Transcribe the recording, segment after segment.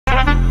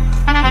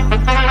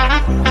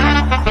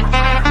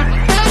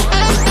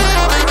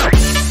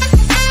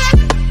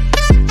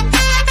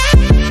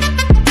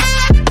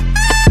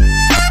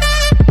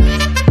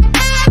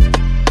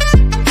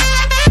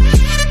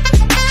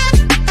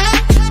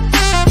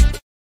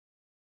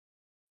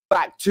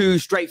Back to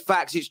Straight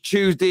Facts. It's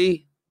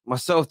Tuesday.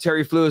 Myself,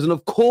 Terry Flewers, and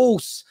of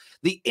course,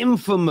 the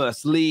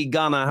infamous Lee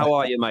Gunner. How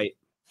are you, mate?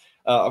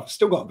 I've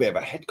still got a bit of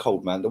a head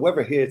cold, man. The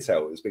weather here,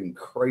 Tel, has been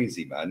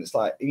crazy, man. It's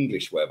like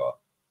English weather.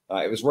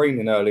 It was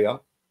raining earlier.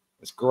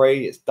 It's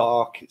grey, it's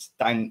dark, it's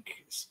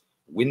dank, it's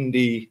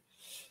windy.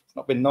 It's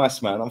not been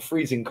nice, man. I'm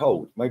freezing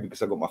cold. Maybe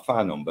because I've got my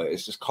fan on, but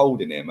it's just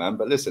cold in here, man.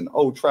 But listen,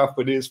 Old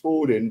Trafford is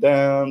falling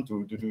down.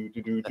 Do, do, do,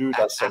 do, do, do.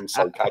 That song's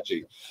so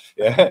catchy.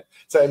 Yeah.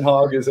 Ten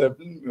Hag is a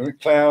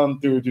clown.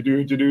 Do, do,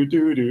 do, do, do,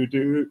 do, do,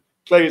 do.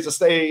 Players are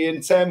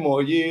staying 10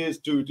 more years.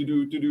 Do, do,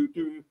 do, do, do,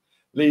 do.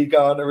 Lee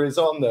Garner is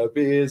on the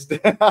beers.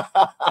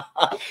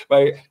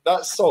 Mate,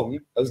 that song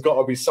has got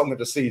to be song of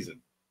the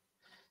season.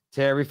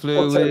 Terry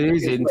Flewers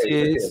in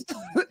tears.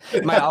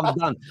 Mate, I'm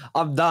done.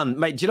 I'm done.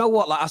 Mate, do you know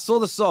what? Like, I saw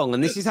the song,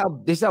 and this is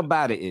how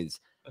bad it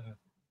is.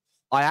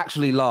 I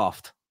actually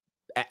laughed.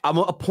 I'm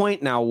at a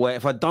point now where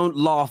if I don't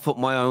laugh at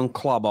my own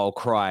club, I'll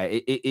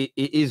cry. It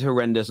is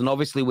horrendous. And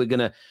obviously we're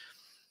gonna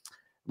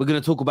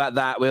talk about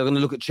that. We're gonna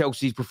look at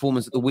Chelsea's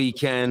performance at the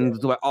weekend,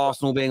 talk about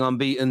Arsenal being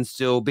unbeaten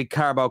still, big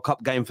Carabao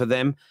Cup game for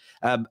them.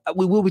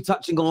 We will be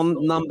touching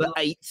on number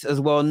 8 as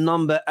well.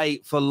 Number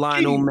 8 for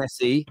Lionel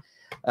Messi.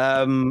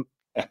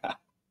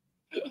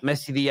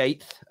 Messi the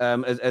 8th,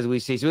 as we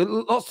see. So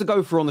lots to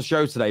go through on the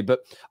show today, but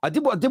I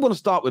did want to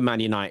start with Man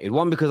United.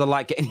 One, because I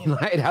like getting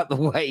United out the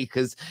way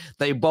because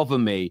they bother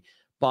me.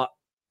 But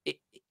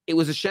it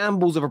was a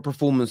shambles of a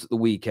performance at the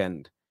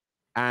weekend.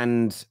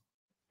 And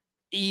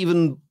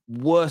even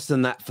worse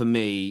than that for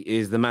me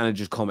is the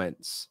manager's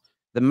comments.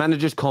 The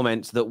manager's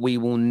comments that we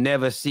will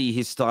never see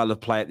his style of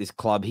play at this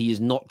club. He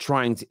is not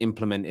trying to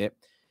implement it.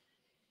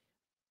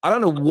 I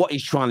don't know what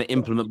he's trying to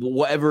implement, but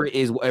whatever it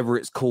is, whatever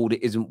it's called,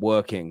 it isn't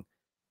working.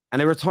 And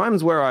there are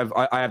times where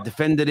I have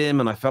defended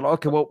him and I felt,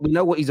 okay, well, we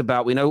know what he's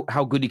about. We know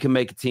how good he can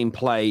make a team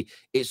play.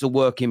 It's a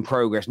work in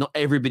progress. Not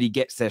everybody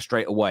gets there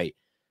straight away.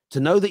 To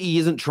know that he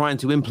isn't trying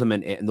to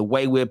implement it and the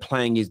way we're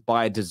playing is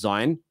by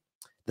design,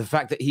 the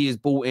fact that he has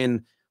brought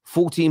in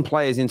 14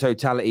 players in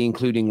totality,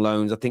 including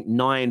loans, I think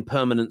 9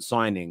 permanent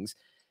signings,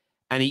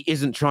 and he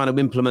isn't trying to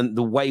implement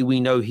the way we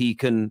know he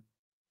can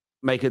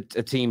make a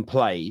team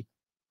play.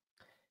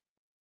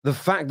 The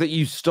fact that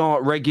you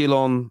start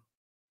Reguilon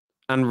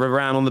and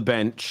Varane on the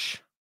bench,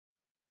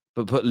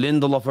 but put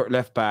Lindelof at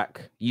left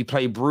back, you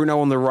play Bruno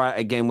on the right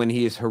again when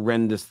he is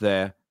horrendous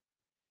there.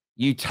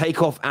 You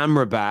take off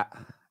Amrabat,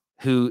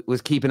 who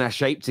was keeping our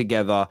shape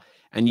together,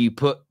 and you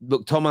put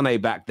McTominay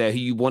back there, who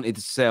you wanted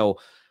to sell.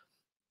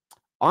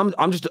 I'm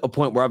just at a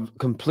point where I've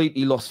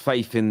completely lost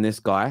faith in this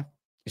guy.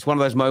 It's one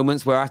of those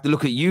moments where I have to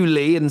look at you,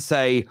 Lee, and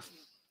say,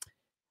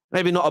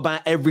 maybe not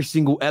about every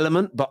single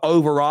element, but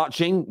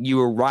overarching, you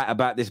were right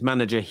about this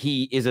manager.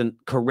 He isn't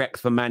correct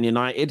for Man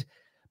United.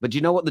 But do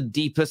you know what the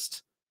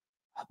deepest,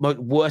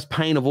 worst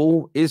pain of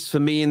all is for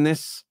me in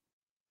this?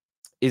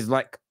 Is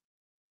like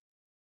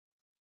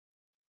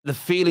the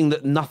feeling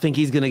that nothing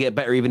is going to get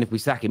better even if we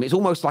sack him. It's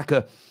almost like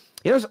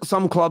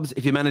some clubs,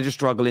 if your manager's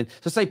struggling,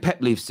 so say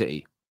Pep leaves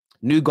City,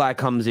 new guy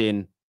comes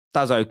in,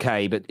 does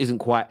okay, but isn't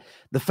quite.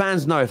 The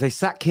fans know if they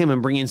sack him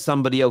and bring in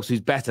somebody else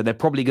who's better, they're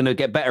probably going to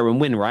get better and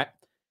win, right?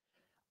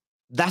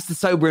 That's the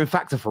sobering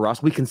factor for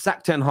us. We can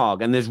sack Ten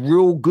Hag, and there's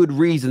real good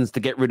reasons to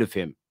get rid of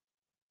him.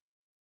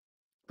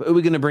 But who are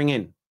we going to bring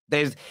in?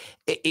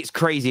 It's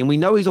crazy, and we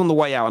know he's on the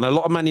way out, and a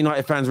lot of Man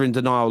United fans are in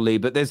denial, Lee,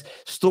 but there's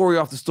story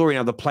after story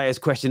now. The players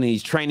questioning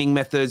his training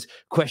methods,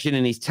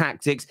 questioning his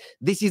tactics.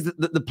 This is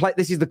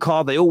this is the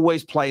card they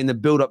always play in the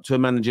build-up to a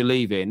manager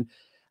leaving.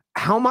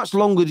 How much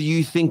longer do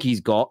you think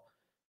he's got?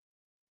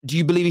 Do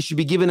you believe he should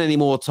be given any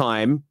more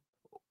time?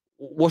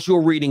 What's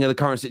your reading of the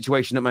current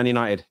situation at Man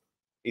United?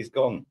 He's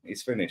gone.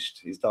 He's finished.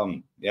 He's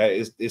done. Yeah,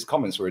 his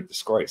comments were a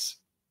disgrace.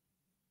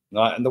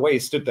 Right, and the way he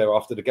stood there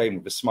after the game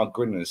with a smug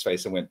grin on his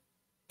face and went,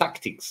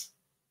 tactics.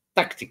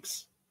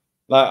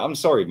 Like, I'm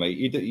sorry, mate.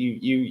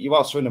 You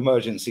asked for an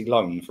emergency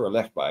loan for a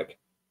left back.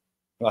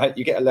 Right?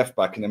 You get a left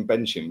back and then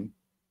bench him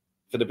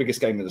for the biggest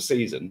game of the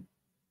season.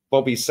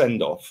 Bobby's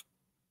send-off.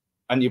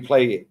 And you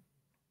play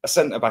a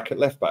centre-back at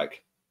left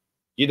back.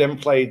 You then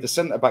play the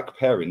centre-back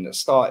pairing that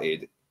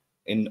started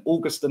in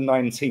August the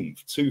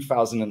 19th,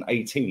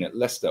 2018 at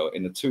Leicester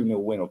in a 2-0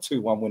 win or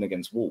 2-1 win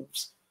against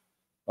Wolves.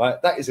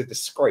 Right? That is a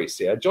disgrace,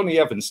 yeah. Johnny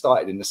Evans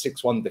started in the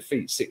 6-1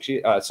 defeat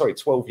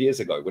 12 years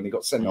ago when he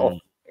got sent off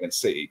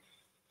against City.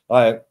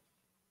 The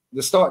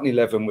starting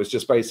 11 was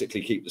just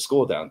basically keep the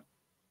score down.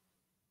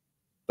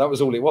 That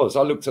was all it was.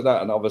 I looked at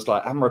that and I was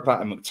like,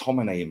 Amrabat and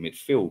McTominay in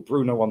midfield,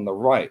 Bruno on the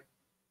right.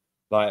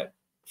 Like,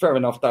 fair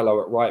enough,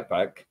 Dalot at right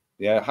back.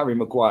 Yeah, Harry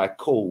Maguire,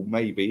 cool,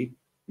 maybe.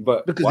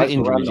 But because of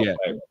injuries,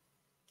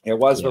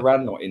 why is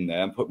Varane not in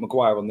there and put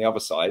Maguire on the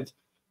other side?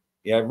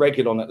 Yeah,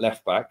 Reguilon at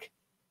left back.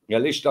 Yeah,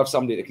 at least you have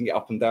somebody that can get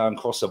up and down,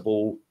 cross a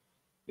ball.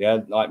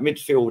 Yeah, like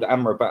midfield,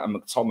 Amrabat and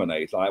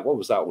McTominay. Like, what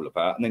was that all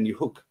about? And then you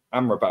hook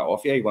Amrabat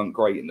off. Yeah, he wasn't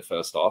great in the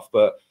first half,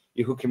 but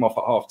you hook him off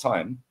at half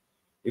time.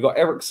 You got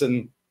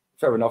Eriksen,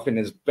 fair enough, in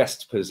his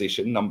best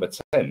position, number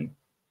 10.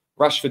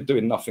 Rashford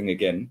doing nothing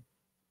again.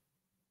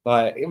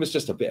 Like, it was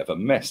just a bit of a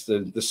mess.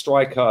 The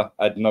striker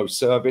had no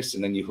service,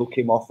 and then you hook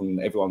him off, and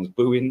everyone's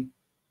booing.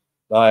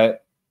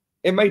 Like,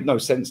 it made no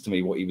sense to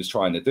me what he was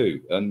trying to do.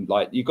 And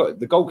like, you got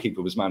the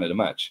goalkeeper was man of the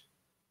match.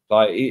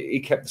 Like, he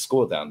kept the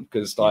score down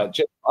because like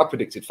I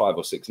predicted 5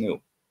 or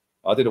 6-0.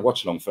 I did a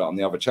watch along for that on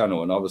the other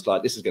channel, and I was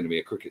like, this is going to be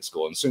a cricket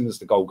score. And as soon as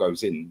the goal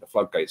goes in, the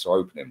floodgates are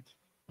opening.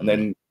 And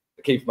then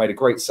the keeper made a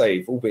great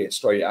save, albeit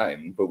straight at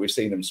him, but we've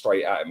seen him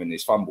straight at him in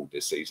his fumble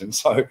this season.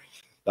 So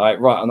like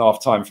right on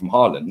half time from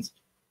Haaland.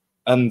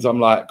 And I'm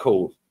like,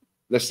 cool,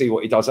 let's see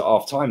what he does at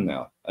half time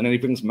now. And then he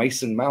brings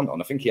Mason Mount on.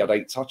 I think he had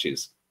 8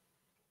 touches.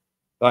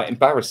 Like,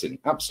 embarrassing,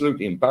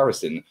 absolutely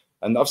embarrassing.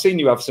 And I've seen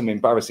you have some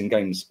embarrassing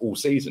games all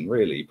season,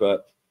 really.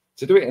 But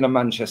to do it in a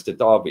Manchester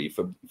derby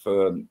for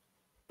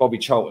Bobby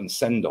Charlton's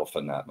send-off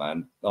and that,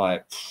 man,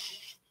 like,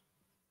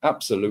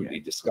 absolutely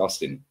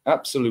disgusting.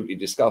 Absolutely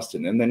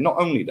disgusting. And then not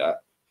only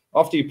that,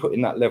 after you put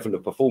in that level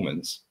of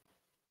performance,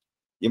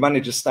 your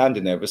manager's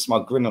standing there with a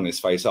smug grin on his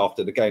face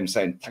after the game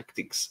saying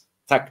tactics.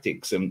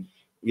 And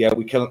yeah,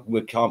 we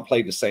can't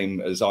play the same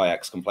as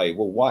Ajax can play.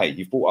 Well, why?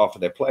 You've bought half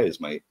of their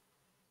players, mate.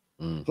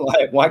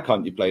 Like, why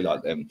can't you play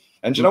like them?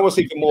 And do you know what's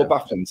even more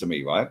baffling to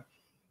me, right?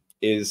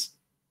 Is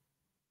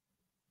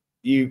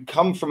you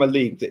come from a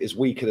league that is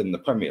weaker than the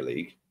Premier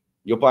League.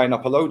 You're buying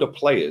up a load of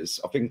players.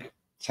 I think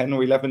 10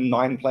 or 11,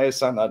 9 players,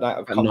 something like that,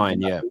 have come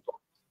 9, yeah,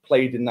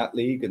 played in that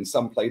league, and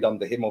some played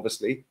under him,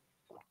 obviously.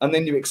 And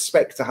then you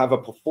expect to have a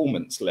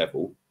performance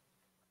level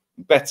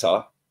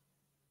better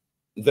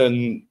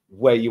than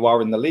where you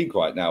are in the league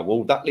right now.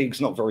 Well, that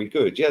league's not very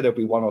good. Yeah, there'll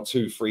be 1 or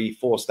 2, 3,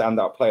 4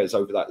 standout players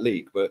over that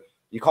league, but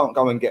you can't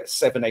go and get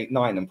 7, 8,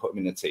 9 and put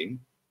them in a team.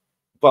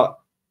 But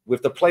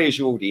with the players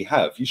you already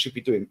have, you should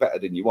be doing better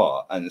than you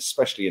are, and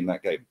especially in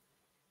that game.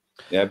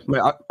 Yeah,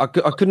 mate, I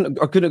couldn't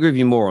agree with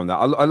you more on that.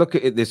 I look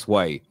at it this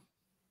way.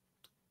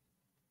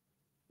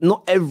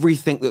 Not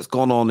everything that's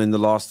gone on in the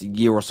last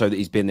year or so that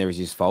he's been there is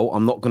his fault.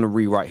 I'm not going to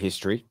rewrite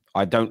history.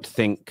 I don't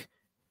think,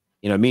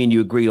 you know, me and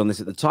you agreed on this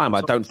at the time.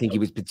 I don't think he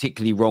was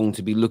particularly wrong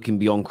to be looking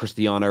beyond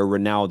Cristiano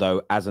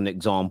Ronaldo as an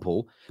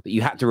example, but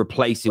you had to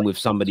replace him with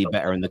somebody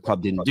better, and the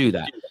club didn't do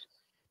that.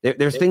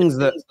 There's things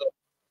that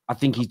I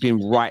think he's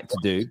been right to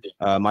do.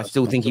 I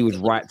still think he was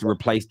right to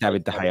replace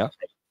David De Gea,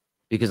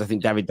 because I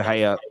think David De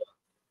Gea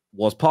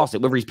was past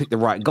it. Whether he's picked the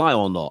right guy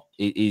or not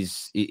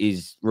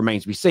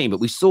remains to be seen. But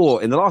we saw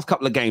in the last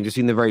couple of games, we've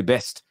seen the very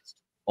best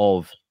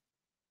of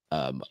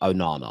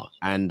Onana,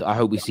 and I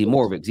hope we see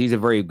more of it because he's a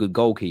very good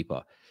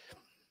goalkeeper.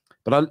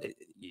 But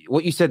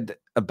what you said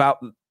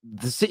about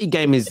the City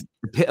game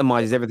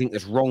epitomizes everything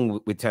that's wrong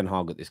with Ten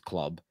Hag at this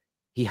club.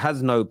 He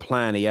has no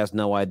plan. He has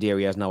no idea.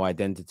 He has no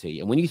identity.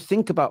 And when you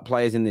think about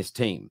players in this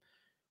team,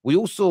 we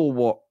all saw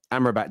what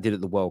Amrabat did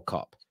at the World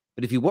Cup.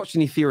 But if you watched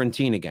any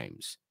Fiorentina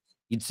games,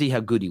 you'd see how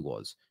good he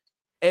was.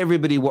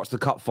 Everybody watched the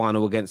cup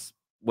final against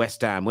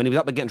West Ham when he was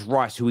up against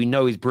Rice, who we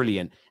know is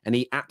brilliant, and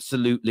he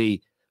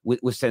absolutely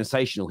was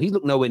sensational. He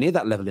looked nowhere near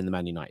that level in the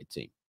Man United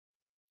team.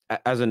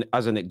 As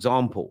an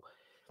example,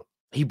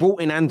 he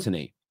brought in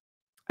Anthony,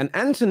 and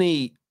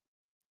Anthony,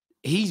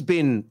 he's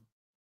been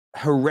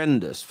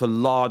horrendous for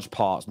large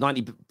parts,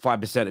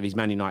 95% of his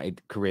Man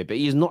United career, but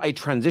he is not a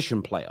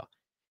transition player.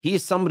 He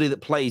is somebody that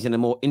plays in a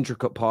more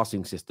intricate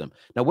passing system.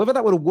 Now, whether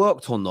that would have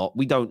worked or not,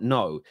 we don't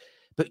know,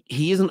 but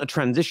he isn't a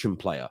transition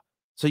player.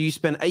 So you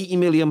spend £80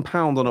 million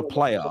on a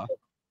player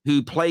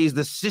who plays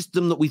the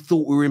system that we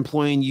thought we were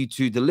employing you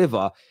to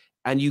deliver,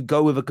 and you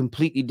go with a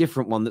completely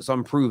different one that's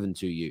unproven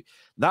to you.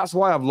 That's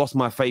why I've lost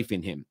my faith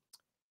in him.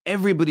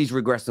 Everybody's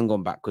regressed and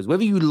gone backwards.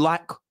 Whether you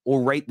like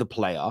or rate the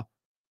player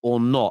or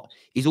not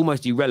is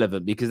almost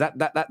irrelevant, because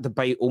that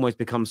debate almost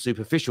becomes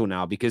superficial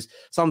now, because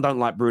some don't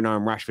like Bruno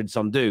and Rashford,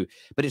 some do.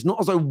 But it's not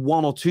as though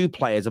 1 or 2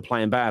 players are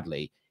playing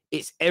badly.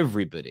 It's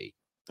everybody.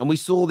 And we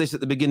saw this at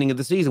the beginning of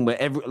the season where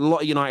a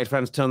lot of United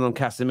fans turned on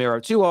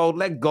Casemiro. Too old,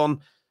 leg gone.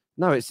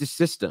 No, it's this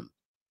system.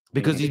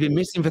 Because he's been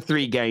missing for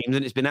 3 games and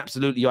it's been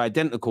absolutely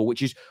identical,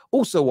 which is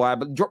also why,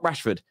 but drop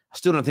Rashford, I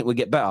still don't think we'll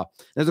get better.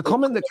 There's a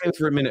comment that came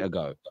through a minute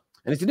ago,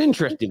 and it's an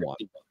interesting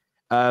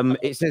one.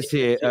 It says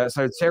here,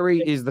 so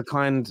Terry is the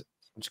kind,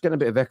 I'm just getting a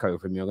bit of echo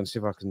from you. I'm going to see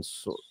if I can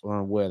sort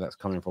where that's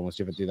coming from. Let's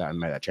see if I do that and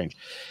make that change.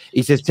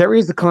 He says, Terry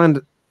is the kind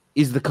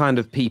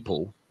of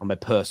people, I'm a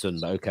person,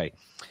 but okay,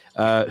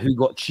 who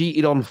got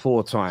cheated on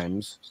 4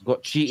 times,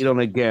 got cheated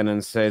on again,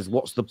 and says,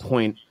 what's the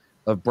point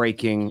of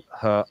breaking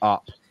her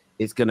up?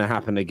 It's going to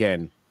happen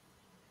again.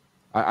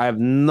 I have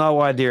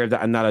no idea of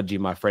that analogy,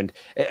 my friend.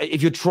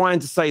 If you're trying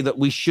to say that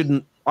we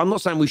shouldn't, I'm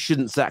not saying we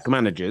shouldn't sack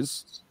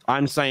managers.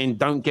 I'm saying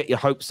don't get your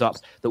hopes up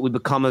that we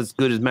become as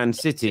good as Man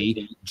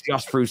City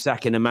just through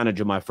sacking a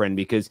manager, my friend,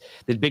 because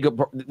there's bigger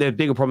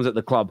problems at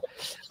the club.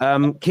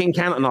 King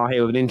Cantona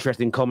here with an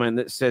interesting comment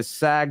that says,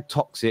 sag,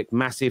 toxic,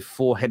 massive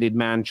 4-headed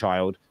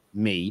man-child,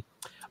 me.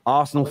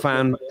 Arsenal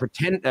fan,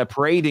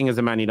 parading as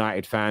a Man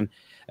United fan.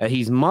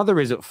 His mother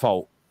is at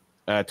fault.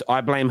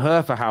 I blame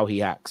her for how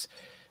he acts.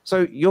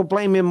 So you're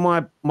blaming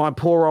my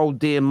poor old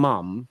dear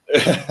mum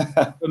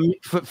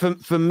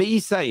for me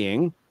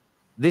saying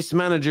this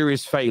manager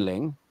is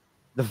failing.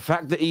 The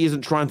fact that he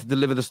isn't trying to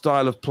deliver the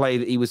style of play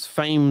that he was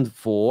famed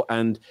for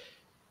and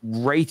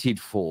rated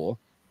for.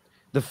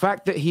 The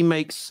fact that he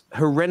makes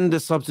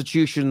horrendous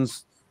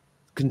substitutions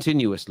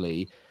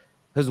continuously,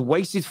 has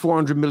wasted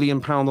 £400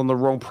 million on the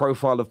wrong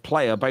profile of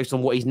player based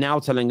on what he's now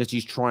telling us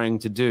he's trying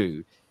to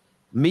do.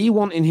 Me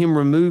wanting him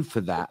removed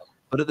for that,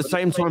 but at the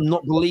same time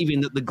not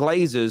believing that the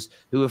Glazers,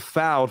 who have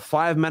fouled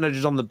 5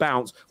 managers on the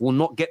bounce, will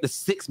not get the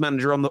 6th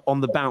manager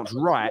on the bounce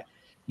right.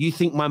 You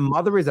think my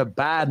mother is a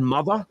bad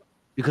mother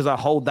because I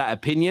hold that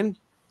opinion?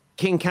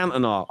 King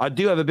Cantona, I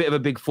do have a bit of a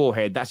big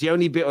forehead. That's the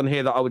only bit on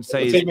here that I would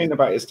say. What do you mean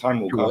about his time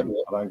will come?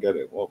 I don't get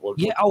it.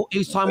 Yeah, oh,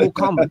 his time will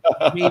come.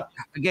 I mean,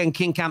 again,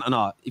 King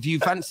Cantona, if you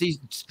fancy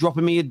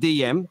dropping me a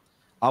DM,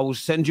 I will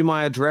send you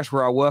my address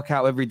where I work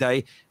out every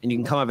day, and you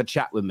can come have a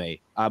chat with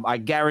me. I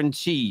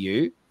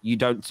guarantee you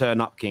don't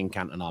turn up, King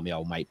Cantona, my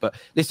old mate. But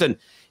listen,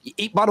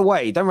 by the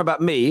way, don't worry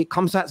about me.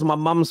 Come sat to my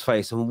mum's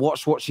face and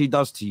watch what she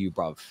does to you,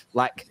 bruv.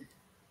 Like,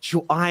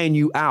 she'll iron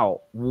you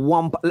out.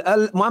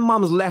 My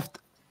mum's left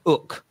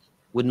hook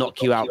would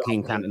knock you out,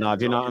 King Cantona.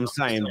 Do you know what I'm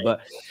saying?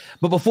 But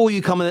before you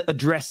come and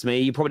address me,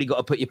 you probably got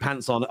to put your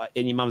pants on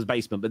in your mum's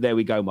basement. But there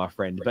we go, my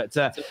friend. But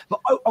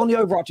on the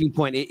overarching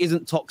point, it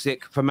isn't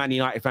toxic for Man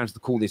United fans to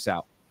call this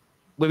out.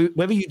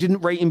 Whether you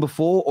didn't rate him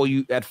before or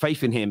you had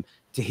faith in him,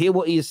 to hear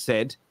what he has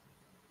said,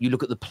 you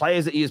look at the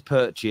players that he has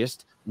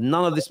purchased,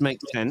 none of this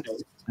makes sense.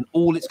 And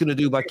all it's going to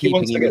do by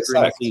keeping him is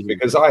sacked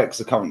because Ajax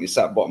are currently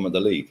sat bottom of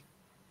the league.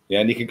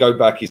 Yeah, and he could go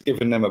back. He's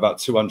given them about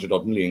 200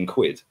 odd million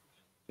quid.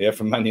 Yeah,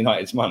 from Man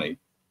United's money.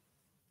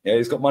 Yeah,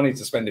 he's got money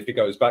to spend if he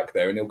goes back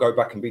there, and he'll go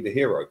back and be the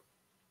hero.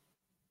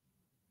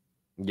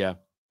 Yeah.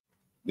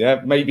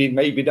 Yeah,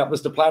 maybe that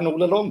was the plan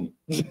all along.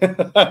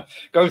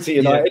 Go to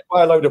United,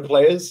 buy a load of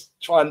players,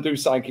 try and do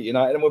something at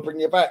United, and we'll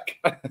bring you back.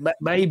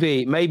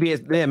 maybe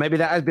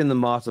that has been the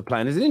master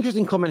plan. There's an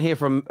interesting comment here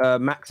from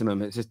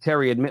Maximum. It says,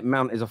 Terry, admit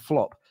Mount is a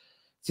flop.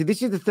 See,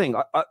 this is the thing.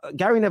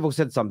 Gary Neville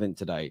said something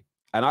today,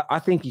 and I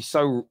think he's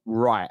so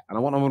right. And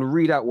I want to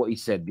read out what he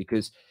said,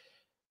 because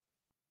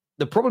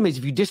the problem is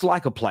if you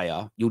dislike a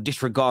player, you'll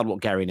disregard what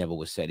Gary Neville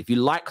has said. If you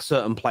like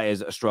certain players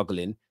that are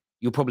struggling,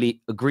 you'll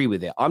probably agree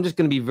with it. I'm just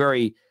going to be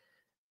very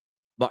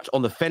much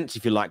on the fence,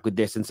 if you like, with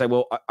this and say,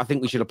 well, I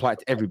think we should apply it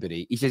to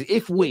everybody. He says,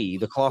 if we,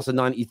 the class of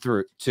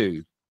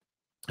 92,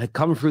 had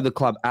come through the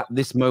club at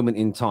this moment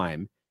in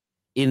time,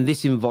 in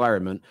this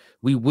environment,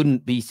 we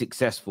wouldn't be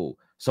successful.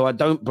 So I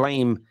don't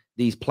blame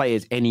these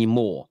players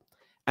anymore.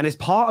 And there's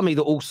part of me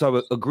that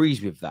also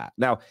agrees with that.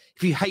 Now,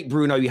 if you hate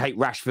Bruno, you hate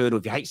Rashford, or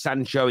if you hate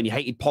Sancho and you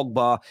hated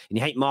Pogba and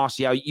you hate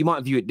Martial, you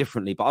might view it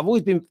differently. But I've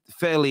always been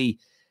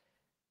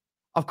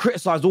I've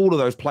criticised all of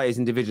those players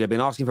individually. I've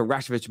been asking for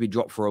Rashford to be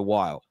dropped for a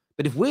while.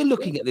 But if we're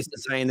looking at this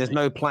and saying there's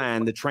no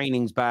plan, the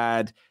training's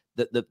bad,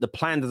 the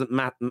plan doesn't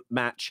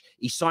match,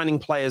 he's signing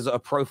players that are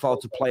profiled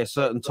to play a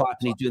certain type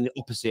and he's doing the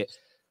opposite,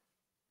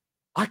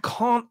 I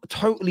can't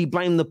totally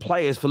blame the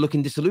players for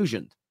looking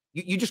disillusioned.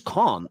 You just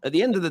can't. At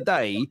the end of the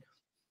day,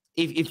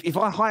 if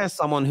I hire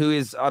someone who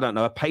is, I don't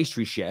know, a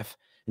pastry chef,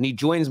 and he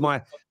joins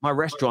my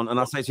restaurant, and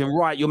I say to him,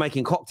 right, you're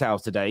making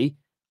cocktails today,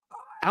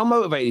 how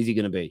motivated is he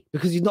going to be?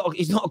 Because he's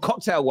not a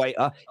cocktail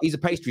waiter, he's a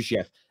pastry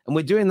chef. And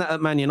we're doing that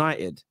at Man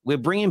United. We're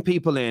bringing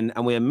people in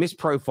and we're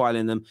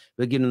misprofiling them.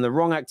 We're giving them the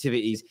wrong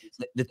activities.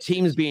 The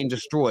team's being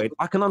destroyed.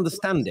 I can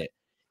understand it.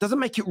 Doesn't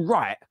make it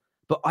right,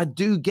 but I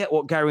do get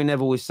what Gary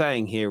Neville is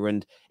saying here.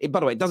 And by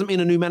the way, it doesn't mean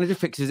a new manager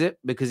fixes it,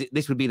 because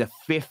this would be the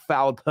 5th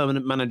fouled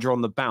permanent manager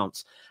on the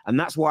bounce. And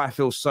that's why I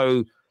feel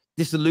so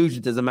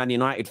disillusioned as a Man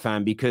United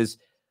fan, because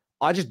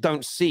I just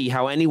don't see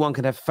how anyone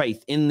can have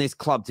faith in this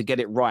club to get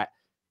it right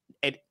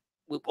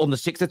on the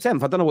 6th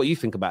attempt. I don't know what you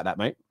think about that,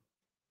 mate.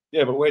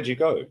 Yeah, but where'd you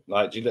go?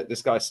 Like, do you let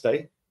this guy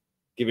stay?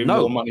 Give him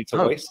more money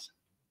to waste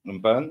and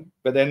burn?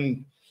 But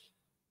then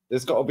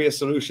there's got to be a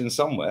solution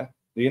somewhere.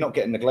 You're not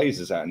getting the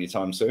Glazers out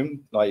anytime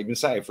soon. Like, you've been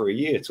sat here for a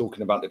year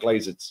talking about the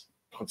Glazers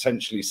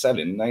potentially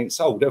selling. They ain't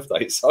sold, have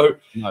they? So,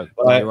 no,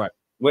 you're right.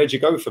 Where'd you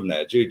go from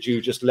there? Do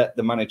you just let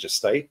the manager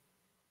stay?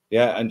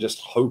 Yeah, and just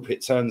hope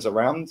it turns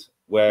around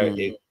where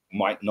it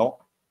might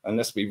not? And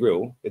let's be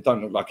real, it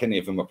don't look like any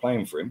of them are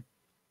playing for him.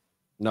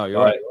 No,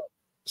 you're right.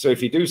 So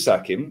if you do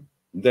sack him,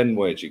 then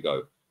where'd you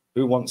go?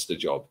 Who wants the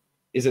job?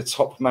 Is a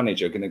top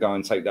manager going to go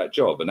and take that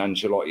job? An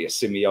Ancelotti, a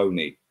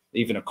Simeone,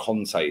 even a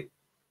Conte?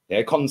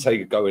 Yeah, Conte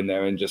could go in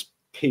there and just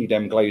pee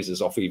them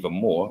Glazers off even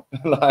more.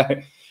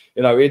 Like,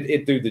 you know,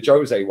 he'd do the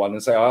Jose one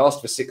and say, I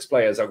asked for 6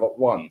 players, I got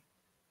 1.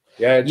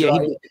 Yeah,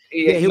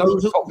 no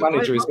top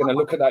manager is going to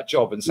look at that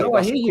job and say,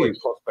 that's a great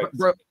prospect.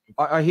 Bro,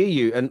 I hear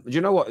you. And do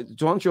you know what?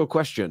 To answer your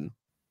question,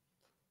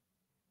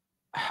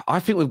 I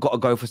think we've got to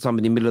go for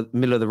somebody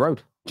middle of the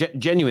road.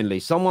 Genuinely,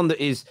 someone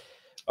that is.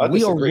 I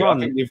disagree. I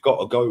think you've got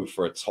to go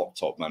for a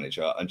top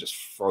manager and just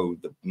throw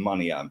the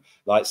money at him.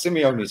 Like,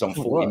 Simeone's on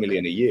 40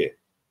 million a year,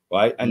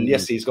 right? And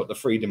yes, he's got the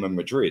freedom in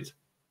Madrid,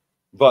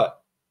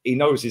 but he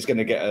knows he's going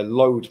to get a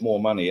load more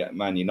money at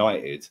Man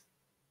United,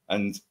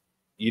 and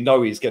you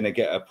know he's going to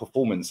get a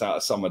performance out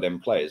of some of them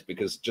players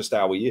because just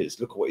how he is.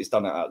 Look at what he's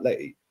done at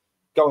Atleti.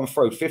 Go and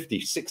throw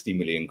 50, 60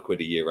 million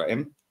quid a year at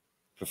him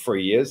for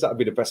 3 years. That would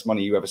be the best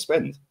money you ever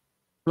spend.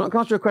 Can I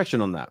ask you a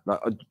question on that?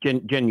 Like,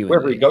 genuinely,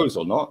 whether he goes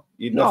or not,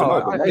 you never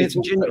know.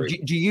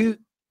 Do you?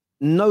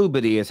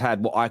 Nobody has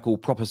had what I call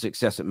proper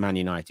success at Man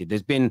United.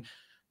 There's been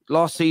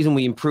last season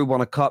we improved,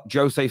 won a cup.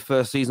 Jose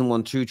first season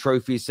won 2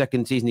 trophies.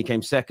 Second season he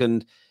came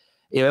second.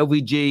 You know,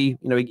 LVG,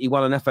 you know, he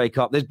won an FA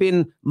Cup. There's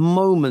been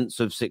moments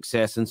of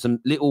success and some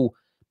little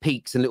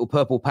peaks and little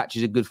purple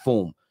patches of good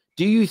form.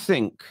 Do you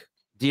think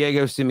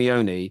Diego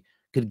Simeone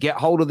could get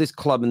hold of this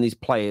club and these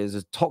players,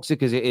 as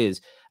toxic as it is,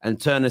 and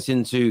turn us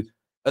into,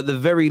 at the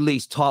very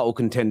least, title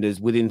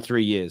contenders within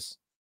 3 years?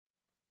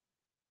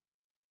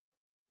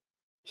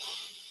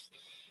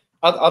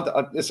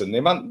 Listen, the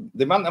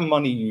amount of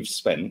money you've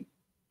spent,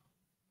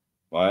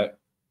 right?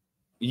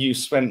 You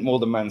spent more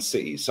than Man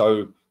City,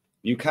 so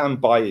you can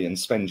buy it and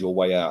spend your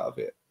way out of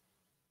it.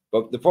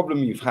 But the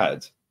problem you've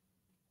had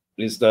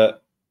is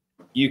that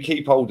you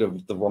keep hold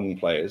of the wrong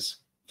players,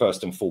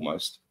 first and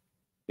foremost.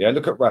 Yeah,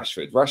 look at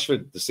Rashford.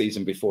 Rashford, the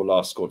season before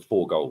last, scored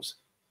 4 goals.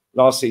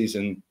 Last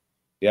season,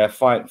 yeah,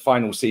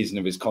 final season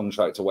of his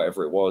contract or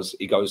whatever it was,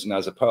 he goes and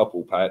has a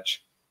purple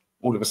patch.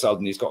 All of a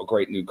sudden, he's got a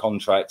great new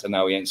contract, and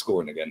now he ain't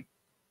scoring again.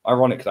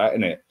 Ironic that,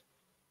 isn't it?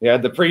 Yeah,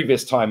 the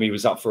previous time he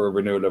was up for a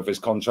renewal of his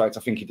contract,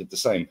 I think he did the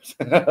same.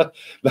 I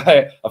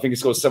think he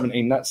scored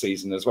 17 that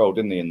season as well,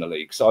 didn't he, in the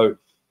league? So,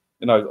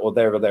 you know, or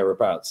there or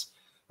thereabouts.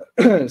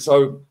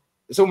 So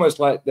it's almost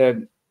like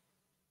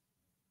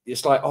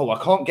it's like, oh,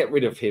 I can't get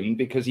rid of him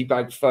because he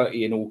bagged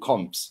 30 in all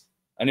comps.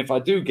 And if I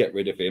do get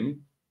rid of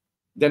him,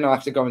 then I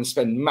have to go and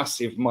spend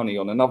massive money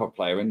on another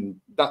player. And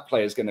that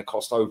player is going to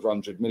cost over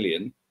 100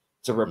 million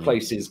to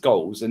replace his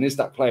goals. And is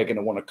that player going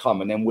to want to come?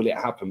 And then will it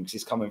happen because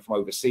he's coming from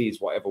overseas,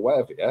 whatever,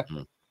 yeah?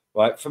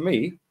 Right. For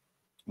me,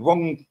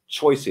 wrong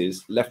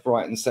choices, left,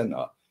 right, and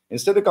centre.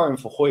 Instead of going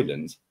for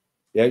Højlund,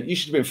 yeah, you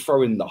should have been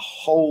throwing the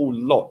whole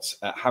lot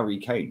at Harry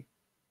Kane.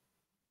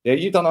 Yeah,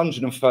 you've done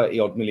 130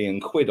 odd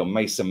million quid on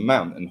Mason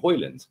Mount and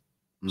Højlund.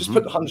 Just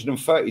put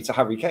 130 to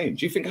Harry Kane.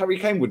 Do you think Harry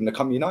Kane wouldn't have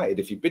come United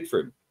if you bid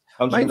for him?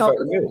 Mate,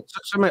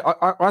 mate,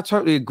 I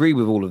totally agree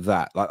with all of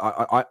that. Like,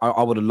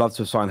 I would have loved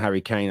to have signed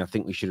Harry Kane. I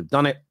think we should have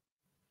done it.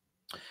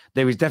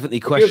 There is definitely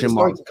question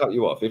marks. To cut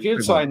you off, if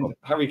you'd signed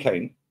Harry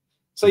Kane,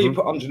 say you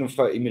put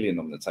 130 million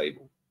on the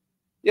table.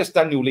 Yes,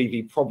 Daniel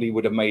Levy probably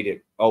would have made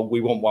it. Oh,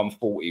 we want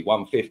 140,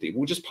 150.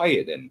 We'll just pay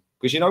it then,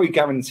 because you know he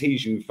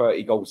guarantees you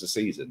 30 goals a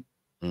season,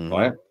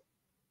 right?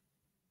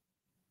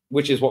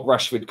 Which is what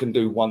Rashford can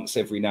do once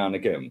every now and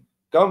again.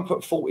 Go and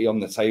put 40 on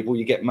the table.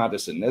 You get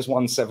Maddison. There's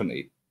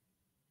 170.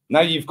 Now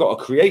you've got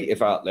a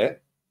creative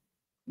outlet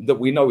that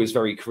we know is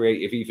very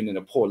creative, even in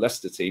a poor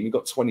Leicester team. You've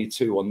got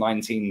 22 or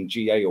 19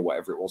 GA or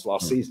whatever it was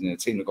last season in a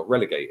team that got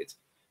relegated,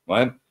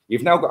 right?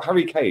 You've now got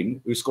Harry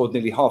Kane, who scored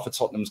nearly half of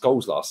Tottenham's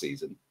goals last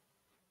season.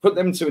 Put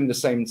them two in the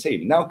same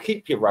team. Now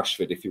keep your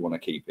Rashford if you want to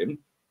keep him,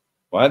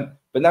 right?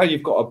 But now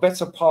you've got a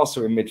better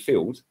passer in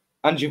midfield,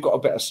 and you've got a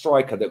better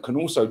striker that can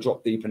also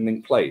drop deep and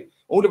link play.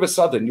 All of a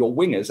sudden, your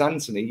wingers,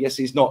 Anthony, yes,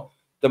 he's not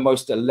the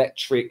most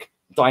electric,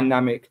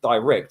 dynamic,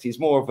 direct. He's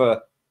more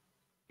of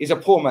he's a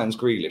poor man's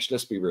Grealish,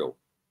 let's be real.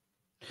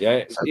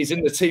 Yeah, he's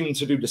in the team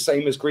to do the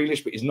same as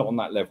Grealish, but he's not on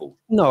that level.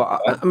 No,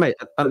 mate.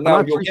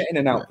 Now you're getting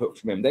an output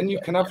from him. Then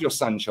you can have your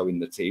Sancho in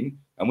the team.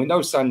 And we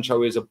know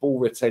Sancho is a ball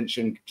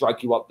retention,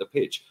 drag you up the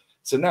pitch.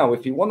 So now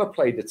if you want to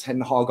play the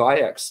Ten Hag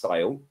Ajax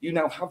style, you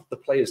now have the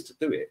players to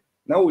do it.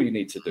 Now all you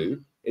need to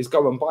do is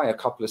go and buy a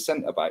couple of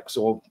centre-backs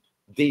or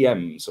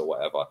DMs or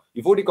whatever.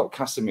 You've already got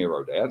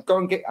Casemiro there. Go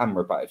and get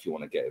Amrabat if you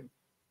want to get him,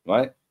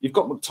 right? You've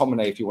got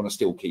McTominay if you want to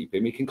still keep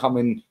him. He can come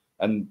in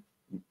and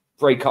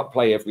break up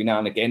play every now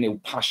and again. He'll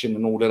passion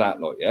and all of that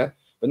lot, yeah?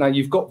 But now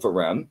you've got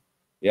Varane,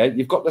 yeah?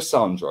 You've got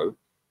Lissandro,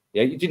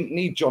 yeah? You didn't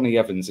need Johnny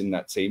Evans in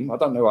that team. I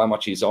don't know how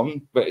much he's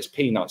on, but it's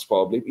peanuts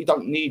probably. You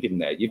don't need him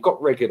there. You've got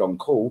Reguilon on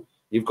call.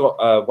 You've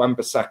got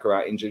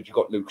Wan-Bissaka out injured. You've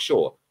got Luke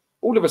Shaw.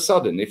 All of a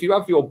sudden, if you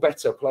have your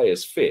better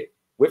players fit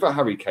with a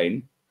Harry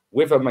Kane,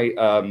 with a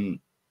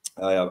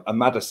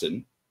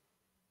Maddison,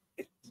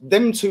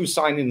 them two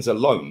signings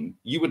alone,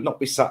 you would not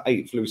be sat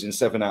 8th losing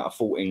 7 out of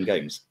 14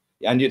 games.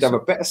 And you'd have a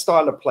better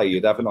style of play.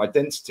 You'd have an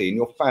identity, and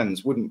your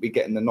fans wouldn't be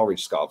getting the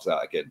Norwich scarves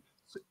out again.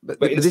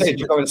 But instead,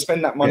 you go and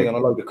spend that money on a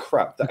load of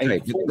crap that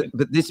ain't performing.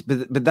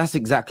 But that's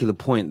exactly the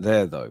point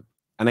there, though.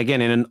 And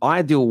again, in an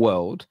ideal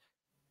world,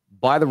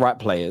 buy the right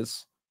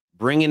players,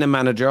 bring in a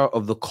manager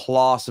of the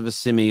class of a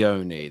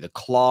Simeone, the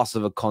class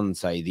of a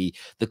Conte,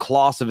 the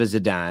class of a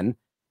Zidane.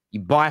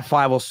 You buy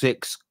 5 or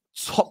 6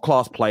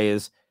 top-class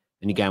players,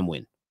 and you go and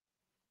win.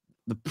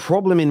 The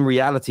problem in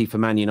reality for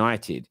Man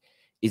United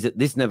is that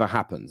this never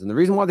happens. And the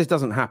reason why this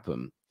doesn't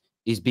happen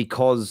is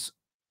because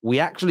we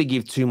actually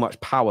give too much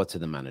power to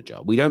the manager.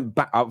 We don't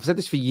back, I've said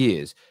this for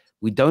years,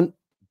 we don't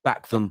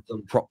back them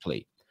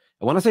properly.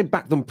 And when I say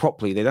back them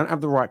properly, they don't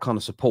have the right kind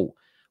of support.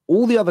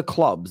 All the other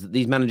clubs that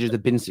these managers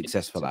have been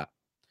successful at,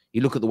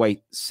 You look at the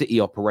way City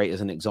operate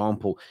as an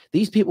example.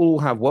 These people all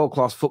have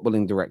world-class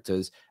footballing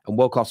directors and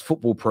world-class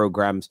football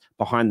programs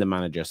behind the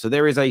manager. So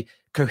there is a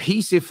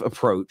cohesive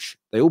approach.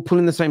 They all pull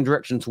in the same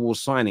direction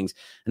towards signings,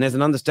 and there's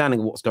an understanding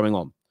of what's going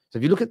on. So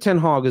if you look at Ten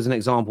Hag as an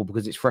example,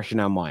 because it's fresh in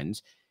our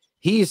minds,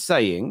 he is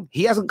saying,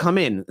 he hasn't come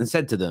in and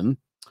said to them,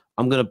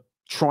 we're going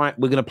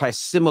to play a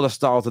similar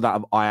style to that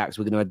of Ajax.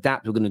 We're going to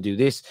adapt. We're going to do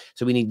this.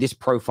 So we need this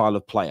profile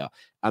of player.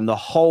 And the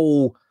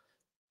whole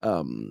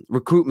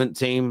recruitment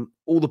team,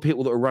 all the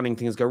people that are running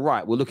things go,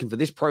 right, we're looking for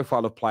this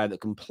profile of player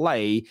that can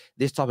play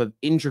this type of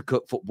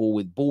intricate football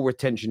with ball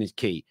retention is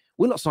key.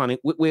 We're not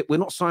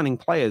signing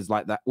players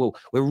like that. Well,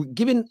 we're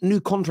giving new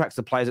contracts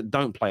to players that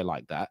don't play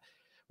like that.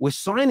 We're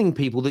signing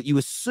people that you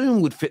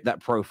assume would fit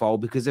that profile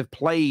because they've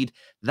played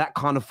that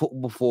kind of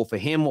football before for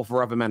him or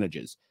for other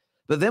managers.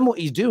 But then what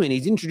he's doing,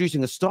 he's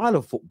introducing a style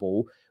of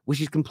football which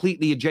is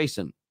completely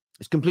adjacent.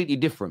 It's completely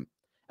different.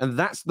 And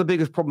that's the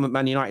biggest problem at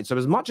Man United. So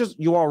as much as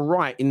you are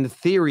right in the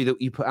theory that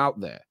you put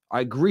out there, I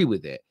agree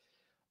with it.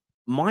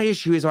 My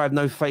issue is I have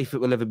no faith it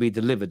will ever be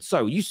delivered.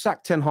 So you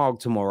sack Ten Hag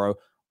tomorrow,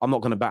 I'm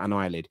not going to bat an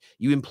eyelid.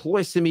 You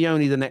employ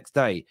Simeone the next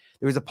day.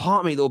 There is a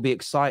part of me that will be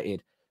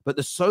excited. But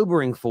the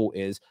sobering thought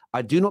is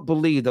I do not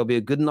believe there'll be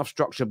a good enough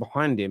structure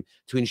behind him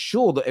to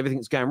ensure that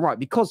everything's going right,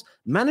 because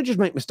managers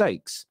make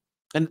mistakes.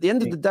 And at the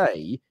end of the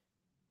day,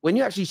 when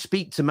you actually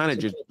speak to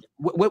managers,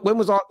 when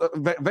was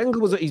Wenger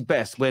was at his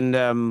best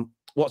when,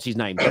 what's his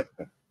name? Is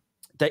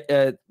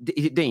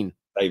it Dean?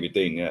 David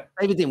Dean, yeah.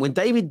 David Dean. When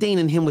David Dean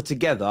and him were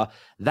together,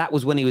 that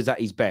was when he was at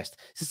his best.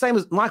 It's the same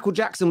as Michael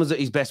Jackson was at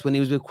his best when he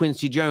was with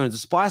Quincy Jones. The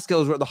Spice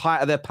Girls were at the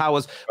height of their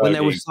powers when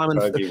they were Simon.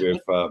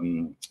 With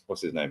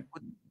what's his name?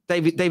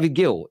 David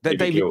Gill.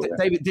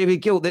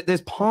 David Gill.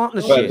 There's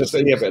partnerships.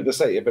 But at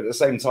the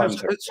same time,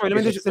 sorry,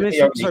 let me just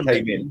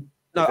came in.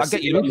 No, I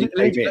get you. Hang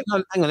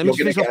on, let me You're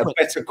going to get a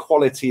better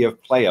quality of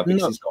player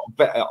because he's got a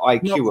better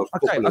IQ of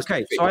footballers.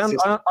 Okay,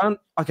 so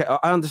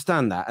I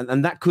understand that,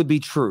 and that could be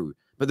true.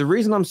 But the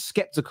reason I'm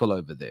skeptical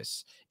over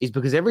this is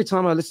because every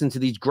time I listen to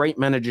these great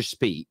managers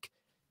speak,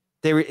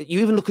 you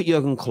even look at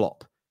Jurgen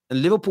Klopp,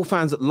 and Liverpool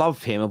fans that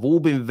love him have all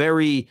been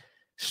very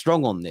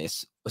strong on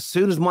this. As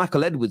soon as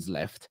Michael Edwards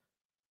left,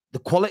 the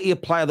quality of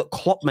player that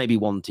Klopp maybe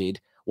wanted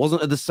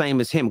wasn't the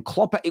same as him.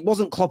 It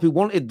wasn't Klopp who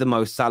wanted the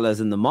Mo Salahs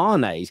and the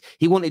Manes.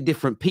 He wanted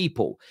different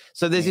people.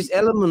 So there's this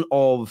element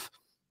of,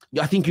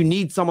 I think you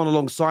need someone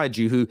alongside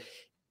you who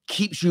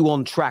keeps you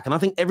on track. And I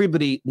think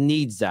everybody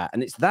needs that.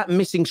 And it's that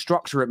missing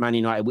structure at Man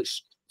United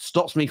which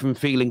stops me from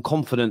feeling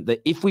confident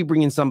that if we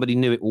bring in somebody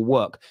new, it will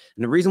work.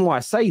 And the reason why I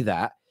say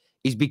that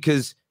is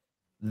because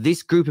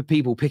this group of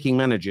people picking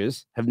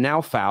managers have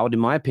now fouled, in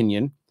my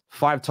opinion,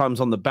 5 times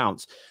on the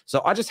bounce.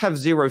 So I just have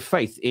zero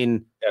faith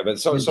in. Yeah, but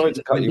sorry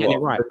to cut you off.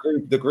 Right.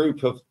 The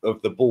group of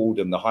the board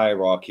and the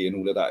hierarchy and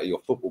all of that at your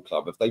football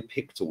club, have they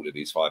picked all of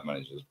these 5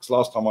 managers? Because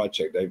last time I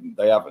checked,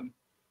 they haven't.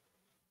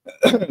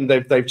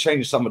 they've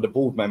changed some of the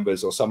board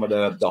members or some of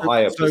the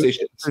higher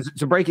positions.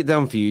 To break it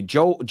down for you,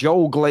 Joel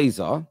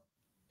Glazer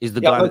is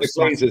the guy. The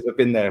Glazers have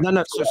been there.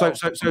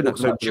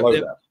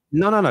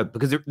 No,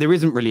 because there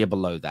isn't really a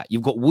below that.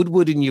 You've got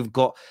Woodward and you've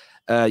got.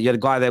 You had a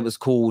guy there was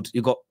called,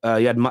 you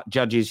had Mutt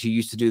Judges who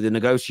used to do the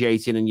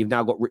negotiating, and you've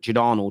now got Richard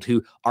Arnold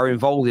who are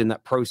involved in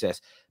that process.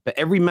 But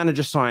every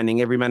manager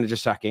signing, every manager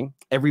sacking,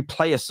 every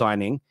player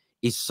signing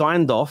is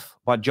signed off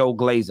by Joel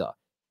Glazer.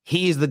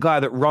 He is the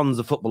guy that runs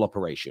the football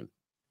operation.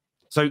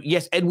 So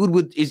yes, Ed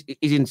Woodward is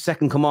in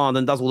second command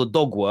and does all the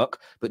dog work,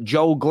 but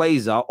Joel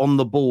Glazer on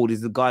the board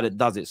is the guy that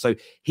does it. So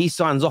he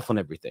signs off on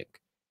everything.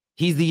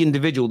 He's the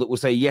individual that will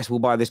say, yes, we'll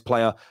buy this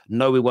player.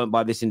 No, we won't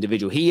buy this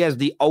individual. He has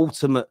the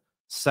ultimate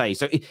say.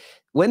 So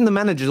when the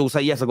managers all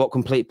say, yes, I've got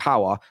complete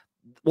power,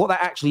 what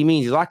that actually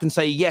means is I can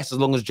say yes as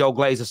long as Joel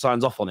Glazer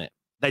signs off on it.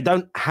 They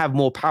don't have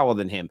more power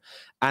than him.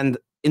 And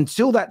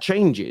until that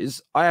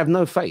changes, I have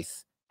no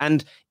faith.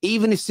 And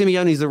even if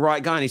Simeone's the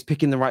right guy and he's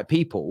picking the right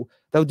people,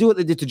 they'll do what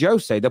they did to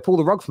Jose. They'll pull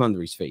the rug from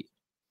under his feet.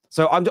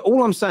 So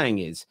all I'm saying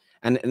is,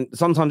 and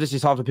sometimes this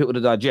is hard for people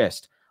to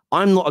digest,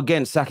 I'm not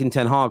against sacking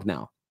Ten Hag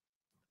now.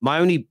 My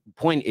only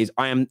point is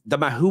no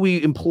matter who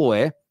we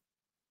employ,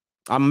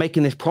 I'm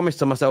making this promise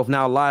to myself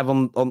now live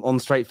on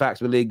Straight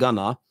Facts with Lee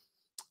Gunner.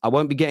 I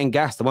won't be getting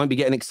gassed. I won't be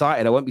getting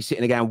excited. I won't be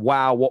sitting again,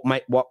 wow, what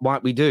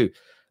might we do?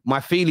 My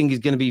feeling is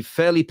going to be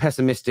fairly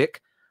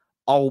pessimistic.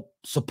 I'll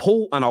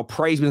support and I'll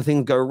praise when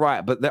things go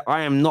right, but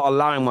I am not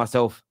allowing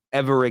myself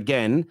ever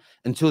again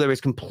until there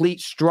is complete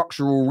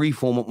structural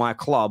reform at my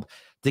club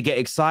to get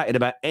excited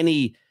about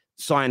any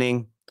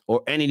signing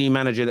or any new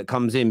manager that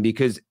comes in,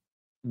 because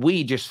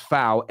we just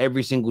foul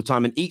every single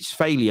time, and each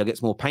failure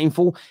gets more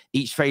painful,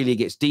 each failure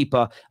gets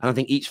deeper, and I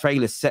think each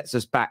failure sets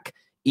us back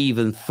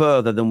even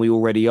further than we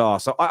already are.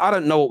 So I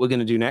don't know what we're going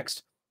to do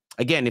next.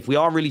 Again, if we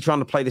are really trying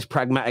to play this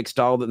pragmatic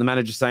style that the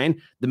manager's saying,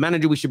 the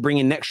manager we should bring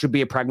in next should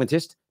be a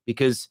pragmatist,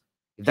 because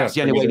if that's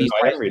the only way these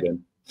players...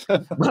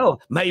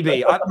 Well,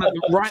 maybe.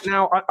 Right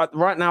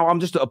now, I'm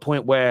just at a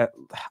point where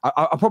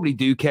I probably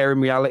do care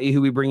in reality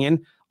who we bring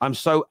in. I'm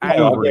so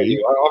angry.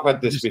 I've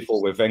had this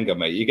before with Wenger,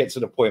 mate. You get to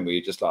the point where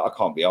you're just like, I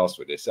can't be arsed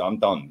with this. I'm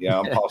done. Yeah,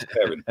 I'm past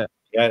caring.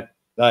 Yeah.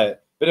 No.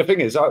 But the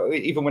thing is,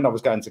 even when I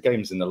was going to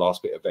games in the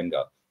last bit of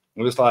Wenger,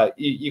 it was like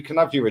you can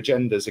have your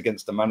agendas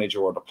against the manager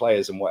or the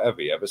players and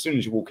whatever, yeah. But as soon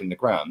as you walk in the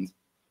ground,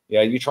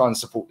 yeah, you try and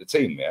support the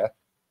team, yeah.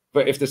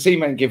 But if the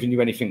team ain't giving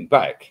you anything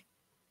back,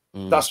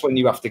 that's when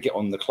you have to get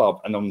on the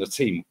club and on the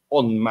team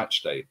on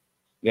match day.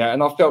 Yeah,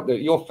 and I felt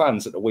that your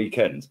fans at the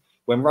weekend,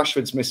 when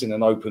Rashford's missing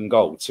an open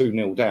goal,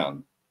 2-0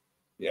 down,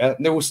 yeah,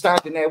 and they're all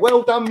standing there,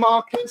 well done,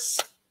 Marcus.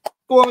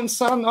 Go on,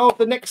 son. Oh,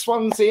 the next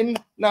one's in.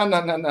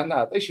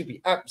 No. They should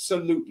be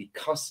absolutely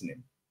cussing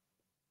him.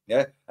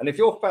 Yeah, and if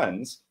your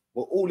fans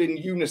were all in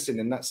unison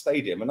in that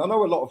stadium, and I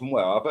know a lot of them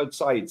were. I've heard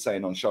Saeed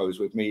saying on shows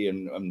with me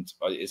and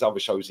his other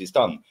shows he's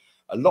done,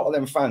 a lot of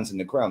them fans in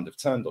the ground have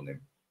turned on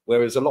him.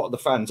 Whereas a lot of the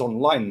fans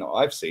online that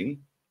I've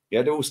seen,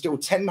 yeah, they're all still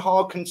Ten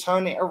Hag can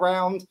turn it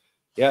around.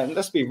 Yeah, and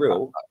let's be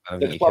real,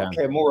 the club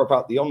care more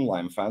about the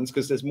online fans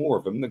because there's more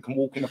of them that can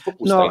walk in a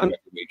football stadium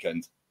every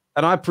weekend.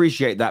 And I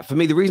appreciate that. For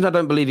me, the reason I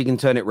don't believe he can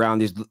turn it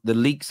around is the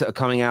leaks that are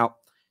coming out.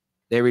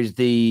 There is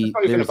the... It's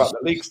not even about the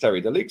leaks, Terry.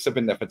 The leaks have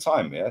been there for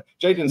time, yeah?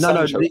 Jadon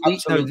Sancho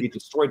absolutely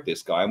destroyed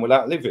this guy and will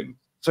outlive him.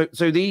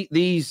 So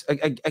these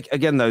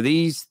again though,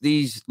 these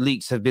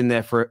leaks have been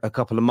there for a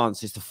couple of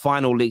months. It's the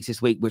final leaks this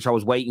week, which I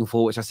was waiting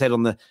for, which I said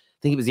on the, I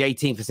think it was the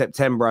 18th of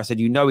September. I said,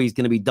 you know, he's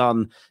going to be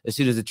done as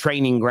soon as the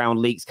training ground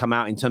leaks come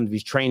out in terms of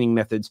his training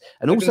methods,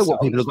 and also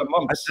what people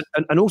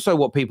have, and also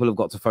what people have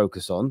got to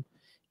focus on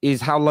is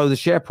how low the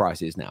share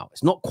price is now.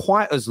 It's not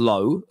quite as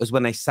low as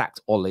when they sacked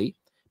Ollie,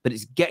 but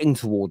it's getting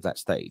towards that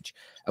stage.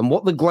 And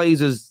what the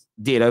Glazers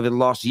did over the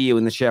last year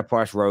when the share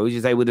price rose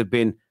is they would have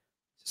been,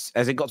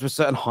 as it got to a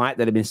certain height,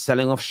 they'd have been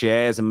selling off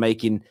shares and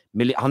making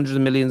hundreds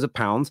of millions of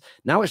pounds.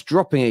 Now it's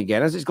dropping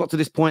again. As it's got to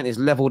this point, it's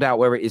leveled out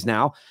where it is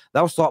now.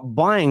 They'll start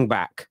buying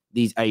back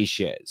these A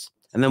shares.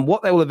 And then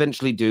what they will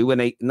eventually do when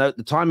they know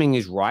the timing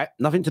is right,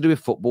 nothing to do with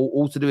football,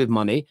 all to do with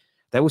money,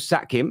 they will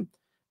sack him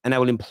and they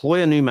will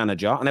employ a new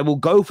manager and they will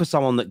go for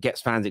someone that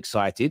gets fans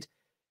excited,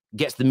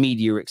 gets the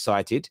media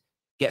excited,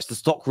 gets the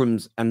stock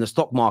rooms and the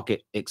stock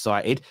market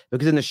excited,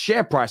 because then the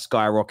share price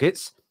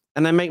skyrockets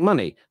and they make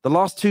money. The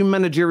last two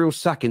managerial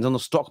sackings on the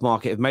stock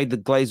market have made the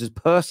Glazers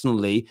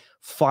personally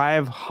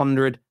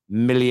 $500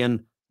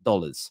 million.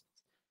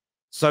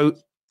 So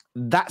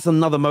that's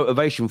another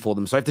motivation for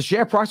them. So if the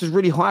share price is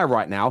really high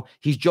right now,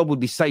 his job would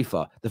be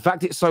safer. The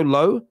fact it's so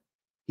low,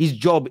 his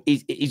job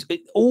is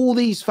all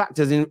these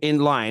factors in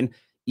line.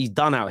 He's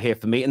done out here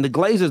for me. And the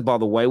Glazers, by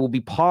the way, will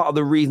be part of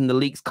the reason the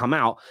leaks come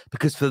out,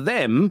 because for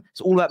them, it's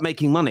all about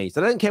making money.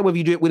 So they don't care whether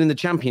you do it winning the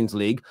Champions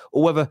League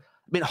or whether, I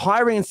mean,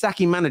 hiring and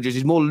sacking managers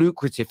is more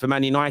lucrative for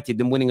Man United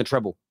than winning a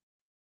treble.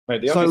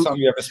 Mate, the only time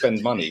you ever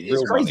spend money,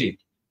 real money,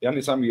 the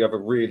only time you ever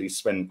really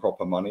spend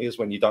proper money is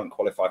when you don't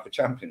qualify for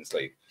Champions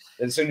League.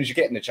 Then as soon as you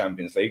get in the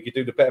Champions League, you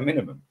do the bare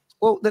minimum.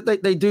 Well,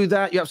 they do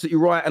that. You're absolutely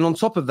right. And on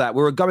top of that,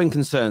 we're a going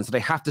concern. So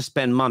they have to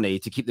spend money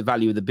to keep the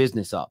value of the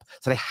business up.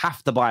 So they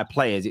have to buy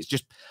players. It's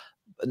just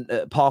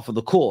par for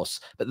the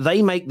course. But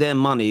they make their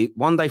money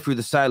one day through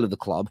the sale of the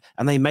club,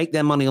 and they make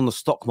their money on the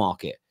stock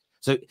market.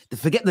 So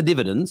forget the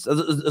dividends.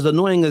 As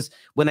annoying as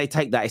when they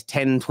take that is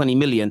 10, 20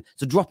 million,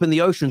 to drop in the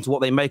ocean to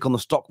what they make on the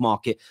stock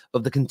market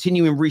of the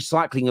continuing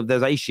recycling of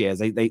those A shares.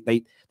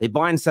 They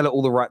buy and sell at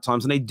all the right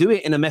times, and they do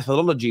it in a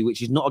methodology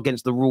which is not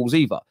against the rules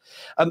either.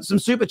 Some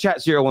super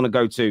chats here I want to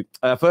go to.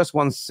 First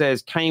one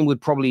says Kane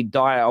would probably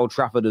die at Old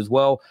Trafford as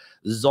well.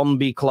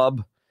 Zombie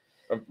Club.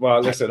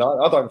 Well, listen,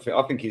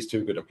 I think he's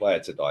too good a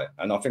player to die,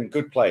 and I think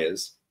good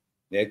players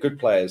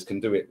can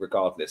do it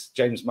regardless.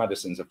 James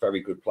Maddison's a very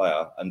good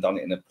player and done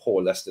it in a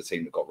poor Leicester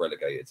team that got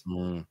relegated.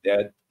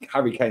 Yeah,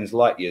 Harry Kane's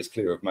light years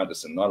clear of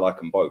Maddison. I like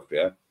them both,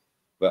 yeah.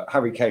 But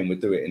Harry Kane would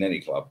do it in any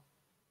club,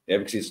 yeah,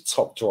 because he's a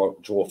top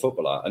draw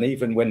footballer. And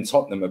even when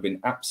Tottenham have been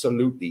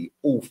absolutely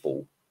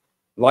awful,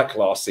 like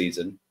last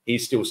season,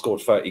 he's still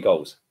scored 30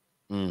 goals.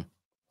 No,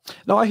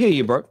 I hear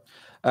you, bro.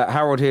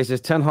 Harold here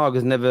says Ten Hag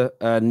has never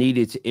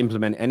needed to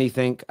implement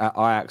anything at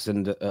Ajax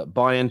and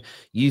Bayern.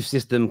 Youth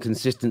system,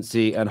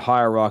 consistency, and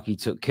hierarchy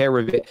took care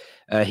of it.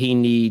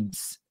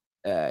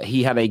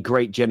 He had a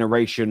great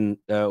generation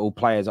of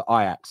players at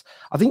Ajax.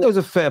 I think those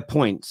are fair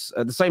points.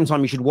 At the same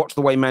time, you should watch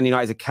the way Man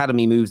United's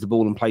academy moves the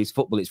ball and plays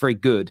football. It's very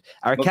good.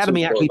 Our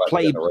academy actually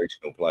played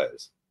generational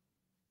players.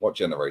 What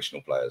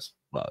generational players?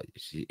 Well,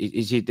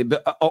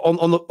 but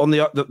on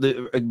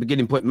the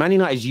beginning point, Man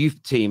United's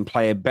youth team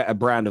play a better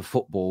brand of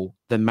football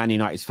than Man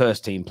United's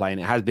first team play,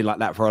 and it has been like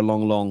that for a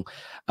long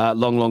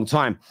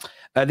time.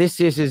 This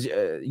here says,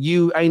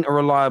 you ain't a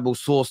reliable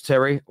source,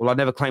 Terry. Well, I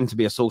never claimed to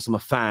be a source. I'm a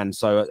fan,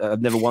 so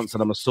I've never once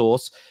said I'm a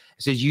source.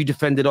 It says, you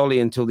defended Ollie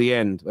until the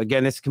end.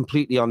 Again, it's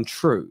completely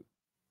untrue.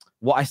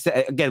 What I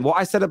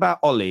said about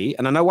Ollie,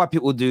 and I know why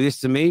people do this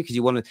to me, because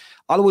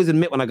I'll always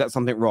admit when I got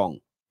something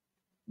wrong,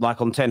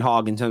 like on Ten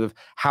Hag in terms of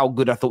how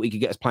good I thought he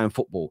could get us playing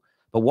football.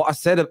 But what I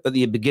said at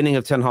the beginning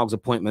of Ten Hag's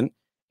appointment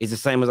is the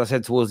same as I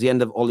said towards the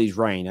end of Ollie's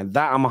reign. And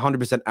that I'm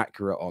 100%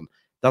 accurate on.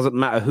 Doesn't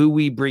matter who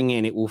we bring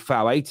in, it will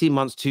fail. 18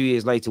 months, 2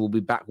 years later, we'll be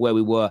back where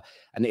we were.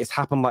 And it's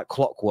happened like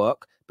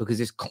clockwork because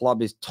this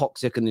club is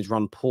toxic and is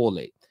run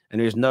poorly.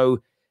 And there is no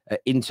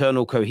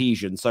internal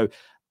cohesion. So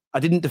I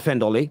didn't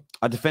defend Ollie.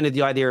 I defended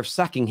the idea of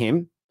sacking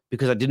him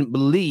because I didn't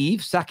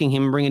believe sacking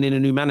him and bringing in a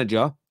new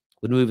manager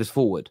would move us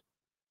forward.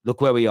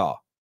 Look where we are.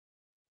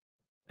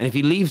 And if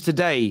he leaves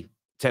today,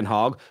 Ten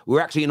Hag,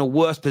 we're actually in a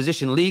worse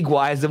position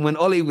league-wise than when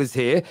Ollie was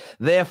here.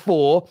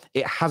 Therefore,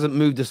 it hasn't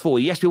moved us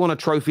forward. Yes, we won a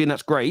trophy, and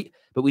that's great,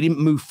 but we didn't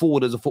move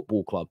forward as a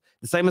football club.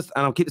 The same as,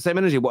 and I'll keep the same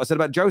energy. What I said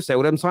about Jose,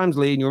 all them times,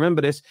 Lee, and you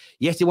remember this.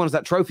 Yes, he won us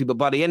that trophy, but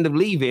by the end of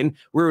leaving,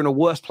 we're in a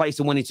worse place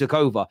than when he took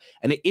over.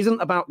 And it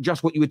isn't about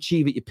just what you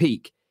achieve at your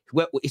peak.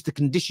 It's the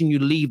condition you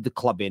leave the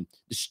club in,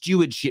 the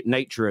stewardship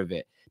nature of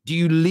it. Do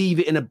you leave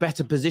it in a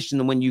better position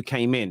than when you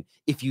came in?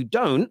 If you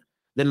don't,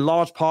 then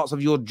large parts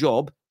of your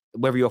job,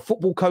 whether you're a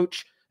football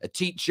coach, a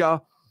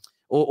teacher,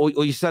 or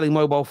you're selling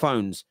mobile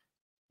phones,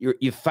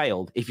 you've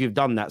failed if you've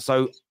done that.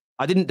 So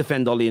I didn't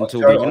defend Ollie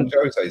until on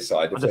Jose's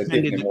side. If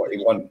they'd given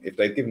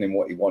him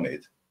what he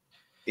wanted,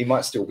 he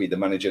might still be the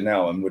manager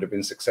now and would have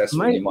been successful.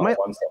 Mate, he might have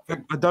won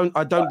something.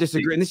 I don't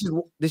disagree. And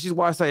this is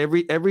why I say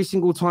every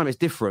single time it's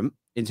different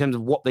in terms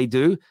of what they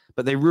do,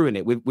 but they ruin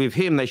it. With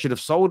him, they should have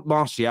sold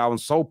Martial and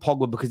sold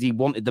Pogba because he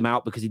wanted them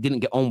out because he didn't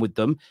get on with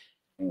them.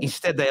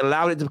 Instead, they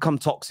allowed it to become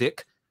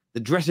toxic. The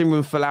dressing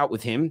room fell out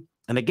with him.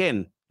 And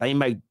again, they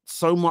made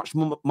so much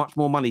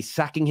more money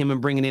sacking him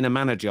and bringing in a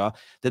manager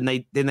than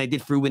they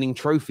did through winning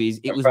trophies.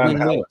 It was Van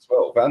Gaal as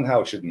well. Van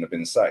Gaal shouldn't have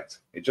been sacked.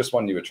 It just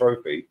won you a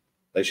trophy.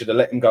 They should have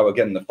let him go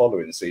again the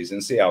following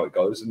season, see how it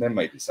goes, and then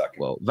maybe sack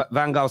him. Well,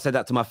 Van Gaal said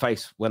that to my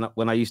face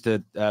when I used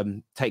to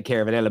take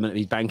care of an element of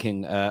his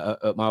banking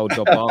at my old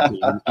job.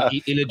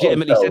 He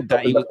legitimately said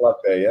that. He was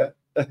there, yeah.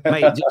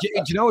 Mate, do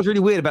you know what's really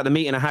weird about the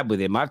meeting I had with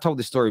him? I've told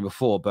this story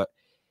before, but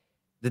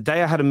the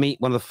day I had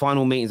one of the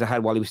final meetings I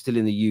had while he was still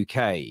in the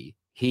UK,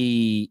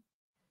 he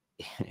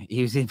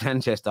was in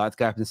Manchester. I had to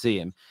go up and see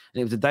him.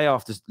 And it was the day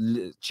after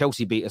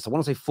Chelsea beat us. I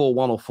want to say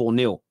 4-1 or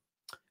 4-0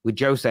 with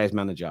Jose as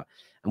manager.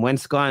 And when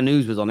Sky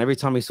News was on, every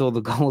time he saw the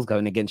goals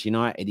going against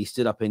United, he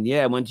stood up in the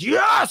air and went,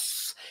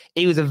 yes!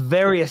 He was a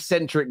very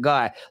eccentric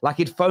guy. Like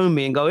he'd phone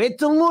me and go,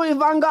 it's Louis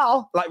Van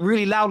Gaal, like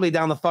really loudly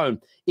down the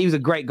phone. He was a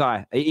great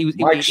guy.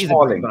 Mike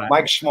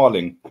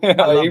Smalling. He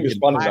was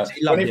funny.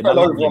 When he fell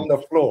over on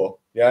the floor.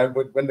 Yeah,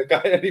 when the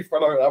guy he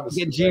fell over, that was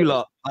against you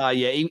lot.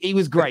 Yeah, he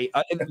was great.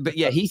 But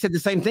yeah, he said the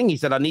same thing. He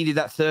said, I needed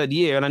that third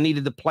year and I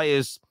needed the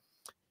players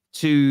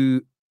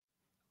to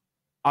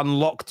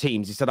unlock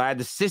teams. He said, I had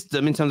the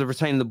system in terms of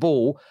retaining the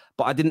ball,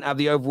 but I didn't have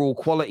the overall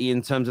quality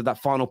in terms of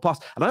that final pass.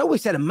 And I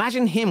always said,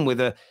 imagine him with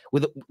the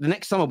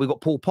next summer, we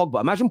got Paul Pogba.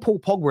 Imagine Paul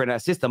Pogba in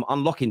that system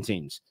unlocking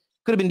teams.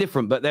 Could have been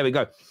different, but there we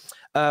go.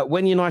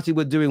 When United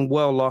were doing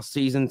well last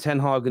season, Ten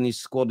Hag and his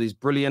squad is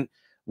brilliant.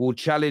 Will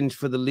challenge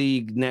for the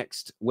league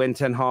next. When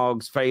Ten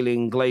Hag's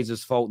failing,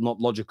 Glazer's fault, not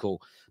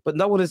logical. But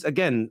no one is,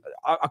 again,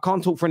 I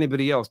can't talk for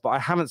anybody else, but I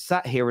haven't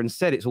sat here and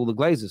said it's all the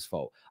Glazer's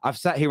fault. I've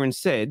sat here and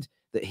said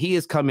that he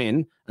has come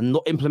in and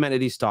not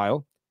implemented his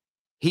style.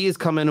 He has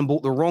come in and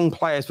bought the wrong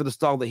players for the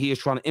style that he is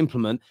trying to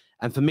implement.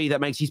 And for me, that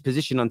makes his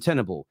position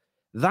untenable.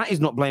 That is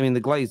not blaming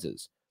the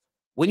Glazers.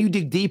 When you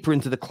dig deeper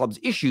into the club's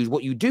issues,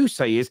 what you do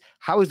say is,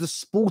 how is the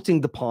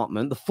sporting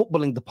department, the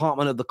footballing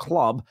department of the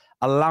club,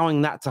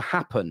 allowing that to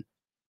happen?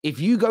 If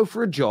you go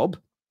for a job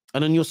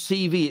and on your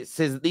CV, it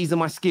says that these are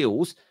my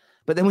skills,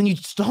 but then when you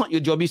start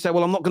your job, you say,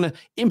 well, I'm not going to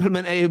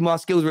implement any of my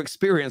skills or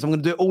experience. I'm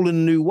going to do it all in a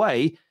new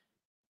way.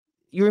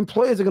 Your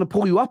employers are going to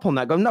pull you up on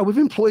that. Go, no, we've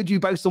employed you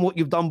based on what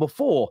you've done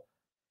before.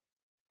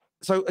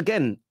 So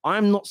again,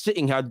 I'm not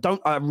sitting here.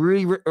 I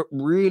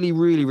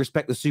really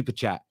respect the super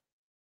chat,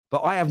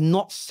 but I have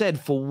not said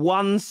for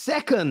 1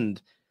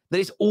 second that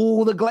it's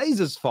all the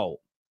Glazers' fault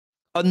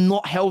and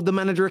not held the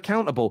manager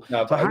accountable.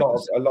 No, but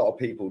a lot of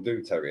people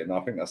do, Terry, and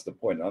I think that's the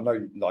point. I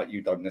know, like,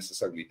 you don't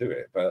necessarily do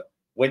it, but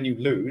when you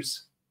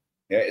lose,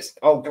 yeah, it's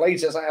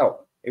Glazers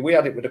out. We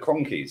had it with the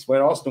Cronkies, when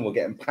Arsenal were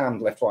getting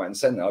pammed left, right, and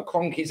centre.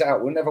 Cronkies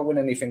out. We'll never win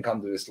anything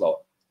under this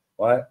lot,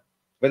 right?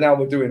 But now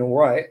we're doing all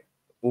right,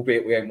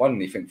 albeit we ain't won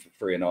anything for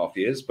 3.5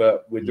 years,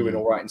 but we're doing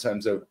all right in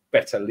terms of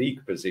better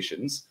league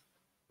positions.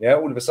 Yeah,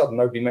 all of a sudden,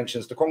 nobody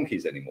mentions the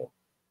Cronkies anymore.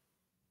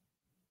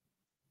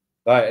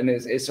 Right, and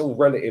it's all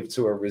relative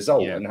to a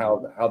result and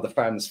how the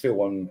fans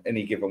feel on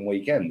any given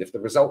weekend. If the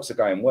results are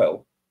going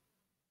well,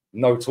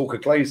 no talk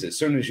of Glazers. As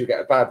soon as you get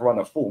a bad run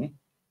of form,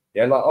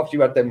 yeah, like after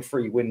you had them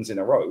 3 wins in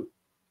a row,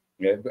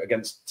 yeah,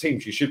 against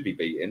teams you should be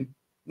beating,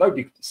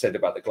 nobody said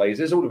about the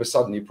Glazers. All of a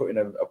sudden, you put in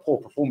a poor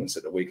performance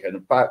at the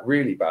weekend,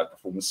 really bad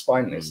performance,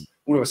 spineless.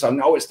 All of a sudden,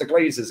 it's the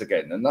Glazers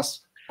again, and that's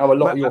how a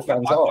lot of your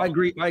fans are. I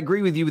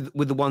agree with you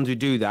with the ones who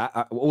do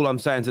that. All I'm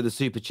saying to the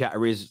super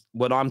chatter is,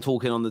 when I'm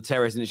talking on the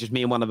terrace and it's just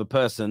me and one other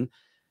person,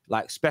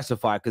 like,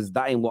 specify, because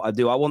that ain't what I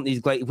do. I want these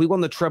Glazers. If we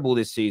won the treble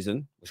this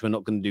season, which we're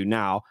not going to do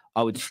now,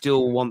 I would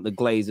still want the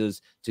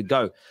Glazers to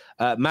go.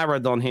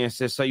 Maradon here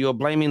says, so you're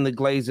blaming the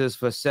Glazers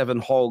for 7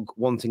 Hog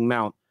wanting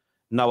Mount.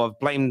 No, I've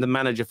blamed the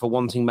manager for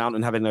wanting Mount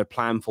and having no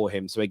plan for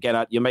him. So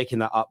again, you're making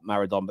that up,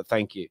 Maradon, but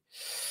thank you.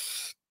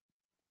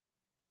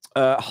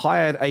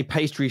 Hired a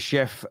pastry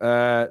chef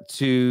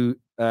to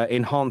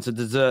enhancer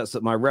desserts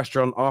at my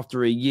restaurant.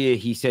 After a year,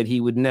 he said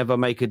he would never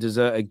make a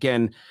dessert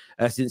again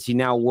since he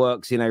now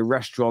works in a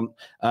restaurant,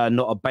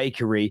 not a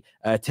bakery.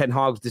 Ten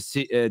Hag's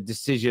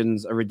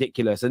decisions are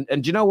ridiculous. And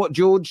do you know what,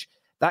 George?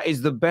 That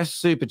is the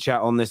best super chat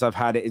on this I've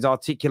had. It is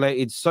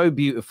articulated so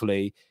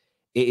beautifully.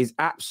 It is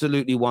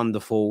absolutely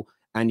wonderful.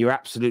 And you're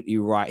absolutely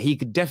right. He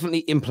could definitely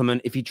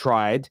implement, if he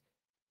tried,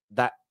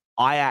 that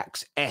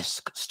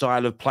Ajax-esque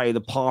style of play,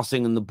 the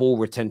passing and the ball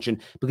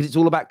retention, because it's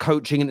all about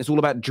coaching and it's all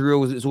about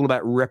drills. It's all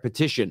about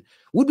repetition.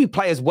 Would we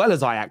play as well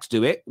as Ajax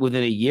do it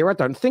within a year? I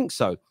don't think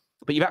so.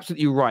 But you're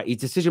absolutely right. His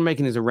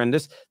decision-making is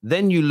horrendous.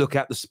 Then you look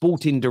at the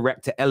sporting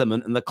director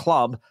element and the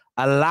club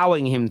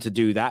allowing him to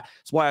do that.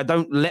 That's why I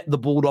don't let the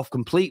ball off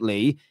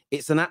completely.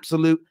 It's an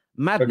absolute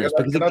madness.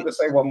 Can I just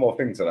say one more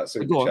thing to that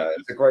super chat?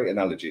 It's a great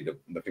analogy,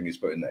 the thing he's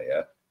put in there,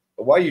 yeah?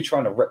 But why are you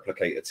trying to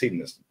replicate a team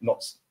that's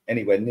not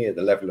anywhere near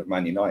the level of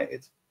Man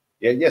United?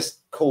 Yeah, yes,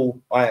 cool,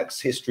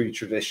 Ajax, history,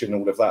 tradition,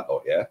 all of that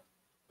lot, yeah?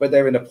 But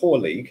they're in a poor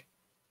league.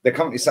 They're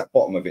currently sat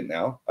bottom of it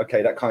now.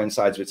 Okay, that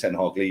coincides with Ten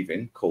Hag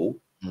leaving, cool.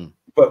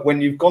 But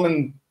when you've gone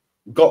and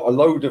got a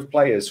load of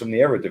players from the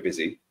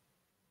Eredivisie,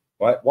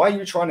 right, why are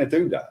you trying to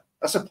do that?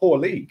 That's a poor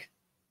league.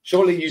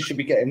 Surely you should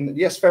be getting,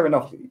 yes, fair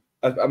enough.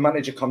 A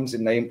manager comes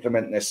in, they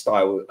implement their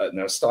style,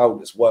 a style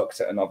that's worked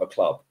at another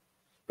club.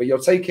 But you're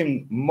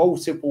taking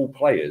multiple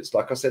players,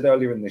 like I said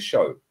earlier in this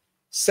show,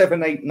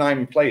 7, 8,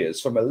 9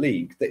 players from a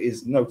league that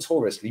is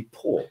notoriously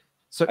poor.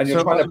 And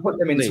you're trying to put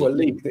them into a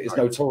league that is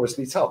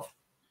notoriously tough.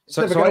 It's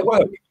never going to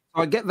work.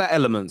 I get that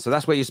element. So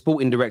that's where your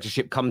sporting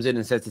directorship comes in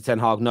and says to Ten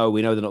Hag, no,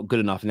 we know they're not good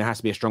enough and there has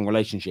to be a strong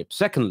relationship.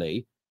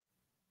 Secondly,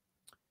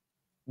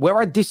 where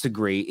I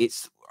disagree,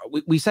 it's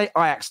we say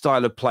Ajax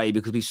style of play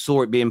because we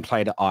saw it being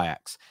played at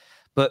Ajax.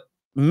 But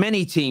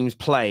many teams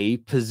play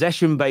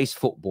possession-based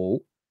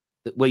football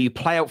where you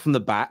play out from the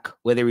back,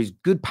 where there is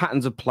good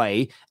patterns of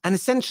play. And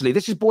essentially,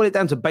 let's just boil it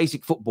down to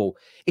basic football.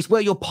 It's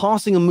where you're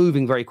passing and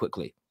moving very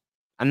quickly.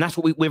 And that's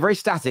what we're very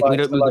static. Like, we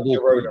don't move like the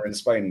ball. Girona in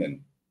Spain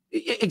then.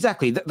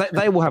 Exactly.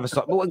 They will have a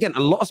start. Well, again, a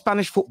lot of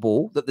Spanish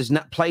football that is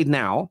played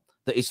now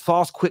that is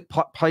fast, quick,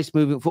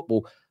 pace-moving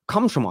football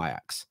comes from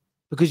Ajax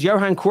because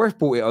Johan Cruyff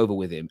brought it over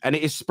with him and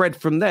it is spread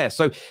from there.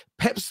 So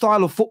Pep's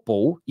style of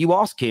football, you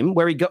ask him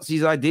where he gets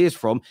these ideas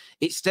from,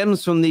 it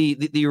stems from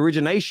the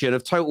origination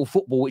of total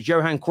football, which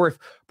Johan Cruyff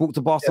brought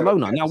to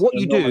Barcelona. Yeah, now, what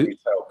you do...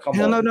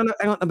 No,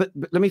 hang on, but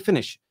let me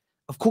finish.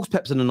 Of course,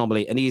 Pep's an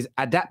anomaly and he's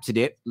adapted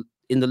it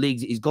in the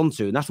leagues that he's gone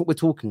to. And that's what we're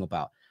talking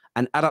about.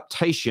 An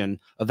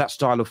adaptation of that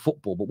style of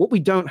football. But what we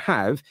don't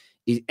have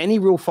is any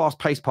real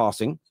fast-paced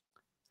passing,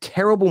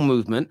 terrible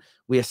movement.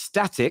 We are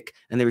static,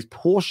 and there is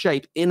poor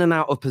shape in and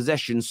out of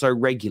possession so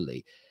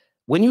regularly.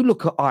 When you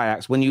look at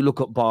Ajax, when you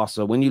look at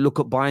Barca, when you look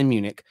at Bayern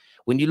Munich,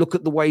 when you look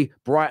at the way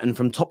Brighton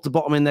from top to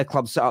bottom in their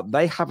club set up,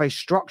 they have a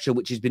structure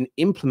which has been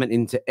implemented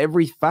into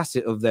every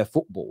facet of their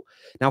football.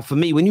 Now, for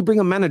me, when you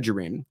bring a manager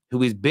in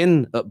who has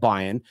been at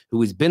Bayern,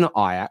 who has been at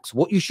Ajax,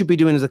 what you should be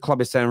doing as a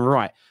club is saying,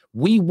 right,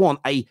 we want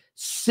a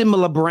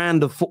similar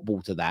brand of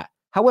football to that.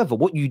 However,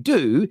 what you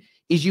do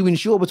is you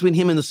ensure between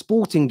him and the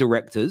sporting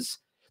directors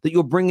that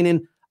you're bringing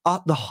in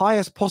the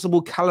highest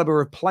possible caliber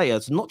of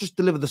players, not just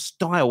deliver the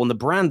style and the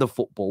brand of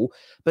football,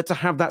 but to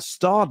have that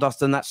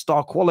stardust and that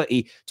star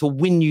quality to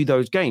win you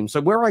those games.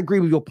 So where I agree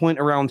with your point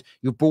around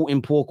you've brought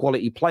in poor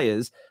quality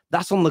players,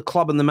 that's on the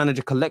club and the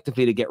manager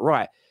collectively to get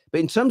right.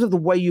 But in terms of the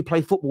way you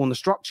play football and the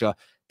structure,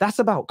 that's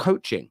about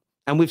coaching.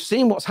 And we've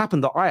seen what's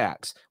happened at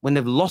Ajax when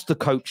they've lost a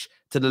coach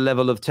to the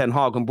level of Ten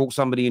Hag and brought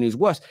somebody in who's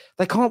worse.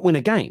 They can't win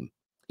a game.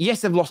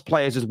 Yes, they've lost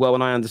players as well,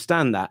 and I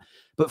understand that.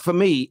 But for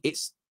me,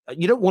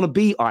 you don't want to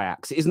be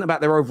Ajax. It isn't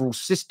about their overall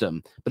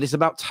system, but it's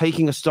about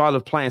taking a style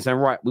of play and saying,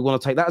 right, we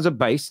want to take that as a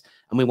base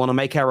and we want to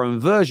make our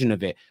own version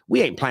of it.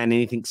 We ain't playing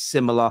anything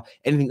similar,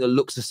 anything that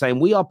looks the same.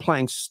 We are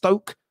playing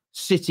Stoke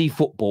City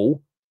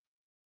football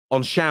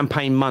on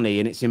champagne money,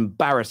 and it's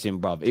embarrassing,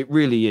 bruv. It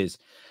really is.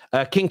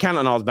 King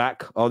Cantona's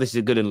back. Oh, this is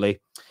a good one, Lee.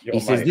 He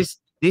says,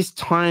 this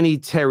tiny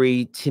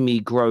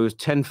Timmy grows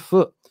 10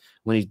 foot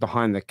when he's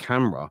behind the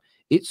camera.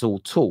 It's all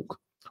talk.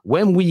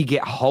 When we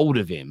get hold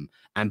of him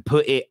and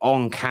put it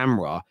on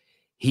camera,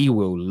 he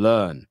will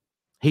learn.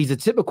 He's a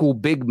typical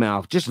big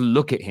mouth. Just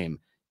look at him.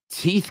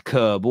 Teeth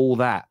curb, all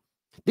that.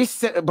 By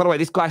the way,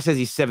 this guy says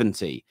he's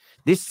 70.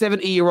 This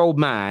 70-year-old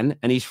man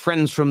and his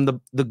friends from the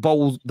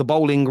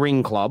bowling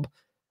green club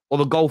or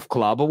the golf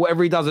club or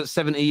whatever he does at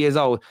 70 years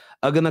old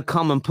are going to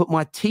come and put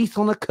my teeth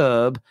on a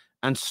curb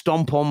and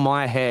stomp on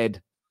my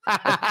head.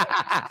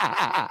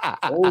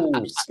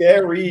 Oh,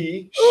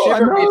 scary.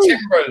 Shivery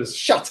timbers.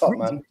 Shut up,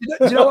 man. Do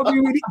you know what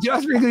would be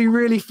just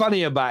really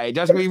funny about it?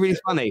 Just really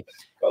funny.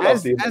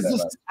 As this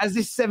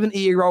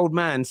 70-year-old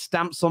man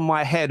stamps on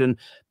my head and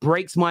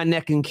breaks my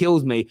neck and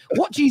kills me,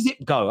 watch his zip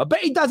go. I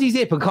bet he does his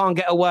zip and can't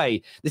get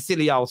away. The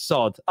silly old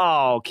sod.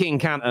 Oh, King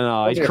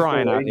Cantona, he's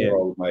crying out here.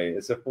 Mate.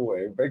 It's a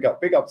 40. Big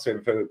up to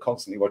him for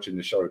constantly watching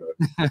the show,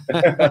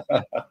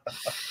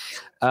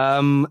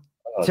 though.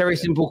 Very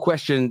simple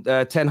question.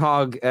 Ten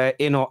Hag,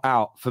 in or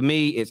out? For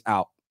me, it's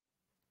out.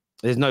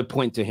 There's no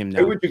point to him now.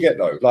 Who would you get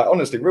though? Like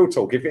honestly, real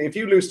talk. If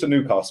you lose to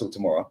Newcastle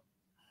tomorrow,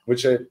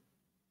 which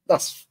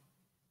that's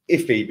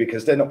iffy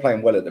because they're not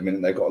playing well at the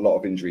minute. They've got a lot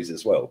of injuries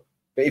as well.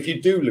 But if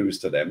you do lose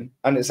to them,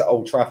 and it's at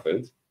Old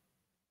Trafford,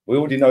 we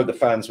already know the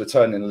fans were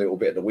turning a little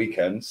bit at the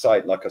weekend.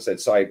 Said, like I said,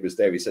 Said was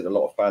there. He said a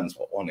lot of fans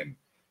were on him.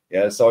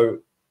 Yeah. So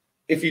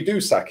if you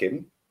do sack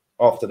him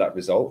after that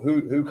result,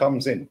 who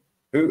comes in?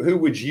 Who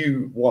would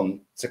you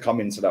want to come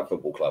into that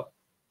football club?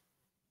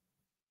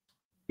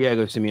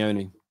 Diego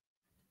Simeone.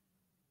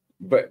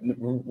 But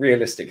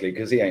realistically,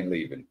 because he ain't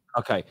leaving.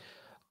 Okay.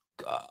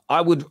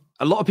 I would,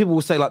 a lot of people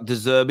will say like De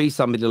Zerbi,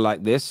 somebody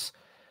like this.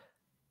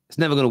 It's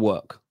never going to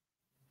work.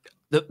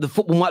 The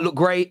football might look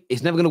great.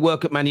 It's never going to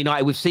work at Man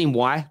United. We've seen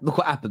why. Look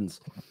what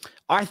happens.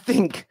 I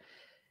think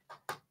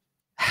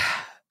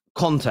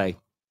Conte.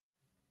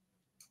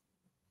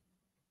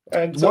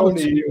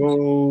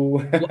 Antonio.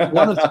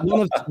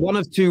 one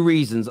of two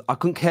reasons. I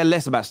couldn't care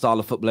less about style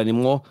of football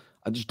anymore.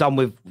 I'm just done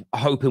with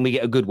hoping we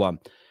get a good one.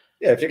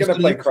 Yeah, if you're going to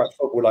play crap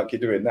football like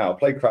you're doing now,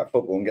 play crap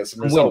football and get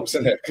some results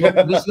in it.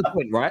 This is the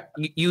point, right?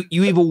 You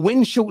either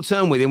win short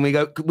term with him.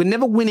 We're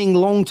never winning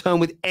long term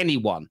with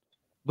anyone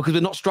because we're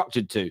not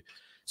structured to.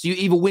 So you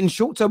either win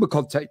short term with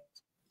Conte,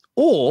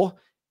 or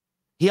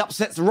he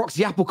upsets the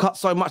Roxy Applecut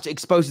so much it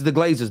exposes the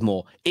Glazers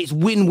more. It's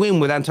win-win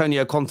with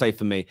Antonio Conte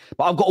for me.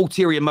 But I've got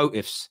ulterior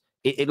motives.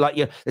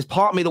 There's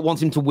part of me that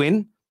wants him to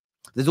win.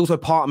 There's also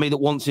part of me that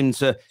wants him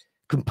to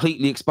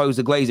completely expose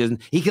the Glazers. And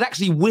he could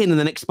actually win and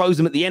then expose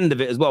them at the end of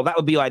it as well. That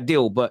would be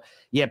ideal. But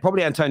yeah,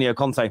 probably Antonio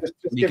Conte. Just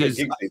because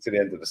give it to the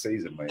end of the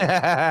season, mate.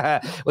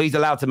 Well, he's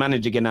allowed to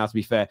manage again now, to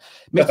be fair.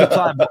 Mr.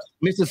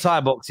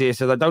 Tybox here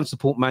says, I don't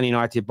support Man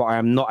United, but I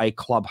am not a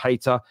club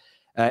hater,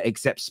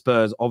 except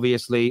Spurs,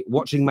 obviously.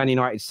 Watching Man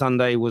United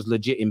Sunday was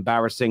legit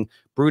embarrassing.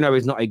 Bruno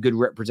is not a good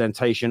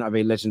representation of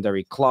a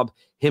legendary club.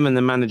 Him and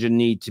the manager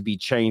need to be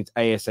changed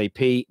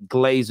ASAP,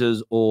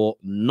 Glazers or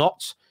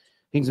not.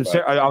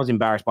 I was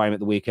embarrassed by him at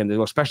the weekend,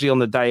 especially on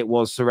the day it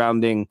was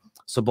surrounding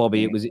Sir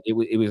Bobby.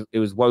 It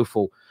was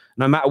woeful.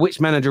 No matter which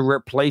manager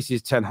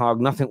replaces Ten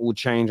Hag, nothing will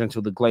change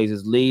until the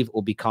Glazers leave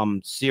or become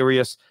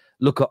serious.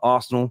 Look at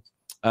Arsenal.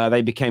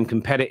 They became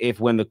competitive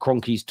when the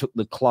Cronkies took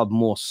the club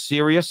more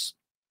serious.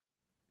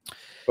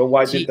 But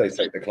why did they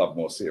take the club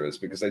more serious?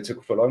 Because they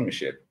took full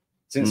ownership.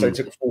 Since they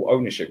took full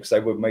ownership, because they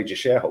were a major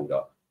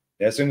shareholder.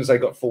 Yeah, as soon as they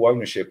got full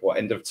ownership,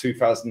 end of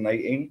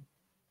 2018?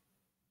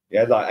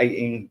 Yeah, like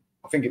 18.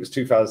 I think it was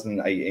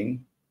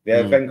 2018.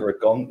 Yeah, Wenger had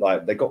gone.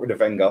 Like they got rid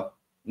of Wenger.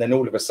 And then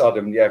all of a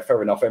sudden, yeah,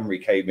 fair enough. Emery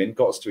came in,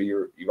 got us to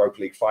a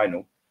Europa League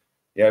final.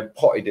 Yeah,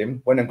 potted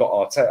him, went and got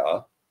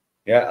Arteta.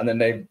 Yeah, and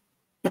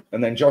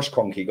then Josh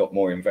Kroenke got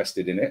more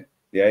invested in it.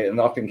 Yeah, and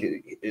I think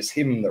it's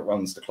him that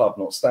runs the club,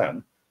 not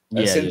Stan.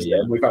 And since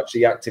then, we've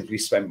actually actively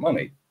spent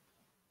money.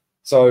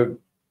 So,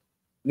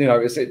 you know,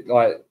 is it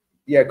like,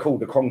 yeah, cool.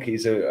 The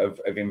Cronkies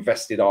have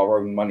invested our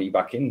own money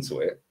back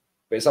into it.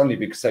 But it's only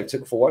because they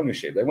took full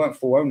ownership. They weren't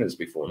full owners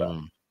before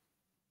that.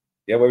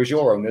 Yeah, whereas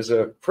your owners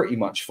are pretty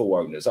much full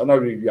owners. I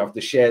know you have the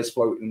shares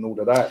floating and all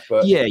of that,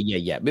 but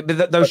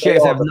but those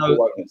shares have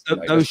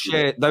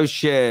those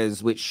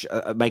shares which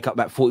make up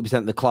about 40%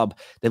 of the club.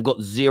 They've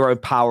got zero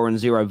power and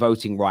zero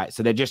voting rights.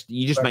 So you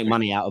just make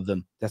money out of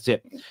them. That's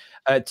it.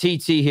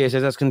 TT here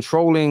says, as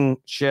controlling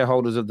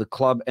shareholders of the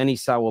club, any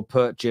sale or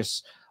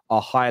purchase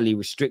are highly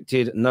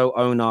restricted. No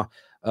owner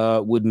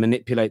would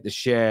manipulate the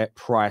share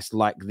price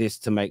like this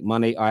to make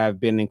money. I have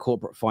been in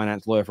corporate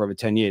finance lawyer for over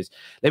 10 years.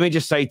 Let me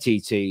just say,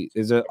 TT,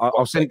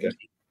 I'll send,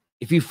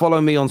 if you follow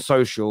me on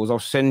socials, I'll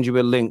send you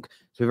a link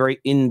to a very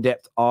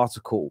in-depth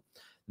article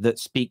that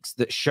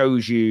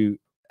shows you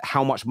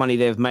how much money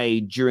they've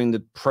made during the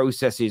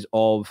processes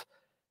of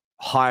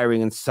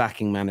hiring and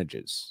sacking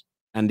managers.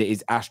 And it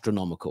is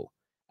astronomical.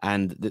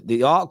 And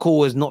the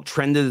article is not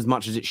trended as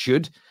much as it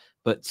should.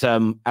 But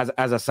as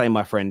I say,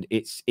 my friend,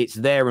 it's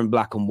there in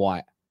black and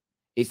white.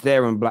 It's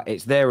there in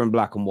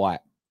black and white.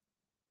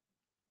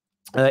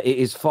 It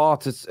is far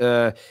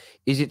to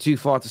is it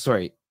far to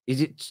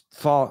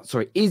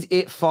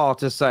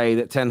say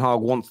that Ten Hag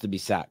wants to be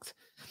sacked?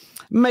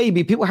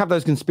 Maybe people have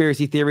those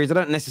conspiracy theories. I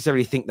don't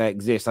necessarily think they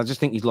exist. I just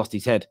think he's lost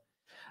his head.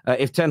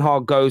 If Ten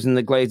Hag goes and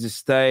the Glazers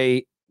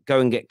stay, go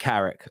and get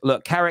Carrick.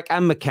 Look, Carrick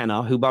and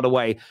McKenna, who, by the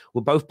way,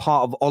 were both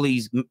part of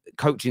Ollie's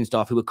coaching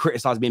staff, who were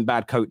criticised being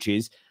bad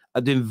coaches,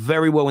 are doing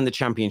very well in the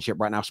Championship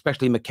right now,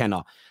 especially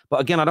McKenna.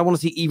 But again, I don't want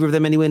to see either of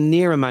them anywhere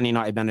near a Man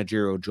United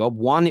managerial job.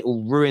 One, it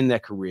will ruin their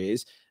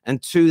careers.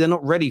 And two, they're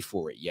not ready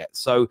for it yet.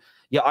 So,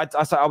 yeah,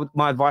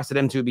 my advice to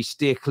them would be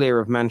steer clear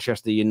of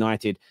Manchester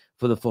United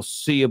for the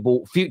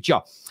foreseeable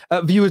future.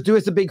 Viewers, do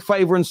us a big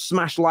favor and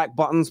smash like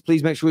buttons.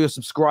 Please make sure you're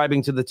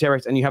subscribing to the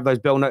Terrace and you have those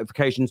bell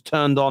notifications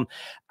turned on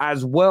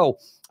as well.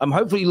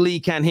 Hopefully Lee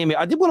can hear me.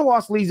 I did want to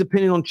ask Lee's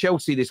opinion on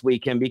Chelsea this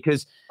weekend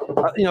because,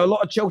 a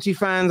lot of Chelsea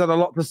fans had a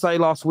lot to say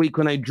last week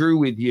when they drew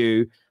with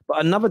you, but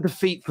another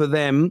defeat for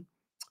them.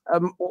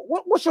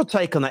 What's your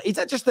take on that? Is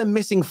that just them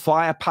missing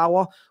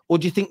firepower, or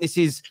do you think this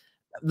is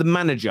the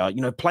manager,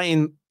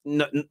 playing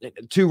no,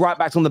 two right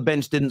backs on the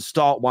bench didn't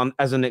start one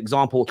as an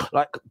example,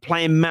 like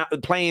playing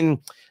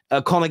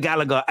Conor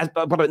Gallagher,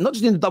 not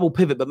just in the double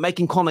pivot, but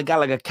making Conor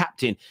Gallagher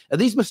captain. Are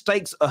these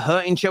mistakes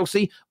hurting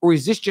Chelsea, or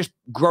is this just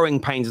growing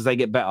pains as they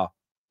get better?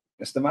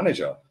 It's the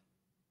manager.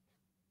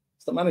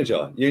 It's the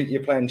manager.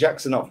 You're playing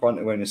Jackson up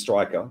front when a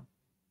striker.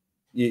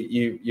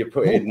 You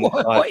put in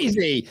what is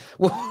he?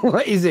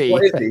 What is he?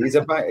 What is he?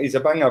 He's a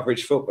bang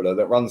average footballer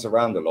that runs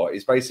around a lot.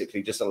 He's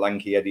basically just a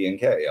lanky Eddie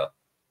Nketiah.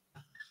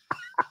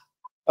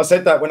 I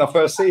said that when I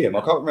first see him.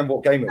 I can't remember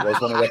what game it was,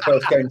 one of their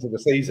first games of the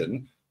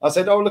season. I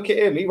said, "Oh, look at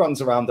him. He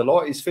runs around a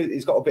lot.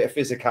 He's got a bit of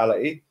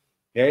physicality.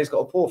 Yeah, he's got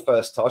a poor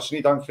first touch, and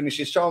he don't finish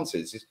his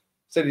chances." He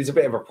said he's a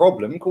bit of a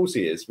problem. Of course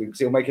he is, because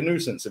he'll make a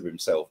nuisance of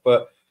himself.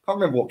 But I can't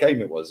remember what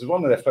game it was. It was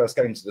one of their first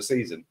games of the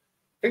season.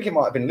 I think it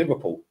might have been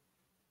Liverpool.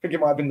 I think it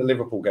might have been the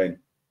Liverpool game.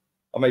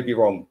 I may be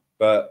wrong,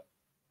 but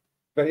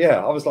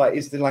yeah, I was like,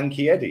 "It's the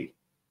lanky Eddie."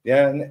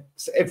 Yeah, and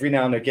every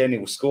now and again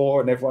he'll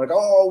score, and everyone will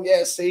go, "Oh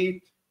yeah,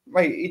 see."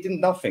 Mate, he did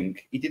nothing.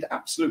 He did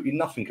absolutely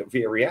nothing at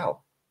Villarreal.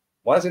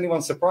 Why is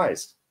anyone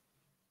surprised?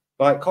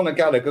 Like Conor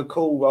Gallagher,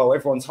 cool. Well,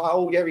 everyone's like,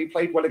 oh yeah, he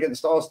played well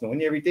against Arsenal,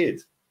 and yeah, he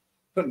did.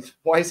 But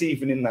why is he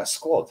even in that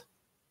squad?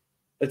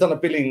 They've done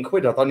 £1 billion.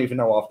 I don't even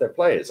know half their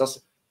players.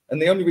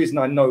 And the only reason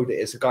I know that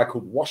it's a guy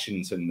called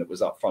Washington that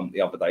was up front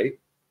the other day,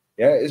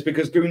 yeah, is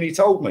because Goonie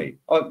told me.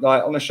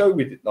 Like on a show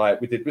we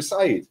did with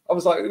Said. I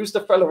was like, who's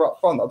the fella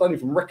up front? I don't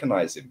even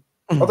recognise him.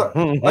 I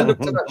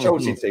looked at that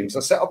Chelsea team, so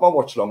I set up my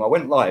watch along. I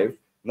went live.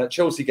 And that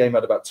Chelsea game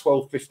had about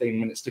 12, 15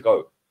 minutes to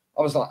go.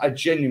 I was like, I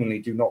genuinely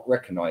do not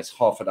recognise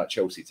half of that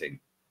Chelsea team.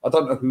 I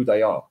don't know who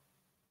they are.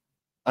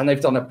 And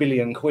they've done £1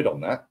 billion on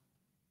that.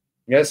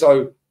 Yeah,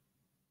 so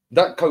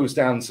that goes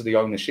down to the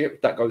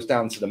ownership. That goes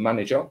down to the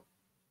manager.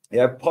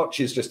 Yeah, Poch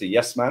is just a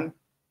yes man.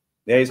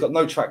 Yeah, he's got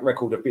no track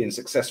record of being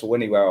successful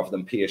anywhere other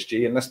than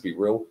PSG. And let's be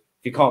real,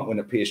 if you can't win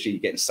at PSG, you're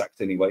getting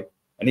sacked anyway.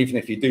 And even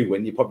if you do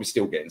win, you're probably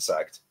still getting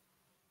sacked.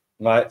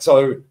 Right,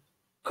 so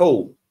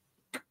cool.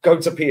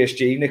 Go to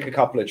PSG, nick a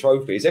couple of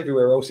trophies.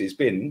 Everywhere else he's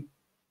been,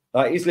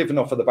 he's living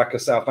off of the back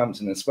of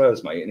Southampton and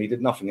Spurs, mate, and he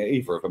did nothing at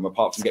either of them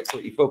apart from get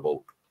pretty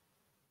football.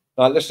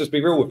 Let's just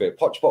be real with it.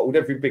 Poch bottled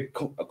every big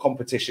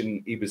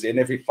competition he was in,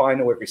 every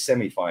final, every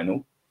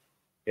semi-final.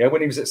 Yeah,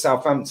 when he was at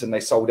Southampton, they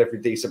sold every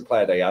decent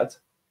player they had.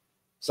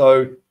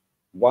 So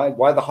why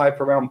the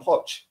hype around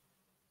Poch?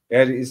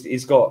 Yeah,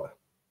 he's got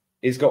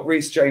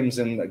Reece James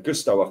and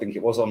Gusto, I think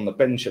it was, on the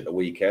bench at the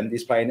weekend.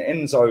 He's playing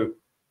Enzo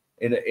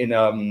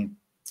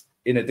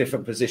in a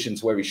different position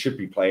to where he should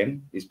be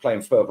playing. He's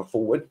playing further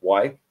forward.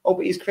 Why? Oh,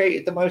 but he's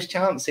created the most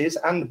chances.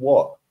 And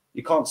what?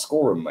 You can't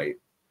score him, mate.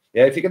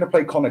 Yeah, if you're going to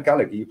play Conor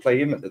Gallagher, you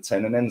play him at the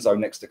 10 and Enzo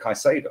next to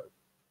Caicedo.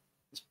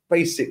 It's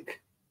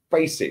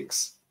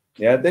basics.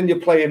 Yeah, then you're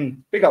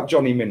playing, big up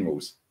Johnny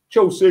Minerals.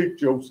 Chelsea,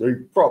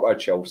 proper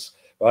Chelsea.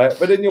 Right,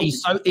 but then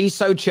he's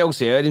so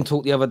Chelsea. I heard him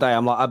talk the other day.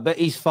 I'm like, I bet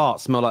his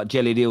farts smell like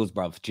jellied eels,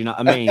 bruv. Do you know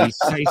what I mean?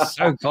 He's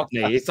so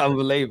cockney. It's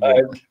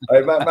unbelievable.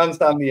 Man's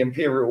down the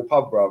Imperial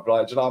pub, bruv.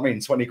 Like, do you know what I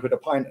mean? 20 quid a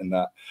pint and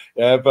that.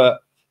 Yeah,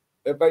 but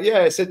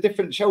yeah, it's a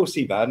different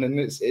Chelsea, man, and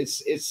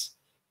it's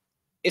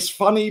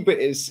funny, but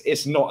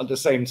it's not at the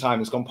same time.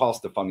 It's gone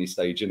past the funny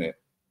stage, isn't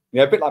it?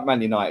 Yeah, a bit like Man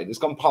United. It's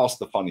gone past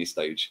the funny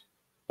stage.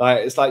 Like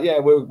it's like, yeah,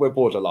 we're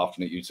bored of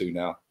laughing at you two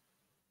now.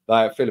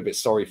 Like, I feel a bit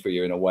sorry for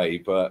you in a way,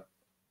 but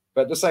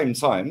at the same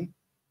time,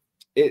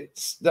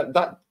 it's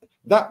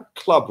that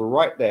club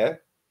right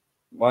there,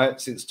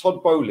 right? Since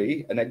Todd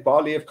Bowley and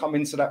Egbali have come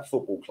into that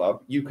football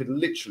club, you could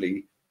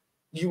literally,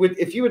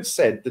 if you had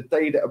said the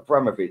day that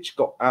Abramovich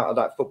got out of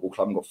that football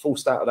club and got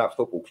forced out of that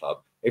football club,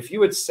 if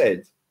you had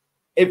said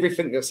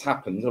everything that's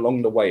happened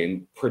along the way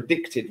and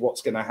predicted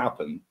what's going to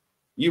happen,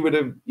 you would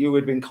have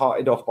been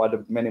carted off by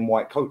the men in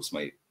white coats,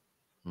 mate.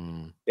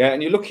 Yeah,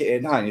 and you look at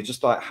it now and you're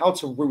just like, how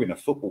to ruin a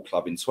football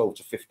club in 12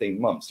 to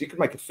 15 months. You could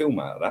make a film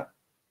out of that.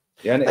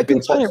 Yeah, and they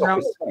can turn it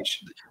around.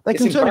 They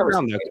can turn it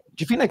around, though. Do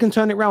you think they can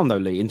turn it around, though,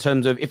 Lee, in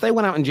terms of if they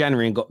went out in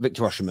January and got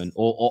Victor Osimhen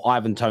or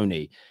Ivan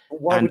Toney?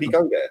 Why would he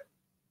go there?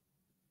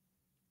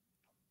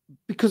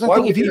 Because I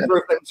think if you them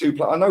two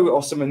play, I know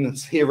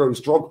Osimhen's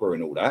heroes Drogba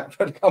and all that,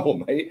 but come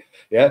on, mate.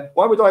 Yeah,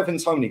 why would Ivan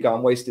Toney go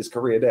and waste his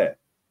career there?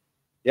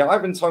 Yeah,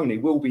 Ivan Toney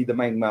will be the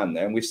main man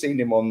there. And we've seen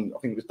him on, I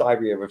think it was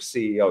Diary of a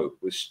CEO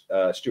with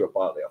Stuart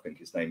Bartley, I think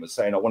his name was,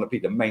 saying, I want to be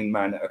the main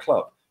man at a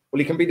club. Well,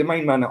 he can be the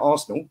main man at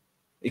Arsenal.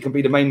 He can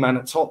be the main man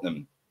at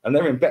Tottenham. And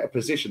they're in better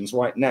positions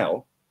right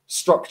now,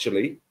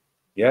 structurally,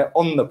 yeah,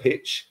 on the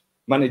pitch,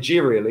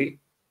 managerially,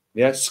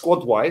 yeah,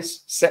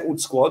 squad-wise, settled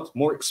squad,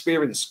 more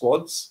experienced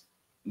squads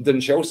than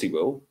Chelsea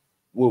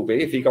will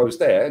be if he goes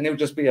there. And he'll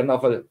just be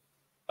another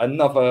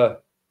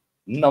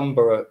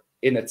number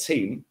in a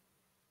team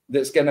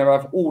that's going to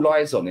have all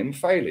eyes on him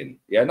failing.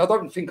 Yeah, and I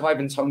don't think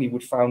Ivan Toney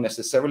would fail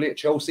necessarily at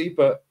Chelsea,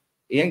 but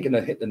he ain't going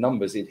to hit the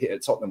numbers he'd hit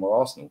at Tottenham or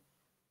Arsenal.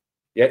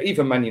 Yeah,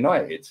 even Man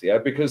United. Yeah,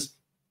 because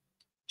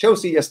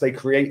Chelsea, yes, they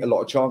create a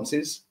lot of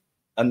chances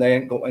and they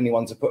ain't got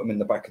anyone to put them in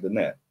the back of the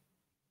net.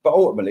 But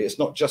ultimately, it's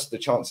not just the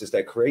chances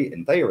they're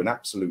creating. They are an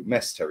absolute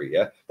mess, Terry,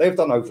 yeah? They've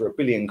done over £1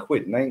 billion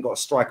and they ain't got a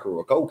striker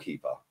or a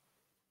goalkeeper.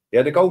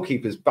 Yeah, the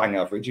goalkeeper's bang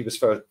average. He was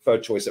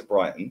third choice at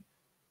Brighton.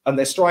 And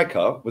their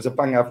striker was a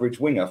bang average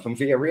winger from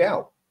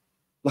Villarreal.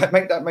 Like,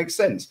 make that make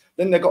sense.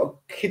 Then they've got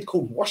a kid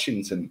called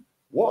Washington.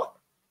 What?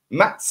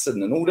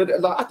 Matson and all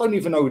that. Like, I don't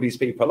even know who these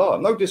people are.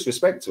 No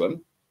disrespect to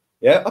them.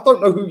 Yeah, I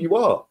don't know who you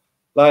are.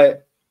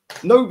 Like,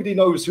 nobody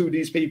knows who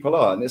these people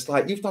are. And it's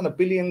like, you've done £1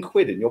 billion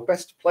and your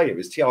best player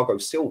is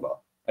Thiago Silva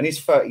and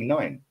he's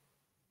 39.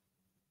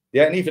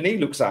 Yeah, and even he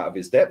looks out of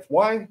his depth.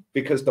 Why?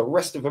 Because the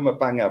rest of them are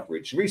bang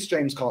average. Reece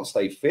James can't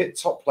stay fit,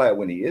 top player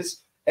when he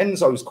is.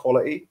 Enzo's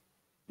quality.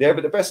 Yeah,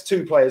 but the best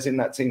two players in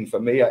that team for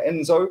me are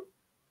Enzo,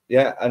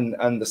 yeah,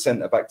 and the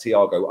centre-back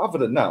Thiago. Other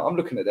than that, I'm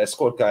looking at their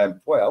squad going,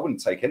 boy, I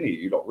wouldn't take any of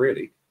you lot,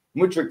 really.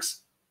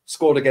 Mudrik's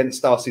scored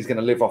against us. He's going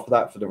to live off of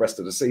that for the rest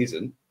of the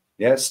season.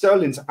 Yeah,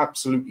 Sterling's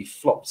absolutely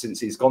flopped since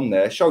he's gone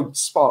there. Showed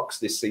sparks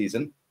this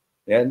season.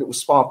 Yeah, little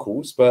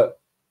sparkles, but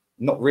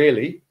not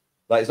really.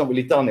 Like, he's not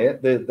really done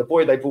it. The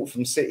boy they bought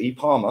from City,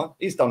 Palmer,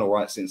 he's done all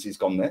right since he's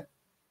gone there.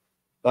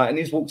 Like, and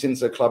he's walked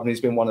into the club and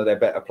he's been one of their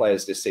better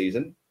players this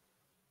season.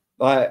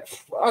 Like,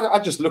 I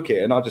just look at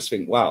it and I just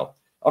think, wow,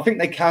 I think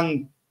they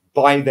can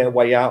buy their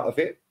way out of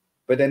it.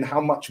 But then how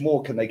much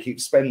more can they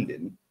keep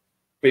spending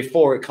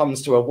before it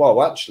comes to a,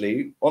 well,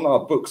 actually, on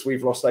our books,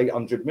 we've lost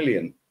 800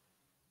 million.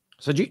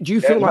 So do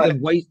you feel like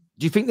do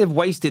you think they've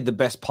wasted the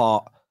best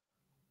part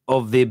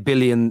of the £1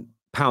 billion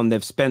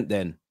they've spent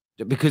then?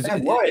 Because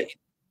damn right.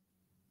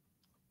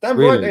 Damn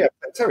really? Right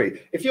there,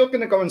 Terry. If you're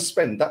going to go and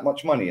spend that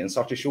much money in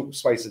such a short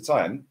space of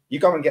time, you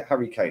go and get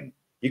Harry Kane.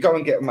 You go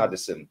and get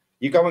Maddison.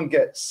 You go and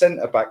get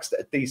centre-backs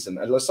that are decent.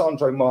 And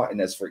Lisandro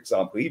Martinez, for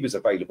example, he was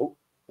available.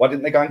 Why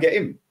didn't they go and get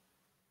him?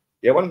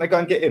 Yeah, why didn't they go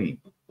and get him?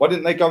 Why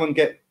didn't they go and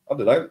get, I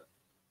don't know.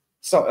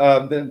 So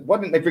why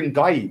didn't they bring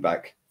Guy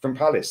back from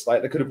Palace?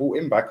 Like, they could have brought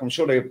him back. I'm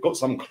sure they've got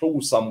some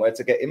clause somewhere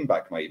to get him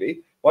back,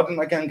 maybe. Why didn't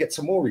they go and get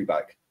Tamori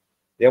back?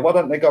 Yeah, why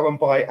don't they go and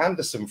buy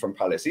Anderson from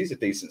Palace? He's a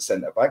decent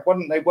centre-back. Why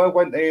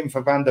weren't they in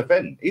for Van der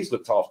Ven? He's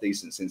looked half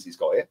decent since he's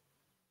got it.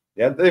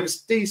 Yeah, there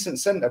was decent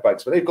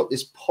centre-backs, but they've got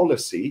this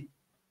policy,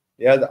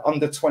 yeah, the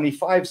under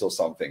 25s or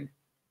something.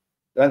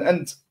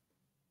 And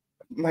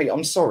mate,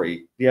 I'm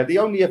sorry. Yeah, the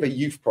only ever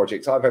youth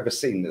project I've ever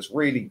seen that's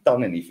really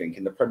done anything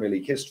in the Premier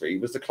League history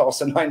was the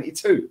class of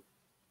 92.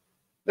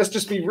 Let's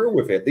just be real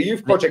with it. The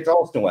youth project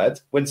Arsenal had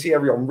when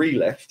Thierry Henry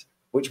left,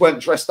 which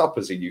weren't dressed up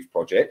as a youth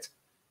project.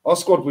 Our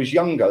squad was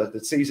younger the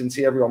season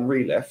Thierry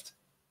Henry left.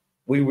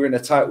 We were in a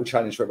title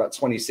challenge for about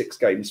 26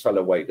 games, fell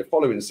away. The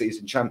following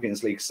season,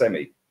 Champions League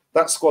semi.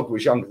 That squad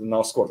was younger than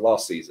our squad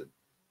last season,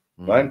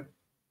 right?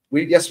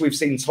 We've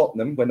seen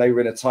Tottenham when they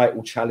were in a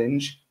title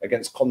challenge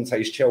against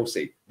Conte's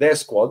Chelsea. Their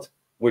squad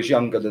was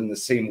younger than the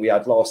team we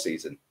had last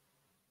season.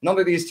 None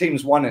of these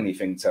teams won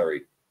anything,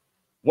 Terry.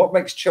 What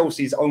makes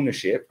Chelsea's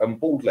ownership and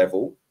board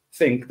level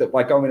think that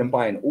by going and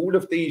buying all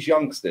of these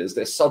youngsters,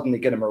 they're suddenly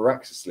going to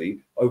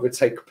miraculously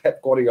overtake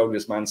Pep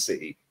Guardiola's Man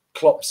City,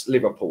 Klopp's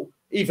Liverpool,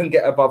 even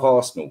get above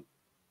Arsenal?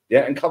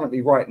 Yeah, and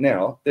currently right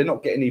now, they're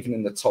not getting even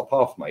in the top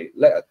half, mate.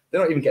 They're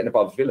not even getting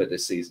above Villa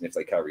this season if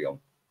they carry on.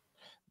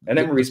 And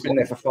Emery's been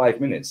there for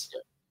 5 minutes.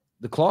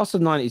 The class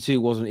of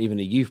 92 wasn't even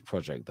a youth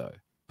project, though,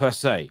 per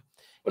se.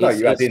 Well, no,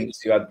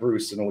 you had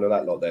Bruce and all all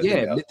of that lot there.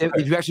 Yeah,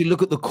 if you actually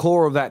look at the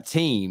core of that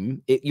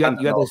team, you had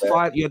those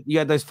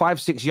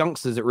 5-6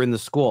 youngsters that were in the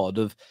squad.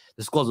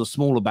 The squads were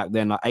smaller back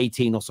then, like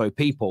 18 or so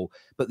people.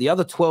 But the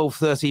other 12,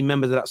 13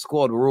 members of that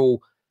squad were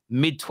all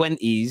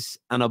mid-20s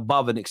and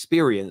above and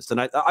experienced.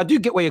 And I do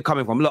get where you're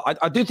coming from. Look,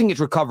 I do think it's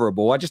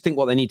recoverable. I just think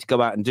what they need to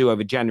go out and do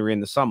over January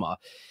and the summer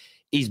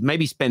is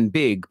maybe spend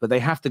big, but they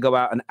have to go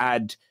out and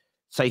add,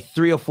 say,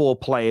 3 or 4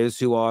 players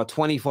who are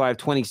 25,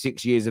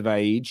 26 years of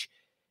age,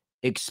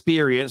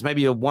 experience,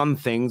 maybe of one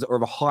things or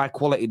of a high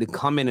quality, to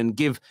come in and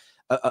give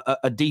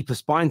a deeper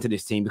spine to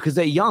this team, because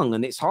they're young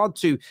and it's hard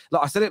to,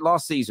 like I said it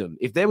last season,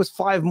 if there was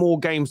 5 more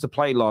games to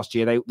play last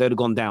year, they'd have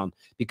gone down,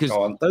 because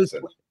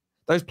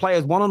those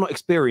players, one, are not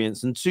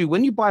experienced, and 2,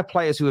 when you buy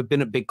players who have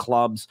been at big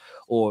clubs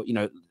or,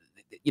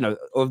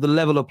 or the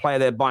level of player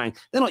they're buying,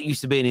 they're not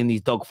used to being in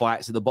these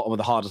dogfights at the bottom of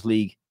the hardest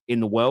league in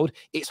the world.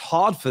 It's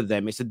hard for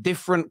them. It's a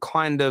different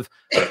kind of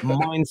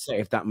mindset,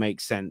 if that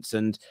makes sense.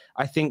 And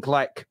I think,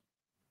 like,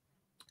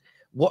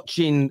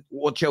 watching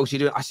what Chelsea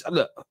do,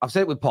 look, I've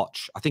said it with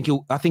Poch. I think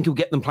he'll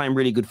get them playing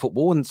really good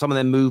football, and some of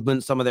their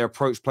movements, some of their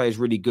approach play is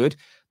really good.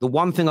 The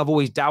one thing I've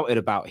always doubted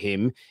about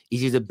him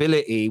is his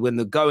ability, when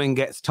the going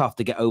gets tough,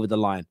 to get over the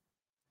line.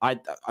 I've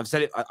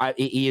said it.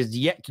 He has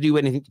yet to do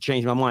anything to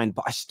change my mind,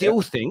 but I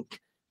still think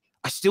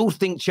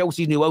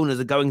Chelsea's new owners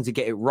are going to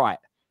get it right.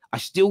 I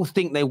still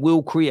think they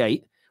will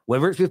create,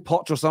 whether it's with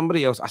Poch or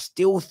somebody else, I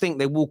still think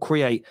they will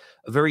create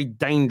a very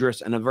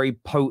dangerous and a very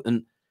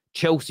potent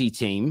Chelsea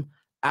team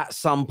at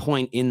some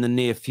point in the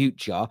near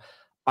future.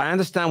 I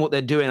understand what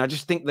they're doing. I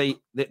just think the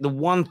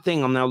one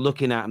thing I'm now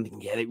looking at, I'm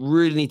thinking, yeah, they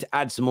really need to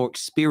add some more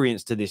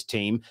experience to this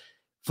team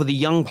for the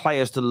young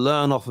players to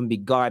learn off and be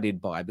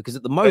guided by. Because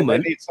at the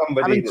moment, they need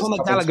somebody that's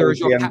coming towards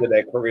the end of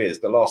their careers,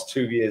 the last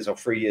 2 years or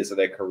 3 years of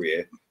their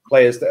career,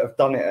 players that have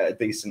done it at a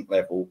decent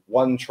level,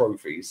 won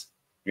trophies,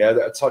 that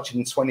are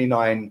touching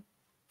 29,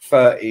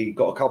 30,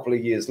 got a couple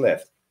of years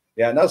left.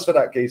 Yeah, and as for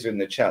that geezer in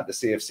the chat, the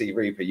CFC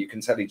Reaper, you can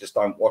tell he just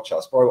don't watch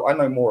us. Bro, I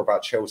know more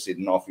about Chelsea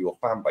than half of your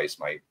fan base,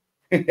 mate.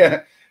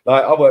 Yeah,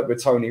 like I worked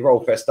with Tony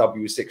Rolfe,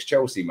 SW6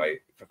 Chelsea,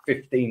 mate, for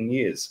 15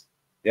 years.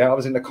 Yeah, I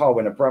was in the car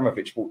when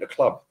Abramovich bought the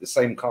club, the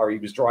same car he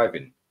was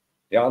driving.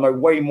 Yeah, I know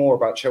way more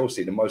about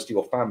Chelsea than most of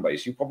your fan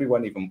base. You probably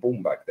weren't even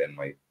born back then,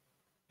 mate.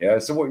 Yeah,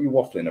 so what are you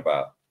waffling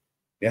about?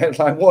 Yeah,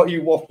 like, what are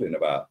you waffling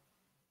about?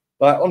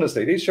 Like,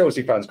 honestly, these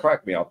Chelsea fans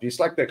crack me up. You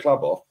slag their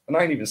club off, and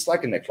I ain't even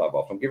slagging their club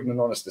off. I'm giving an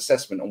honest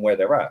assessment on where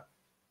they're at.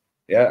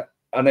 Yeah,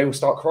 and they will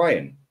start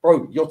crying.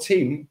 Bro, your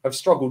team have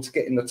struggled to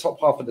get in the top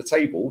half of the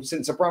table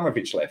since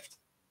Abramovich left.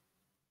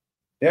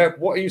 Yeah,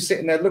 what are you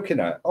sitting there looking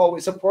at? Oh,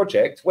 it's a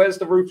project. Where's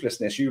the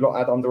ruthlessness you lot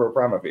had under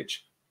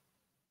Abramovich?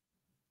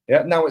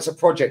 Yeah, now it's a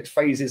project,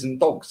 phases and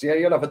dogs. Yeah,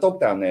 you'll have a dog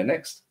down there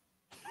next.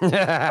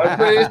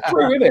 It's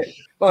true, isn't it?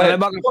 Like,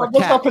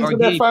 what's happened to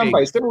their fan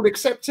base? They're all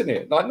accepting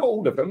it. Like, not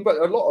all of them, but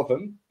a lot of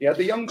them. Yeah,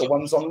 the younger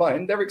ones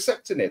online, they're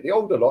accepting it. The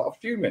older lot are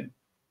fuming.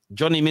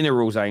 Johnny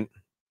Minerals ain't.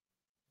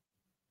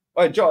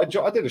 I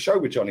did a show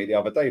with Johnny the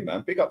other day,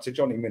 man. Big up to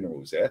Johnny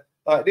Minerals, yeah?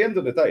 Like, at the end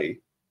of the day,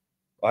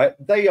 right,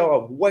 they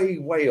are way,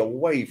 way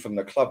away from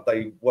the club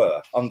they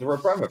were under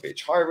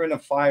Abramovich. Hiring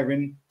and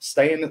firing,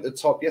 staying at the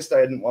top. Yes,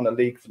 they hadn't won a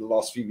league for the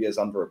last few years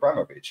under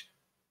Abramovich.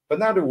 But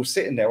now they're all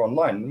sitting there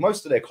online.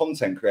 Most of their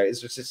content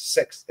creators are just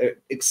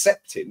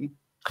accepting,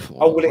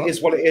 oh, well, it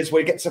is what it is.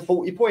 Where it gets to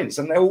 40 points.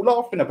 And they're all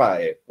laughing about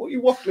it. What are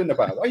you waffling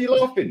about? Why are you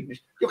laughing?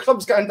 Your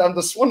club's going down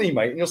to Swanee,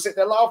 mate, and you're sitting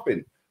there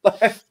laughing.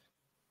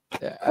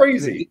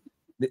 Crazy.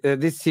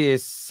 This here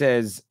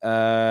says,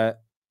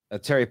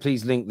 Terry,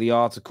 please link the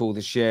article,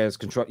 the shares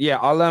control. Yeah,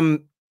 I'll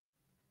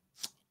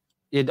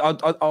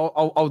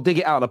dig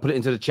it out. I'll put it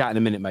into the chat in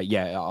a minute, mate.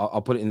 Yeah,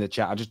 I'll put it in the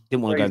chat. I just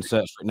didn't want to go and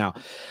search for it now.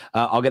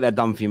 I'll get that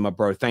done for you, my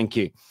bro. Thank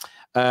you.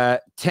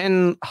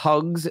 10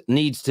 Hugs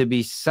needs to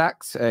be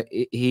sacked.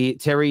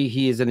 Terry,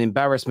 he is an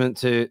embarrassment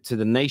to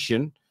the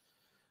nation.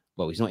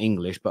 Well, he's not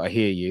English, but I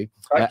hear you.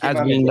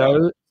 As we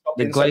know,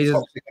 the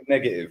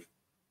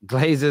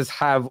Glazers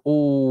have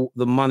all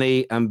the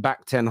money and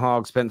back 10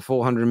 Hag spent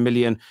 400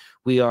 million.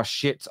 We are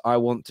shit. I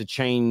want to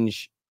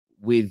change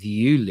with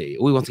you, Lee.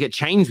 We want to get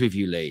changed with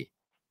you, Lee.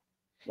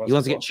 He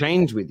wants to get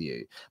changed with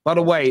you. By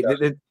the way,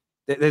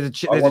 there's a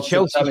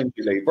Chelsea challenge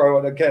you, Lee. Bro,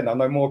 and again, I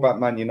know more about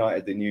Man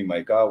United than you,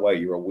 mate. Go away.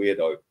 You're a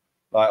weirdo.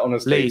 Like,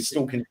 honestly,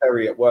 stalking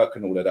Terry at work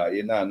and all of that.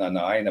 No,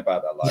 I ain't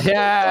about that life.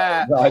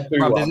 Yeah. I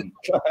do.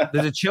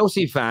 There's a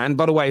Chelsea fan,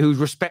 by the way, who's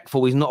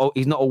respectful. He's not a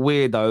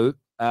weirdo.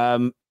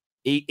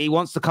 He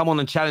wants to come on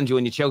and challenge you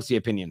in your Chelsea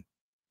opinion.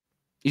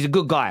 He's a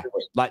good guy.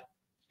 Like,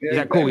 is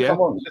that cool? Yeah.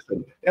 Come on, listen.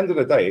 At the end of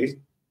the day,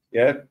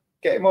 yeah.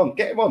 Get him on.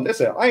 Get him on.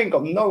 Listen, I ain't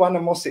got no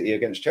animosity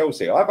against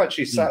Chelsea. I've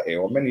actually sat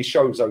here on many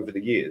shows over the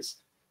years,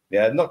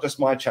 yeah, not just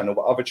my channel,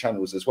 but other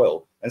channels as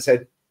well, and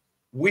said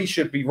we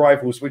should be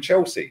rivals with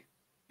Chelsea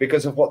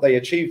because of what they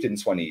achieved in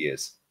 20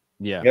 years.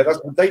 Yeah,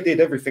 they did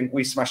everything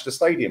we smashed the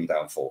stadium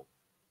down for,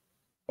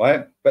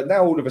 right? But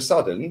now all of a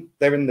sudden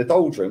they're in the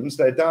doldrums.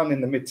 They're down in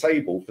the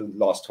mid-table for the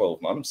last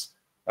 12 months,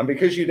 and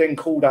because you then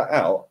call that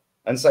out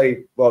and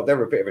say, well,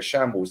 they're a bit of a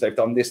shambles. They've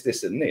done this,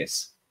 this, and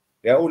this.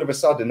 Yeah, all of a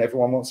sudden,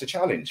 everyone wants a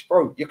challenge.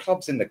 Bro, your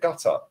club's in the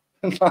gutter.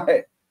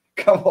 Like,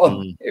 come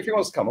on. If he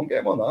wants to come on, get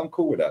him on. I'm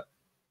cool with that.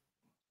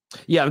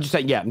 Yeah, I'm just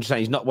saying,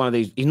 he's not one of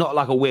these. He's not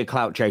like a weird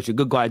clout chaser. A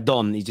good guy,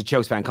 Don. He's a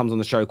Chelsea fan, comes on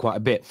the show quite a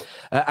bit.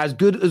 As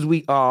good as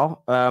we are,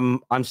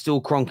 I'm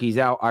still Kroenke's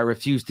out. I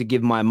refuse to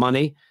give my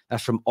money.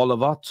 That's from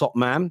Oliver, top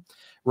man.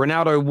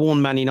 Ronaldo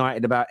warned Man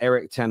United about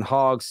Erik ten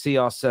Hag.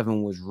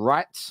 CR7 was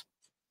right.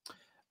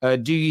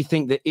 Do you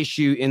think the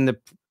issue in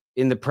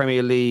the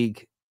Premier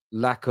League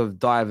lack of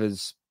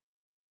divers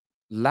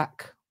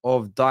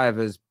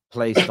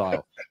play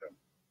style?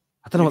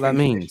 I don't know what that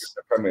means.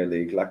 The Premier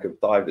League lack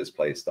of divers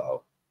play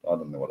style. I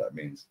don't know what that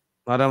means.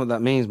 I don't know what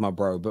that means, my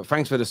bro. But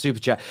thanks for the super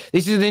chat.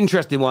 This is an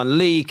interesting one.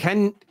 Lee,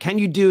 can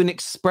you do an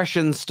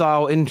expression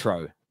style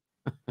intro?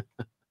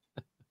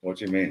 What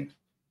do you mean?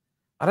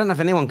 I don't know if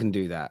anyone can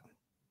do that.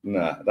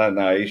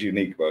 No, he's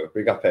unique, bro.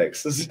 Big up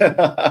X.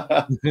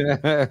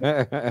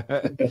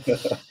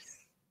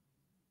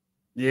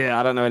 Yeah,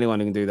 I don't know anyone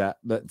who can do that,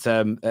 but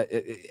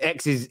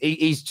X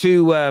he's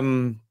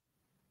too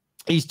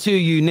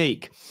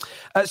unique.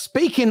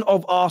 Speaking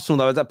of Arsenal,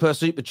 though, that per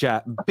super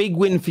chat, big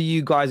win for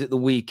you guys at the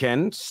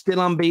weekend.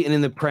 Still unbeaten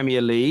in the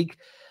Premier League.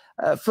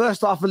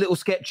 First half a little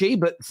sketchy,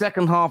 but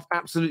second half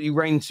absolutely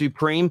reigned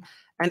supreme.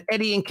 And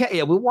Eddie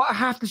Nketiah, well, what I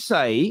have to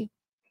say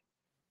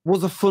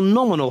was a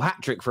phenomenal hat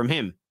trick from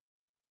him.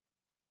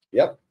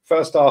 Yep,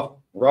 first half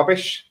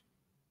rubbish.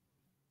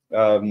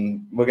 We're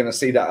going to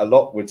see that a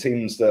lot with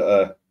teams that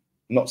are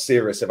not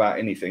serious about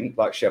anything,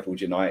 like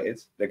Sheffield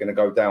United. They're going to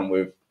go down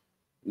with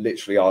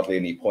literally hardly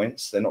any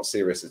points. They're not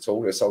serious at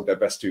all. They sold their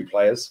best two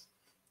players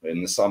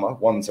in the summer,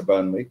 one to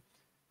Burnley.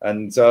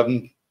 And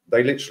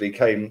they literally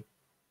came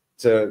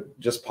to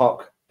just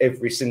park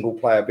every single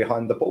player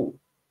behind the ball.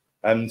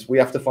 And we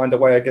have to find a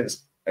way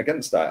against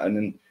that.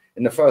 And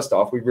in the first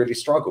half, we really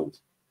struggled.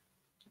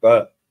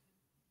 But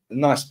a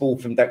nice ball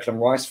from Declan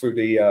Rice through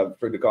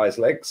the guy's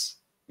legs.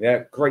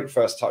 Yeah, great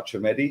first touch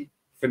from Eddie.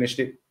 finished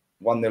it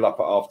 1-0 up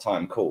at half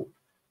time, cool.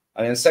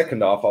 And then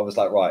second half, I was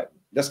like, right,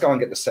 let's go and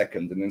get the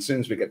second. And then as soon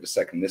as we get the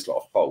second, this lot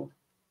of fold.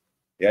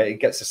 Yeah, he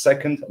gets a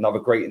second, another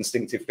great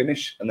instinctive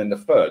finish. And then the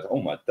third,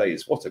 oh my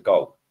days, what a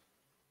goal.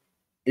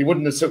 He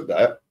wouldn't have took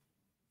that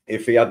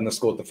if he hadn't have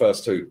scored the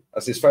first two.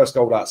 That's his first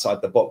goal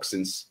outside the box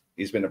since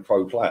he's been a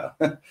pro player.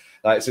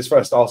 It's his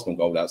first Arsenal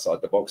goal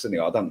outside the box.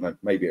 Anyway, I don't know,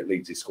 maybe at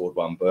Leeds he scored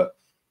one, but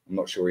I'm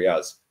not sure he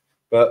has.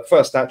 But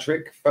first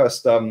hat-trick,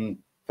 first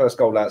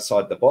goal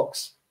outside the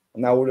box.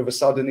 And now all of a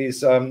sudden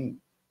he's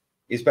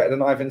better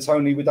than Ivan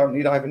Toney. We don't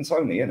need Ivan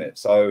Toney, innit?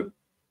 So,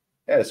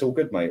 yeah, it's all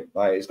good, mate.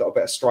 Like, he's got a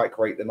better strike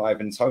rate than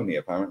Ivan Toney,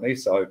 apparently.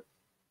 So,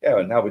 yeah,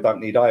 and now we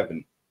don't need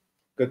Ivan.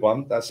 Good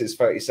one. That's his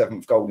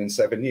 37th goal in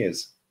 7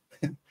 years.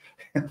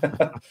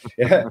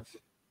 Yeah.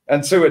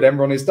 And two of them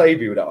were on his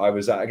debut that I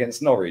was at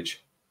against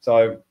Norwich.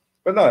 So,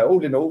 but no,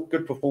 all in all,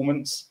 good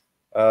performance.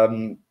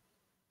 The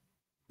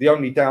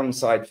only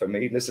downside for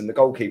me, listen, the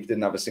goalkeeper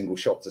didn't have a single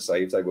shot to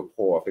save. They were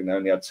poor. I think they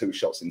only had 2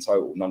 shots in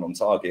total, none on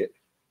target.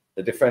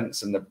 The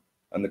defence and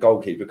the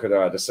goalkeeper could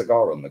have had a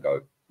cigar on the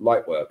go.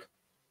 Light work.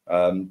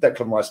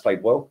 Declan Rice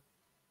played well.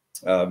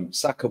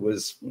 Saka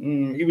was,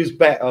 he was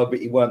better, but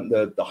he weren't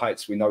the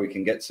heights we know he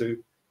can get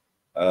to.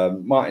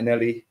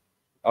 Martinelli,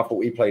 I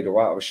thought he played all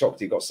right. I was shocked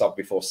he got subbed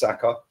before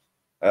Saka.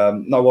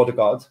 No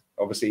Odegaard.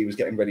 Obviously, he was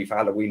getting ready for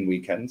Halloween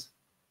weekend.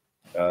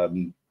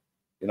 You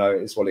know,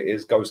 it's what it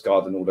is. Ghost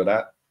Guard and all of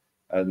that.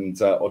 And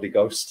Oddie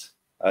Ghost.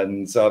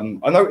 And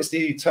I noticed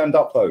he turned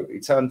up, though.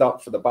 He turned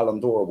up for the Ballon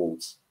d'Or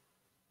Awards.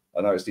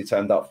 I noticed he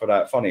turned up for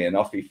that. Funny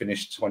enough, he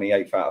finished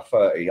 28th out of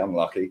 30.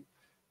 Unlucky.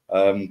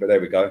 But there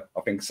we go.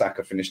 I think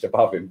Saka finished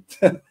above him.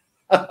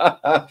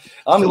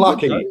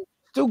 Unlucky.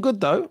 Still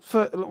good, though,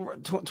 for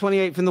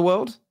 28th in the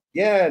world.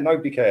 Yeah,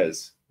 nobody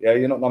cares. Yeah,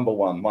 you're not number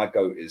one. My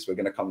goat is. We're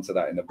going to come to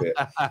that in a bit.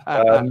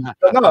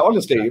 But no,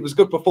 honestly, it was a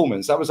good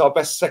performance. That was our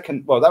best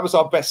second. Well, that was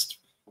our best.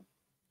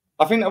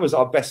 I think that was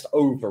our best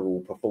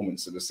overall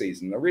performance of the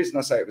season. The reason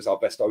I say it was our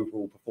best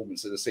overall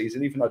performance of the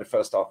season, even though the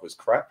first half was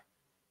crap,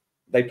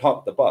 they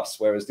parked the bus.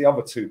 Whereas the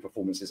other 2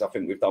 performances I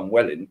think we've done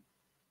well in,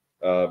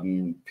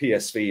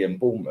 PSV and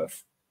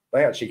Bournemouth,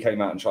 they actually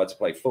came out and tried to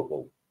play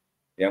football.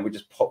 Yeah, and we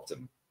just popped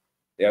them.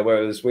 Yeah,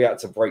 whereas we had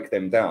to break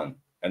them down,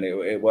 and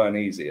it weren't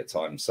easy at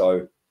times.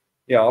 So,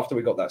 yeah, after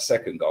we got that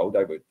second goal,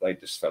 they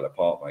just fell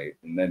apart, mate.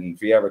 And then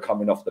Vieira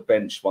coming off the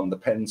bench, won the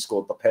pen,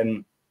 scored the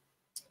pen.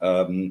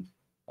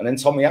 And then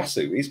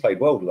Tomiyasu, he's played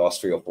well the last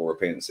 3 or 4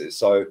 appearances.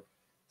 So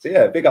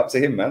yeah, big up to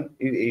him, man.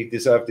 He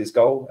deserved his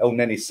goal. El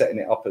Nenny's setting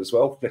it up as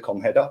well, flick on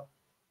header.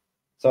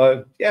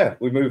 So yeah,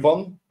 we move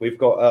on. We've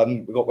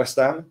got West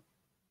Ham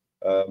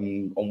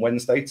on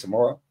Wednesday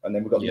tomorrow, and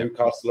then we've got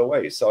Newcastle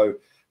away. So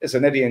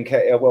listen, Eddie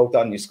Nketiah, well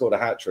done. You scored a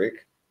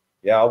hat-trick.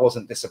 Yeah, I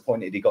wasn't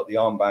disappointed he got the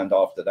armband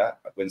after that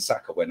when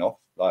Saka went off,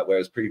 like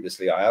whereas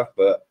previously I have.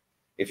 But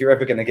if you're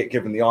ever going to get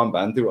given the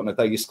armband, do it on the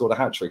day you scored a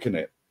hat-trick,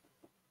 innit?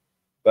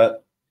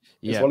 But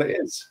it's what it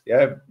is.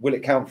 Yeah, will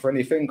it count for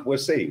anything? We'll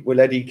see. Will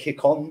Eddie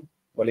kick on?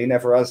 Well, he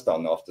never has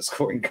done after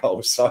scoring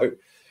goals. So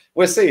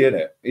we'll see,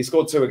 innit? He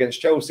scored 2 against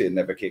Chelsea and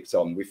never kicked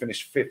on. We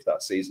finished 5th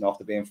that season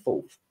after being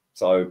 4th.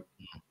 So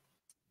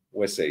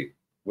we'll see.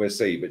 We'll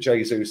see. But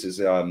Jesus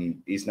is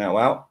he's now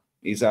out.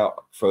 He's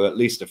out for at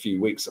least a few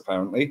weeks,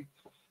 apparently.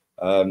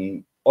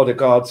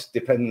 Odegaard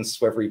depends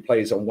whether he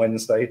plays on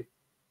Wednesday.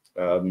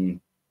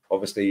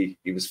 Obviously,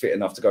 he was fit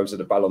enough to go to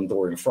the Ballon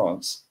d'Or in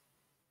France.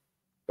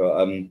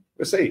 But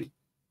we'll see.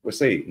 We'll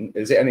see.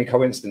 Is it any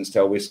coincidence,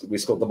 Tel, we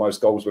scored the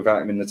most goals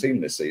without him in the team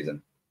this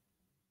season?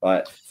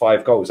 Like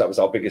 5 goals. That was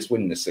our biggest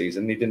win this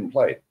season. He didn't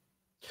play.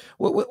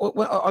 Well,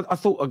 I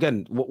thought,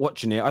 again,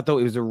 watching it, I thought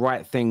it was the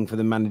right thing for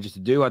the manager to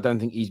do. I don't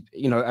think he's,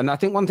 and I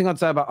think one thing I'd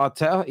say about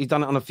Arteta, he's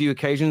done it on a few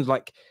occasions.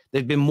 Like,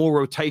 there's been more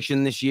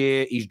rotation this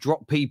year. He's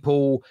dropped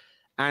people.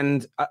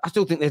 And I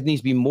still think there needs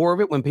to be more of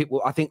it when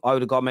people, I think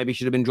Odegaard maybe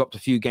should have been dropped a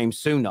few games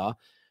sooner.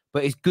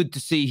 But it's good to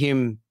see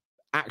him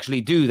actually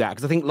do that.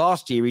 Because I think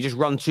last year he just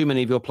run too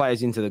many of your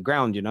players into the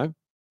ground,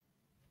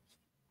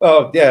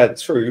 Well, yeah,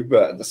 true.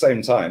 But at the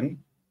same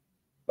time,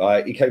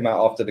 he came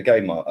out after the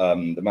game,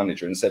 the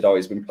manager, and said,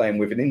 he's been playing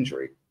with an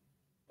injury.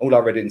 All I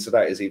read into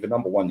that is either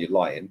number one, you're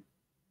lying.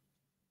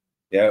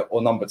 Yeah.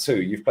 Or number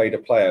 2, you've played a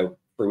player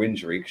through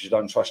injury because you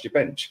don't trust your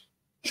bench.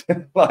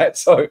 Come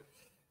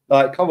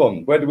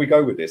on, where do we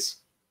go with this?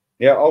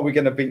 Yeah. Are we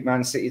going to beat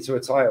Man City to a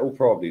title?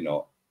 Probably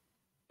not.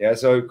 Yeah.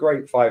 So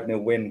great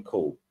 5-0 win.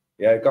 Cool.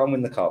 Yeah. Go and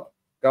win the cup.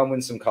 Go and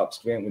win some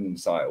cups. We ain't winning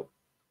the title.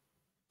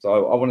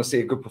 So I want to see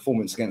a good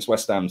performance against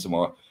West Ham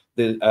tomorrow.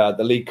 The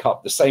League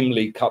Cup, the same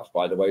League Cup,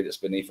 by the way, that's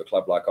beneath a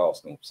club like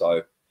Arsenal.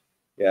 So,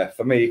 yeah,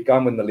 for me, go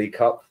and win the League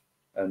Cup.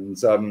 And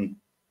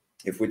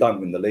if we don't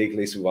win the league, at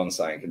least we won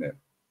something, isn't it?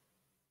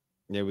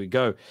 There we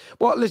go.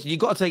 Well, listen, you've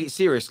got to take it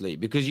seriously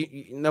because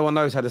no one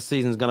knows how the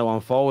season's going to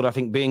unfold. I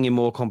think being in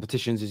more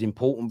competitions is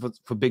important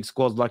for big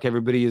squads like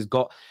everybody has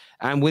got.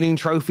 And winning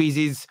trophies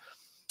is,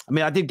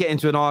 I did get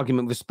into an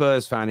argument with a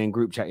Spurs fan in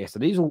group chat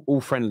yesterday. It's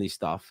all friendly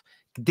stuff.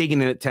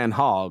 Digging in at Ten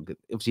Hag,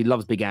 obviously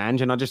loves Big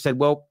Ange. And I just said,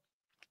 well,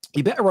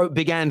 you better hope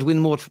Big Ange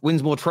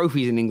wins more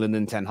trophies in England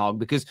than Ten Hag,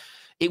 because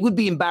it would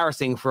be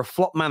embarrassing for a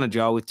flop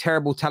manager with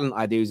terrible talent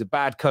idea who's a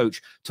bad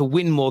coach to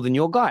win more than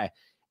your guy.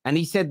 And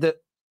he said that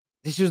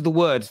this was the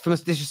words.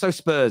 This is so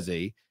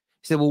Spursy. He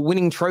said, well,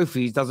 winning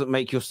trophies doesn't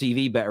make your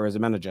CV better as a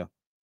manager.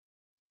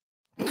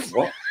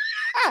 What?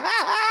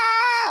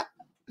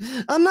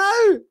 I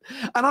know.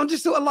 And I'm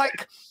just sort of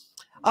like,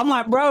 I'm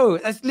like, bro,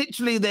 that's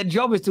literally their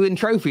job is to win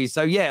trophies.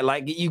 So yeah,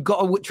 like you've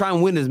got to try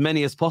and win as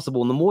many as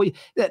possible. And the more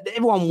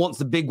everyone wants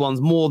the big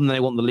ones more than they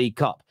want the League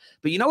Cup.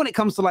 But you know, when it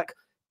comes to like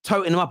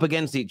toting them up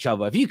against each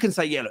other, if you can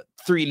say, yeah, look,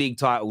 3 league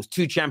titles,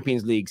 2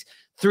 Champions Leagues,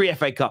 3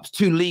 FA Cups,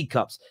 2 League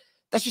Cups,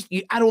 that's just,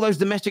 you add all those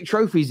domestic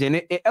trophies in,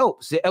 it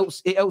helps. It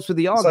helps with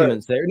the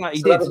arguments there.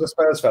 Like that was a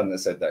Spurs fan that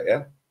said that,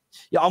 yeah?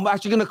 Yeah, I'm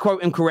actually going to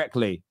quote him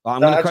correctly.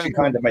 That actually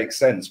kind of makes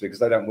sense because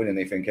they don't win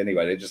anything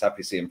anyway. They're just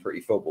happy seeing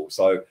pretty football.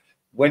 So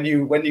when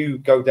you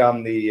go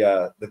down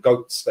the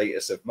GOAT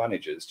status of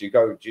managers, do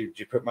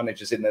you put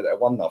managers in there that are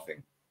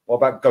 1-0? What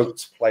about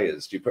GOAT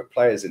players? Do you put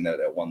players in there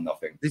that are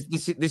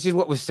 1-0? This is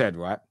what was said,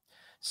 right?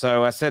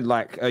 So I said,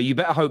 like, you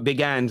better hope Big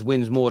Ange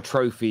wins more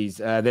trophies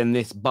than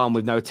this bum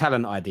with no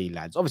talent ID,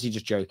 lads. Obviously,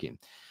 just joking.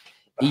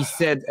 He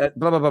said,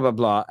 blah, blah, blah, blah,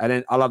 blah. And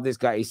then I love this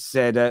guy. He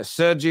said,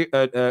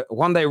 Sergio,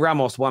 one day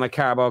Ramos won a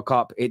Carabao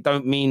Cup. It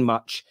don't mean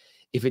much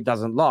if it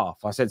doesn't laugh.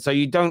 I said, so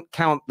you don't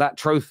count that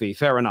trophy.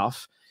 Fair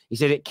enough. He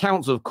said, it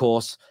counts, of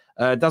course.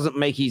 Doesn't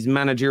make his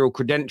managerial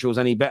credentials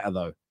any better,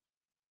 though.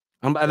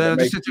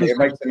 It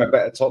makes him a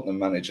better Tottenham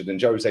manager than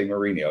Jose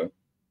Mourinho,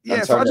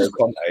 Antonio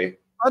Conte.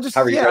 I just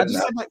said,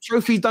 like,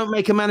 trophies don't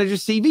make a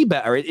manager's CV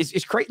better.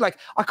 It's great. Like,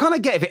 I kind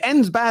of get if it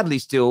ends badly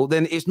still,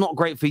 then it's not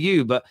great for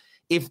you. But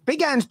if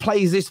Big Ange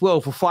plays this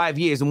well for 5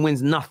 years and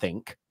wins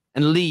nothing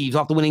and leaves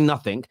after winning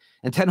nothing,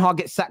 and Ten Hag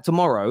gets sacked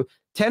tomorrow,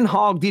 Ten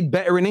Hag did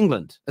better in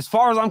England. As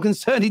far as I'm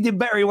concerned, he did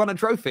better. He won a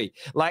trophy.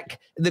 Like,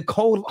 the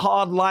cold,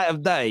 hard light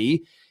of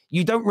day,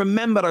 you don't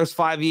remember those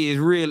 5 years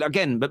really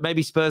again, but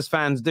maybe Spurs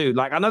fans do.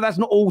 Like, I know that's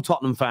not all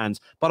Tottenham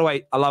fans. By the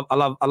way, I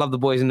love the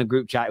boys in the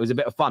group chat. It was a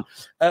bit of fun.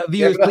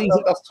 Viewers, please.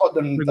 That's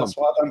Tottenham. That's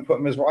why I don't put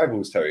them as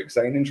rivals, Terry, because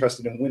they ain't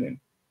interested in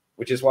winning,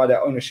 which is why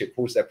their ownership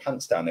pulls their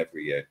pants down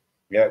every year.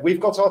 Yeah, we've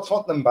got our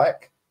Tottenham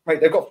back.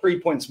 Mate, they've got 3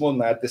 points more than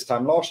they had this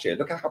time last year.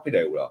 Look how happy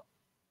they all are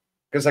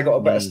because they got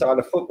a better style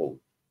of football.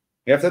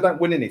 Yeah, if they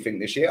don't win anything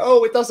this year,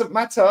 oh, it doesn't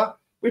matter.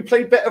 We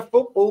played better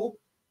football.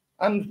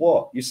 And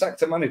what? You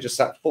sacked a manager,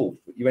 sat 4th.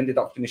 You ended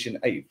up finishing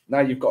 8th.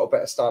 Now you've got a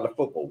better style of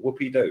football.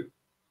 Whoopie-doo.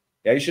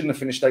 Yeah, you shouldn't have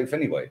finished 8th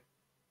anyway.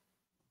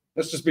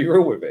 Let's just be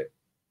real with it.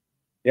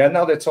 Yeah,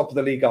 now they're top of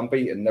the league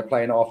unbeaten. They're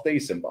playing half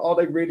decent. But are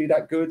they really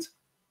that good?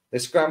 They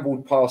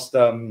scrambled past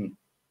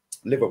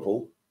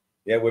Liverpool,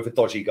 yeah, with a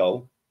dodgy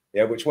goal,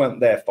 yeah, which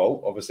weren't their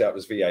fault. Obviously, that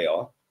was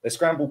VAR. They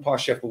scrambled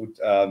past Sheffield.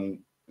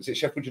 Was it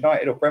Sheffield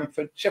United or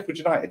Brentford? Sheffield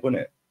United,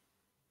 wasn't it?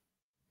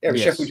 Yeah, it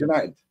was Sheffield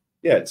United.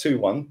 Yeah,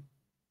 2-1.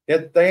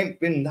 Yeah, they ain't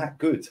been that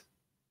good.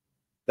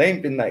 They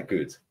ain't been that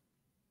good.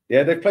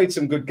 Yeah, they've played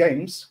some good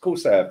games. Of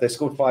course they have. They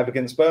scored 5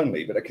 against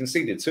Burnley, but they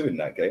conceded 2 in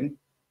that game.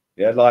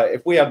 Yeah, like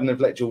if we hadn't have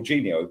let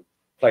Jorginho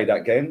play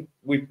that game,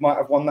 we might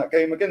have won that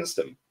game against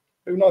them.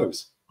 Who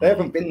knows? They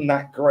haven't been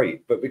that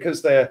great, but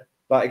because they're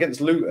like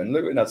against Luton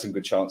had some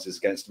good chances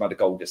against them, had a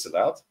goal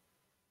disallowed.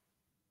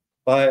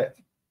 But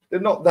they're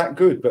not that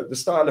good, but the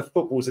style of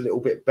football is a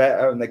little bit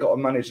better and they got a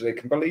manager they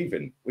can believe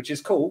in, which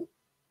is cool.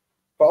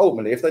 But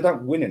ultimately, if they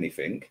don't win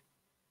anything,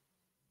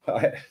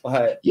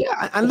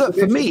 yeah, and look,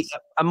 for me,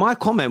 and my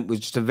comment was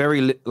just a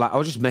very, like, I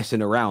was just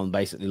messing around,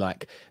 basically,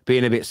 like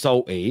being a bit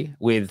salty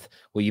with,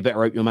 well, you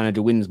better hope your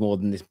manager wins more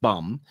than this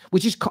bum,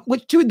 which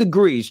to a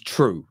degree is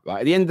true, right?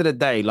 At the end of the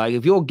day, like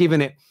if you're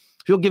giving it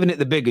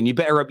the big one, you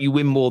better hope you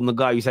win more than the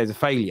guy who says a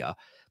failure.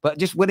 But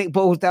just when it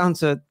boils down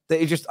to,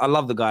 I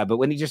love the guy, but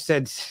when he just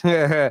said,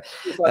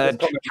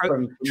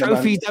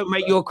 trophies don't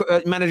make your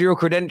managerial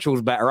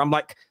credentials better, I'm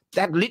like,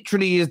 that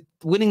literally is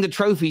winning the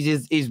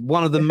trophies is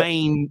one of the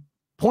main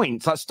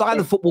points. Like, style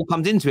of football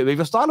comes into it. But if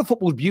your style of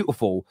football is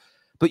beautiful,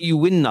 but you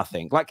win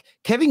nothing, like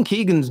Kevin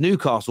Keegan's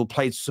Newcastle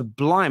played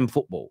sublime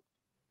football,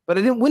 but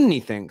they didn't win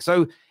anything.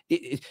 So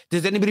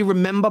does anybody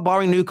remember,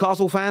 barring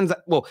Newcastle fans?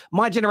 Well,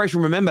 my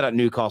generation remember that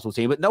Newcastle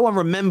team, but no one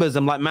remembers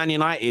them like Man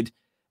United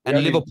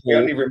and Liverpool. We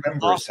only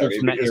remember it, Terry,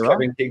 because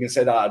Kevin Keegan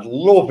said, I'd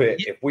love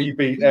it if we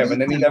beat them,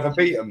 and then he never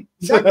beat them.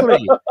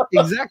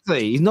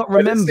 Exactly. He's not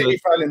remembered. City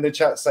fan in the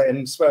chat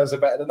saying Spurs are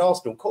better than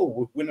Arsenal. Cool,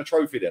 we'll win a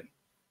trophy then.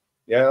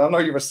 Yeah, I know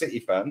you're a City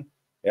fan.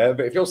 Yeah,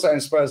 but if you're saying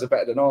Spurs are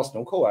better than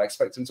Arsenal, cool, I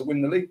expect them to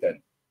win the league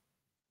then.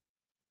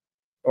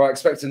 Or I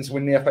expect them to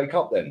win the FA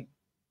Cup then.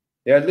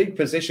 Yeah, league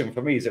position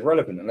for me is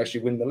irrelevant unless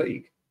you win the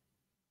league.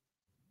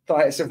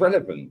 Like, it's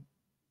irrelevant.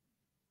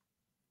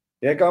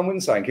 Yeah, go and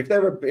win something. If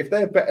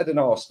they're better than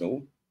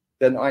Arsenal,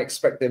 then I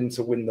expect them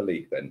to win the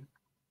league then.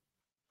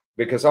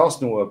 Because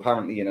Arsenal are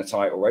apparently in a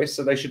title race,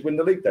 so they should win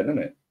the league then, isn't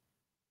it?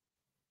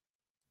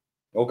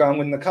 Or go and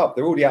win the cup.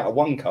 They're already out of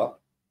one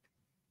cup.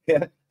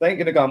 Yeah, they ain't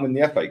going to go and win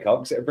the FA Cup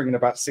because they're bringing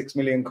about £6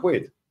 million.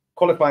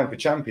 Qualifying for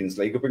Champions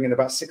League are bringing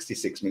about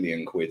 £66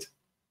 million.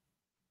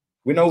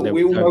 We all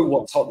know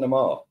what Tottenham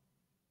are.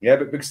 Yeah,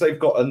 but because they've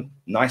got a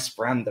nice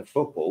brand of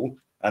football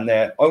and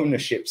their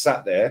ownership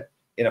sat there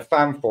in a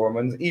fan forum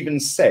and even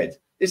said,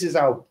 this is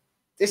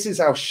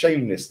how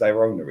shameless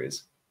their owner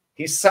is.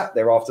 He sat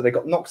there after they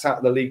got knocked out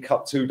of the League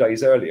Cup 2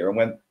 days earlier and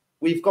went,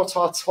 we've got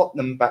our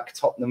Tottenham back,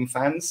 Tottenham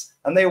fans.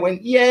 And they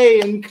went,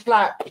 yay, and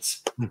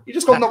clapped. You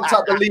just got knocked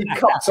out the League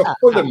Cup to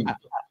Fulham.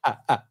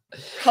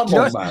 Come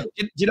on, man.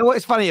 Do you know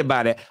what's funny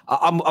about it?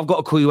 I've got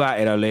to call you out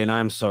here, Lee, and I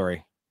am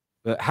sorry.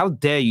 But how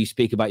dare you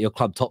speak about your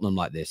club Tottenham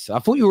like this? I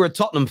thought you were a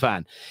Tottenham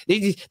fan.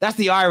 That's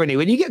the irony.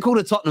 When you get called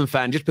a Tottenham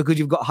fan just because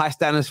you've got high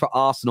standards for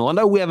Arsenal, I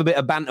know we have a bit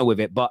of banter with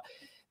it, but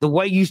the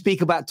way you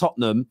speak about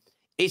Tottenham,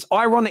 it's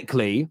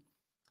ironically,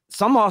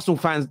 some Arsenal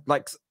fans,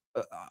 like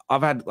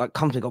I've had like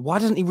come to go, why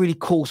doesn't he really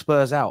call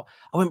Spurs out?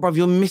 I went, bruv,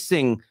 you're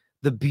missing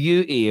the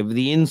beauty of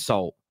the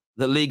insult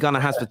that Lee Gunner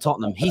has for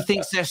Tottenham. He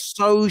thinks they're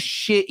so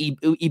shit.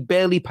 He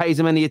barely pays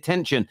them any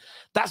attention.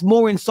 That's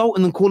more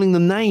insulting than calling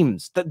them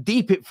names. That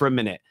deep it for a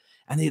minute.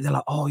 And they're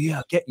like, oh, yeah,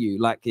 I get you.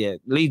 Like, yeah,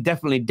 Lee,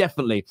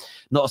 definitely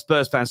not a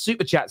Spurs fan.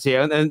 Super chats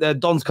here. And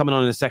Don's coming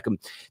on in a second.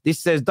 This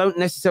says, don't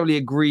necessarily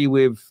agree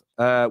with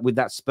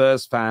that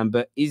Spurs fan,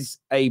 but is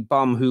a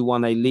bum who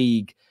won a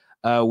league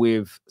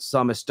with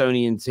some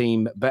Estonian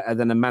team better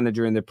than a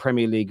manager in the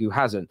Premier League who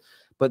hasn't?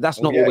 But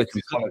that's not what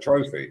we're on a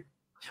trophy.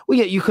 Well,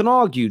 yeah, you can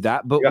argue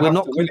that, but we're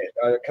not. To win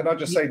it. Can I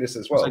just say this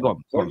as well?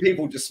 Go on.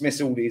 People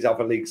dismiss all these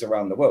other leagues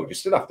around the world, you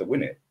still have to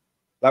win it.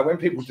 Like when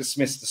people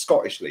dismiss the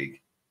Scottish league,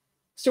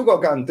 still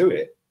got to go and do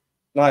it.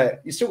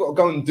 Like you still got to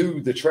go and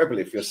do the treble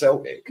if you're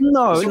Celtic.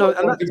 No,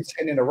 and do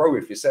 10 in a row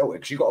if you're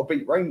Celtic. You got to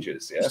beat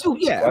Rangers. Yeah, still,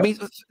 yeah. Right? I mean,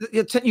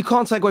 you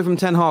can't take away from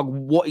Ten Hag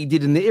what he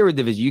did in the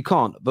Eredivisie. You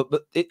can't. But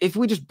if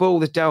we just boil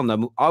this down,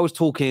 though, I was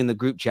talking in the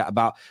group chat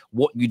about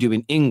what you do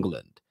in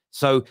England.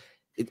 So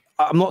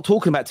I'm not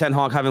talking about Ten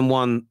Hag having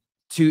won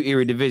 2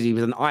 Eredivisie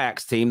with an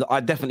Ajax team that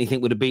I definitely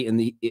think would have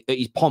beaten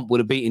his pomp would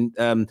have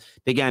beaten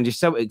Big Andy's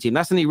Celtic team.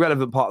 That's an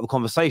irrelevant part of the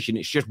conversation.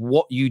 It's just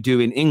what you do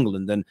in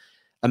England. And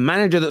a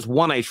manager that's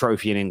won a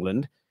trophy in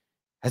England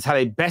has had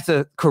a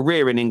better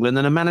career in England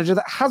than a manager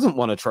that hasn't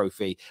won a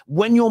trophy.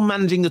 When you're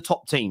managing the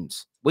top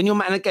teams,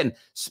 and again,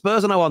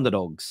 Spurs are no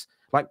underdogs.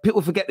 Like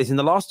people forget this in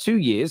the last 2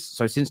 years.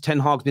 So since Ten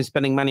Hag's been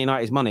spending Man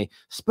United's money,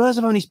 Spurs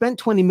have only spent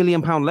 £20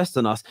 million less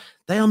than us.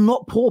 They are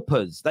not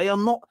paupers. They are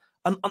not.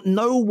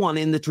 No one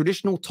in the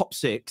traditional top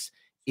 6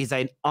 is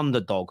an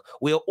underdog.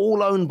 We are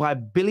all owned by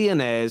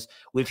billionaires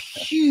with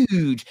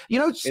huge,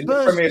 Spurs. In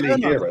the Premier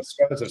League era,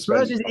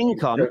 Spurs'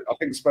 income. I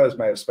think Spurs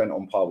may have spent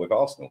on par with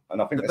Arsenal,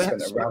 and I think they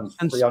spent around.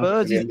 And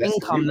Spurs'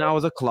 income now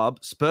as a club,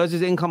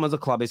 Spurs' income as a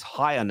club is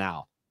higher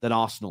now than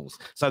Arsenal's.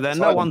 So they're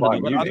no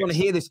underdog. I don't want to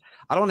hear this.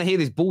 I don't want to hear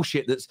this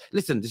bullshit.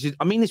 Listen. This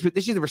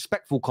is a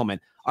respectful comment.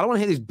 I don't want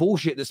to hear this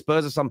bullshit that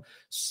Spurs are some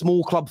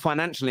small club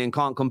financially and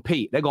can't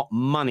compete. They got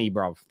money,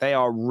 bruv. They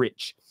are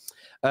rich.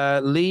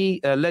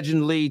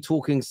 Legend Lee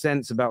talking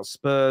sense about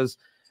Spurs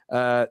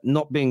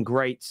not being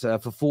great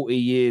for 40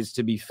 years,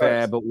 to be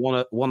fair, but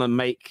want to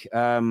make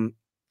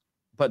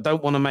but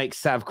don't want to make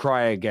Sav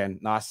cry again.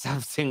 Nah,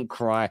 Sav didn't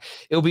cry.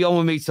 He'll be on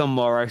with me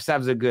tomorrow.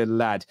 Sav's a good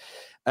lad.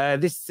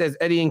 This says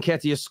Eddie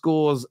Nketiah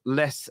scores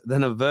less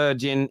than a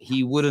virgin.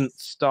 He wouldn't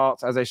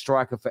start as a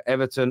striker for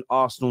Everton.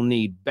 Arsenal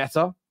need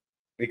better.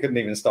 He couldn't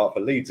even start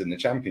for Leeds in the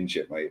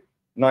Championship, mate.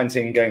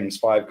 19 games,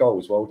 5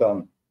 goals. Well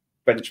done.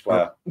 Bench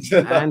player.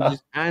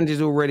 and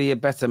is already a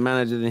better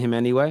manager than him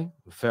anyway.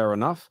 Fair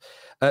enough.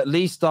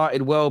 Lee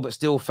started well, but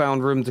still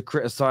found room to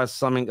criticise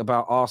something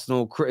about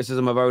Arsenal.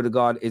 Criticism of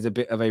Odegaard is a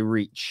bit of a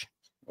reach.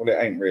 Well,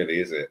 it ain't really,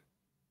 is it?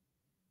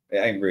 It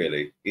ain't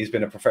really. He's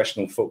been a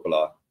professional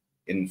footballer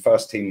in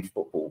first team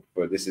football,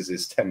 but this is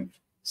his 10th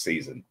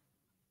season.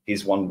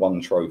 He's won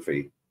 1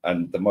 trophy,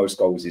 and the most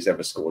goals he's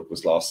ever scored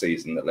was last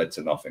season that led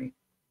to nothing.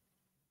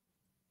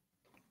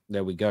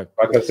 There we go.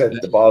 Like I said,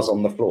 the bar's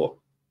on the floor.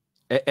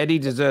 Eddie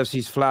deserves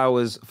his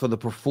flowers for the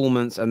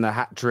performance and the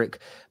hat-trick,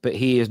 but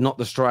he is not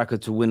the striker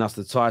to win us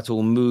the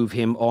title. Move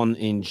him on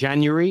in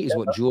January, is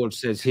what George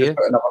says here.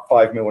 Put another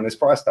 5 mil on his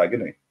price tag,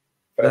 isn't he?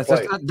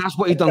 That's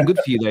what he's done good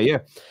for you there,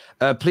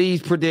 yeah.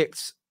 Please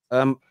predict...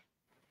 we'll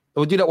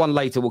do that one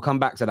later. We'll come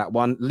back to that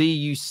one. Lee,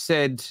 you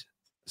see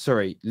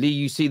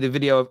the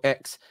video of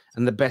X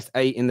and the best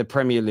 8 in the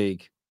Premier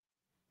League.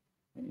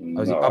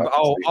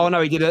 No,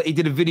 no, he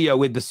did a video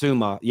with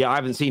Basuma. Yeah, I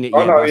haven't seen it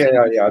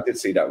yet. Yeah, I did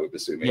see that with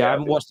Basuma. Yeah, I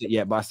haven't watched it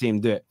yet, but I see him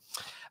do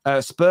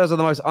it. Spurs are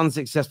the most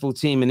unsuccessful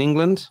team in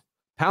England.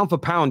 Pound for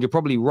pound, you're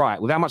probably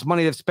right. With how much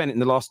money they've spent in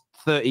the last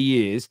 30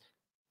 years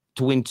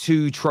to win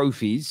 2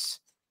 trophies,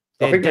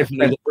 I think they've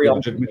spent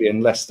 300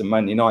 million less than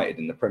Man United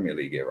in the Premier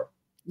League era.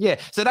 Yeah,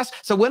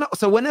 so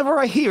whenever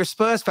I hear a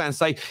Spurs fan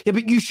say, "Yeah,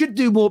 but you should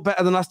do more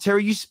better than us,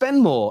 Terry. You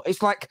spend more."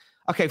 It's like,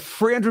 okay,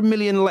 300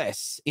 million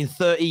less in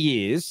 30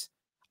 years.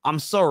 I'm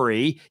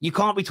sorry, you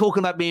can't be talking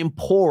about being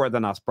poorer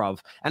than us, bruv.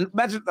 And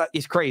imagine that.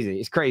 It's crazy.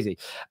 It's crazy.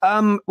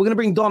 We're gonna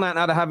bring Don out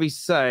now to have his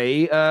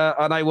say.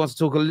 I know he wants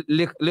to talk a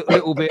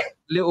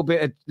little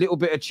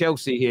bit of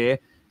Chelsea here.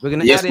 We're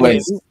gonna add him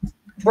in.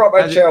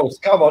 Proper Chelsea.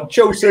 Come on,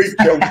 Chelsea,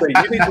 Chelsea.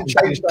 You need to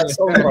change that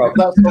song, bro.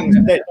 That song's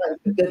dead.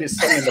 That's the deadest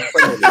song in the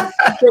Premier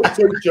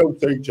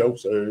League.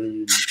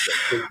 Chelsea.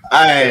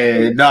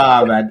 Hey,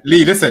 nah, man.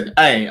 Lee, listen.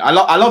 Hey, I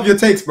love your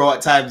takes, bro,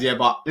 at times, yeah,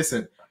 but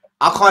listen,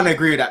 I can't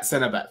agree with that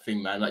centre-back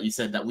thing, man. Like you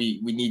said, that we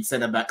need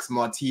centre-backs,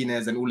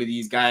 Martinez and all of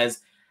these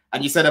guys.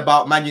 And you said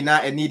about Man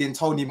United needing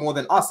Tony more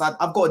than us.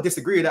 I've got to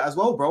disagree with that as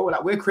well, bro.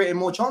 Like, we're creating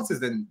more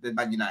chances than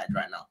Man United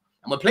right now.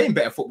 And we're playing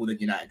better football than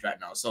United right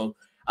now. So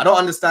I don't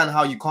understand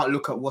how you can't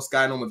look at what's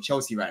going on with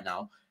Chelsea right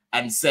now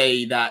and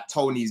say that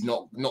Tony's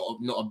not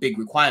a big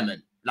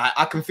requirement. Like,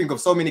 I can think of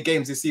so many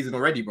games this season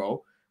already,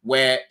 bro,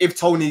 where if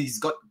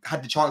Tony's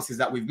had the chances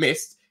that we've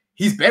missed,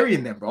 he's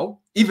burying them, bro.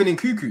 Even in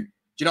Cuckoo. Do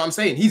you know what I'm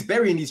saying? He's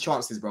burying these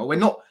chances, bro.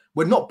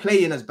 We're not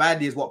playing as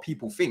badly as what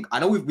people think. I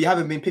know we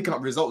haven't been picking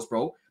up results,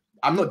 bro.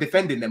 I'm not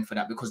defending them for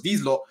that because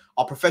these lot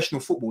are professional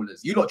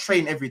footballers. You lot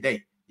train every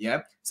day, yeah?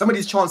 Some of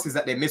these chances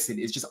that they're missing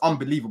is just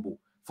unbelievable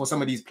for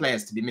some of these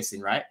players to be missing,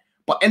 right?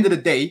 But end of the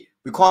day,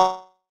 we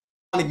can't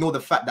ignore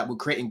the fact that we're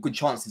creating good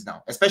chances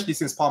now, especially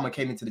since Palmer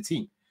came into the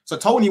team. So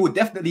Tony would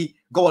definitely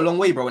go a long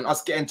way, bro, in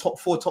us getting top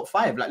 4, top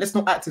 5. Like, let's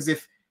not act as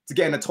if to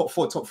get in the top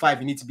 4, top 5,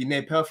 you need to be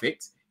near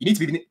perfect. You need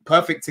to be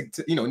perfect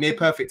to near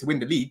perfect to win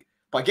the league.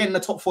 But getting in the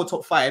top 4,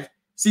 top 5,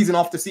 season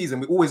after season,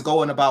 we always go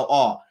on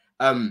about,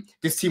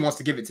 this team wants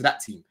to give it to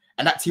that team,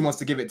 and that team wants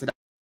to give it to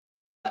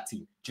that team.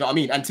 Do you know what I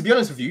mean? And to be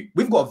honest with you,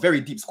 we've got a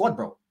very deep squad,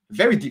 bro.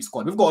 Very deep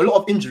squad. We've got a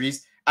lot of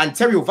injuries, and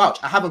Terry will vouch.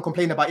 I haven't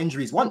complained about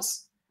injuries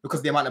once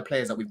because of the amount of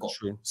players that we've got.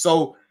 True.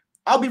 So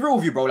I'll be real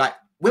with you, bro. Like,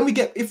 when we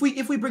get, if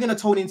we bring in a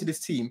Tony into this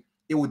team,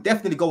 it will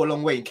definitely go a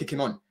long way in kicking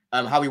on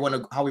how we want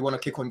to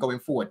kick on going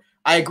forward.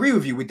 I agree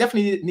with you. We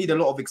definitely need a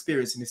lot of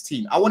experience in this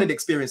team. I wanted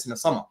experience in the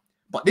summer,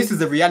 but this is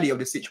the reality of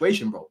the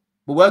situation, bro.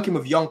 We're working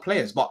with young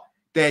players, but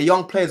they're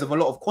young players of a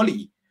lot of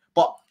quality.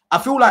 But I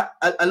feel like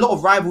a lot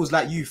of rivals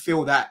like you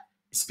feel that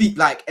speak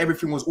like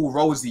everything was all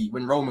rosy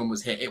when Roman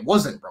was here. It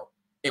wasn't, bro.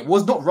 It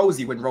was not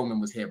rosy when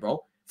Roman was here,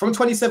 bro. From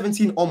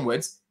 2017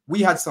 onwards,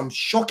 we had some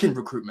shocking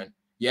recruitment,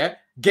 yeah?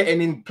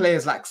 Getting in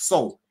players like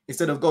Sol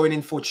instead of going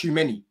in for too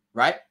many,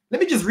 right? Let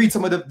me just read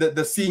some of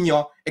the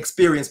senior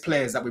experienced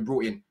players that we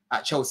brought in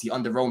at Chelsea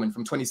under Roman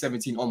from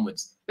 2017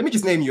 onwards. Let me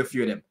just name you a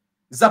few of them.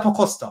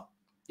 Zappacosta,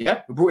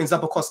 yeah? We brought in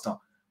Zappacosta.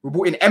 We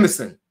brought in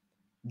Emerson,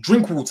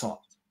 Drinkwater,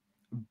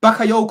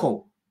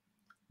 Bakayoko,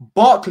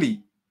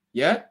 Barkley,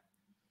 yeah?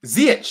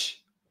 Ziyech,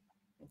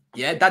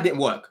 yeah? That didn't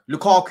work.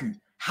 Lukaku,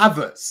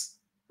 Havertz,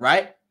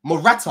 right?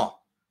 Morata,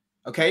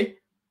 okay?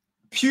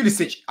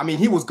 Pulisic, I mean,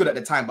 he was good at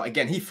the time, but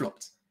again, he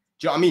flopped.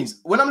 Do you know what I mean?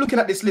 When I'm looking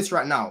at this list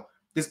right now,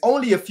 there's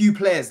only a few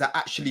players that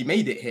actually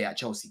made it here at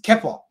Chelsea.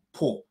 Kepa,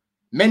 poor.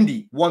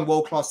 Mendy, one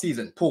world-class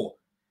season, poor.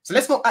 So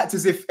let's not act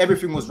as if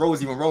everything was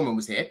rosy when Roman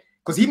was here,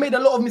 because he made a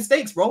lot of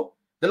mistakes, bro.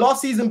 The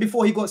last season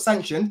before he got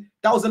sanctioned,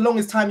 that was the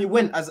longest time he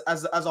went as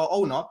our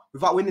owner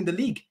without winning the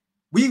league.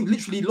 We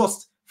literally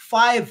lost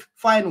 5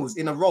 finals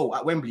in a row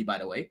at Wembley, by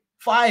the way.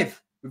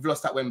 5 we've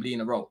lost at Wembley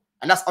in a row.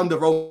 And that's under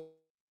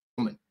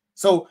Roman.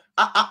 So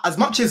as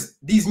much as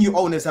these new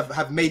owners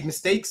have made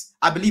mistakes,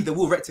 I believe they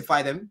will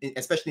rectify them,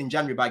 especially in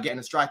January by getting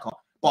a striker.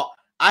 But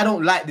I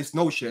don't like this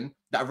notion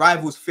that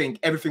rivals think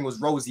everything was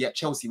rosy at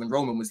Chelsea when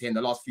Roman was here in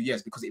the last few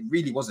years, because it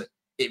really wasn't.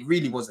 It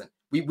really wasn't.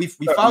 We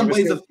found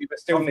ways of... You were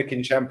still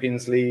nicking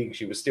Champions League.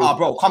 You were still... Oh,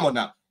 bro, come on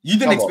now. You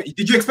didn't expect...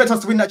 Did you expect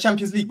us to win that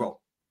Champions League, bro?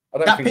 I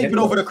don't think papered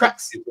over the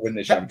cracks. To win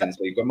the Champions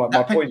League. But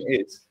my point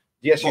is,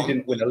 yes, you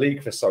didn't win a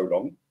league for so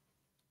long,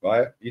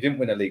 right? You didn't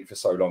win a league for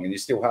so long, and you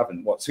still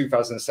haven't. What,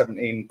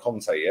 2017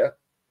 Conte, yeah?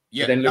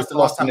 Yeah, that's the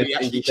last time we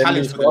actually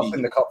challenged for the league.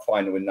 In the cup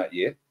final in that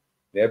year.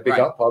 Yeah, big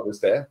up. I was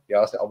there.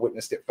 Yeah, I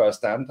witnessed it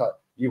firsthand.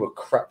 You were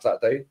crap that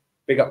day.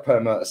 Big up Per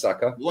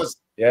Mertesacker. It was.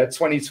 Yeah,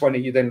 2020,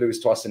 you then lose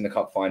to us in the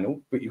cup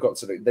final, but you got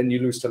to then you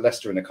lose to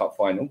Leicester in the cup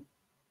final.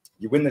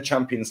 You win the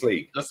Champions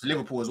League. Lost to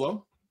Liverpool as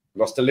well.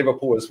 Lost to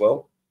Liverpool as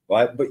well,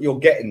 right? But you're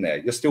getting there.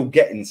 You're still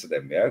getting to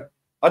them, yeah?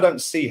 I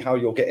don't see how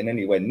you're getting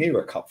anywhere near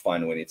a cup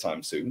final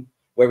anytime soon,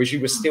 whereas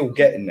you were still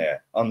getting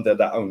there under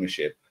that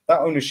ownership.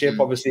 That ownership,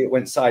 obviously, it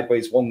went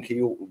sideways,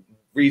 wonky,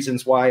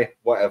 reasons why,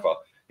 whatever,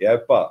 yeah?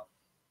 But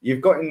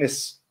you've got in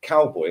this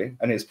cowboy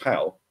and his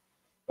pal,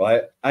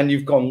 right? And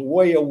you've gone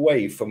way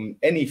away from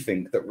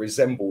anything that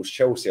resembles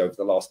Chelsea over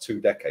the last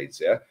 2 decades,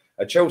 yeah?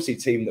 A Chelsea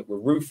team that were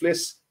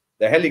ruthless.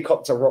 The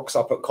helicopter rocks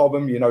up at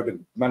Cobham. You know, the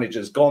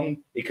manager's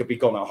gone. He could be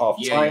gone at half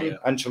time. Yeah.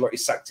 Ancelotti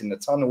sacked in the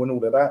tunnel and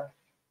all of that.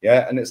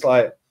 Yeah, and it's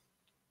like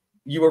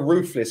you were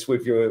ruthless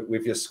with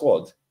your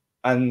squad.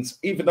 And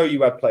even though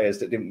you had players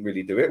that didn't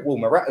really do it, well,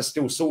 Morata's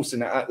still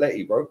sourcing at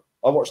Atleti, bro.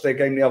 I watched their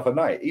game the other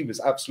night. He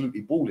was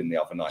absolutely balling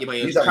the other night. Yeah,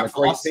 he's having a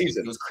great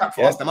season. It was crap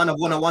for us. The amount of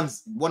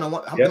one-on-ones,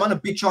 the amount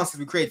of big chances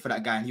we created for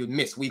that guy, and he would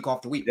miss week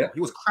after week. Yeah. He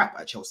was crap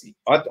at Chelsea.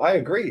 I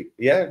agree.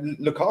 Yeah,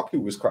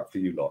 Lukaku was crap for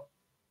you lot.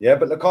 Yeah,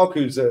 but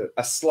Lukaku's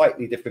a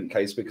slightly different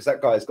case because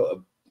that guy's got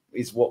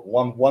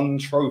one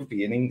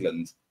trophy in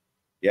England,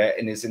 yeah,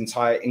 in his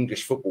entire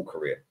English football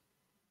career.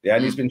 Yeah,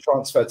 and he's been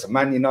transferred to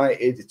Man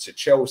United, to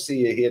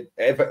Chelsea, he had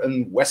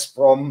Everton, West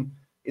Brom.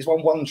 He's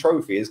won 1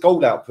 trophy. His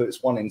goal output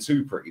is 1 in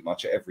 2 pretty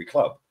much at every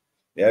club.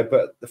 Yeah,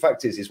 but the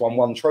fact is, he's won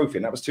one trophy,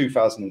 and that was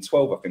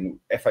 2012, I think,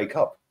 FA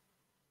Cup.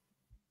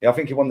 Yeah, I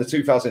think he won the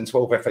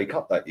 2012 FA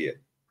Cup that year.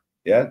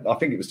 Yeah, I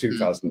think it was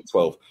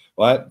 2012,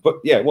 right? But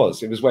yeah, it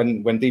was. It was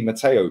when Di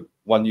Matteo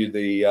won you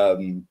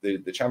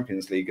the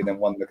Champions League and then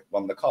won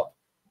the cup,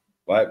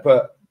 right?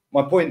 But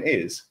my point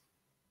is,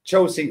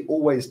 Chelsea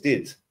always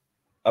did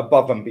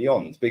above and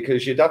beyond,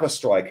 because you'd have a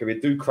striker,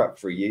 he'd do crap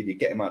for a year, you'd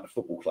get him out of the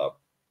football club.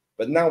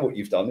 But now what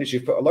you've done is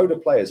you've put a load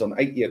of players on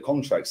 8-year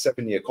contracts,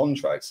 7-year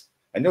contracts,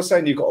 and you're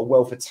saying you've got a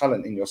wealth of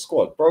talent in your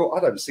squad. Bro, I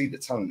don't see the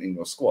talent in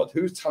your squad.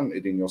 Who's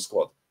talented in your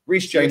squad?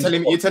 Reece James.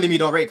 You're telling me you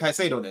don't rate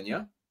Caicedo then,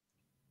 yeah?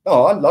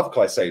 No, I love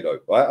Caicedo,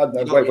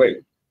 right? Wait.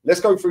 Let's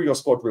go through your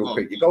squad real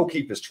quick. Your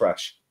goalkeeper's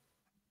trash,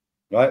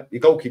 right?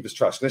 Your goalkeeper's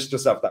trash. Let's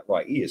just have that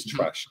right. He is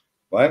trash,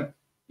 right?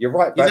 You're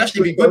right. He's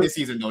actually been good this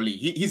season, though, Lee.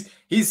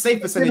 He's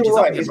safe percentage.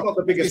 Right. He's not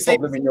the biggest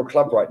problem in your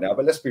club right now,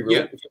 but let's be real.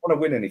 Yeah. If you want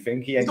to win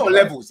anything, he's not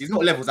levels. He's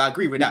not levels. I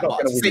agree with that.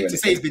 But to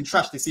say he's been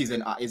trash this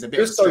season is a bit.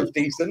 Gusto's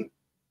decent.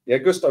 Yeah,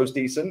 Gusto's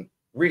decent.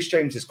 Reece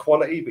James is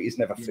quality, but he's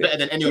never fit. Better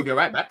than any of your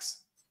right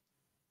backs.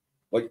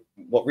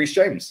 What Reece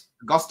James?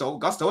 Gusto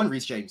and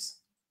Reece James.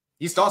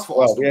 He starts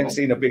for Arsenal. We ain't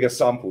seen a bigger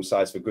sample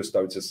size for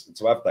Gusto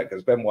to have that,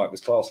 because Ben White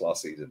was class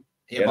last season.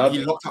 Yeah, but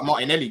he locked up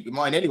Martinelli.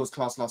 Martinelli was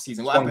class last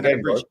season. What happened at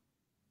the bridge?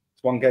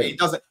 It's one game. He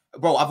doesn't,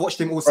 bro. I've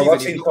watched him all season.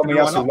 I've seen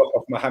Tomiyasu lock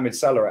off Mohamed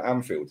Salah at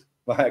Anfield.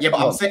 Yeah,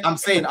 but I'm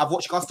saying I've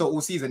watched Gusto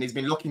all season. He's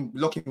been locking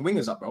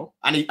wingers up, bro.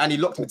 And he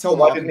locked Matoma.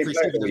 Why didn't he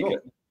play the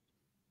weekend?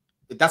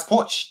 That's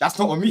Poch. That's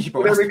not on me,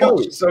 bro. Well, there we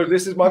go. So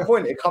this is my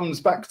point. It comes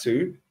back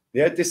to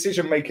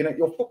decision making at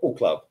your football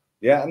club.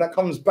 Yeah, and that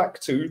comes back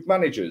to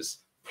managers,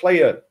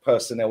 player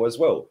personnel as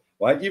well.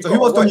 Right? So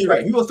who else don't you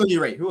rate? Who else don't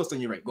you rate? Go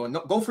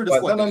through the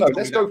squad. No.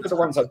 Let's go for the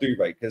ones I do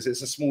rate, because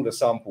it's a smaller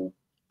sample.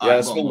 Yeah,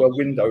 a smaller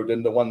window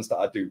than the ones that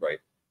I do rate.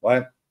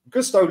 Right?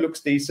 Gusto looks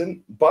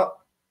decent, but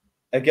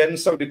again,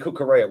 so did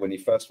Cucurella when he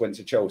first went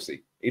to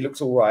Chelsea. He looked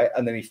all right,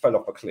 and then he fell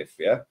off a cliff.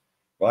 Yeah,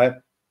 right.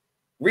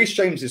 Reece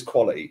James is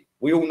quality.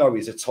 We all know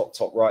he's a top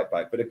right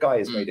back, but the guy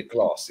is made of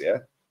glass. Yeah.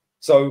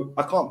 So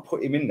I can't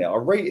put him in there. I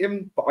rate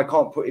him, but I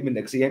can't put him in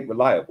there because he ain't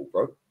reliable,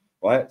 bro.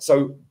 Right?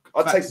 So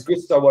I'd take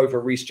Gusto over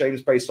Reece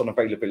James based on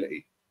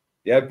availability.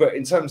 Yeah, but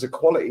in terms of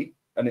quality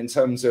and in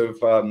terms of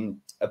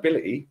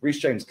ability, Reece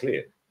James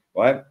clear.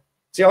 Right?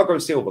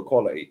 Thiago Silva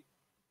quality.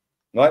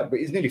 Right? But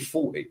he's nearly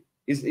 40.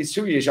 He's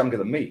 2 years younger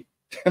than me.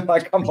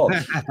 Like, come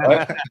on.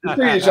 Right? He's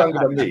 2 years younger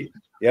than me.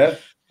 Yeah.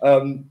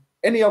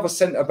 Any other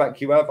centre back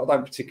you have, I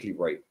don't particularly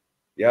rate.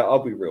 Yeah,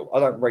 I'll be real. I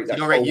don't rate that.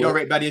 You don't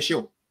rate Badia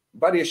Shield?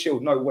 Badia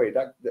Shield, no way.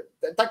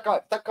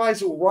 That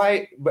guy's all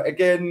right, but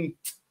again,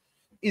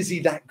 is he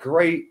that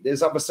great?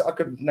 There's other. I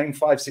could name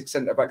 5-6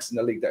 centre backs in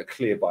the league that are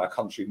clear by a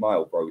country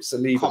mile, bro.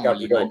 Saliba,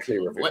 Gabriel,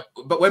 clear of it.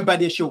 But when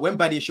Badia Shield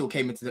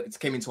came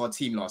into our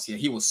team last year,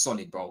 he was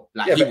solid, bro.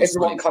 Like, yeah, but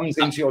everyone comes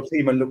into your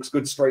team and looks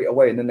good straight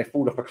away, and then they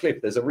fall off a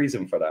cliff. There's a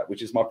reason for that,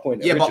 which is my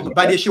point. Yeah, but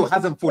Badia Shield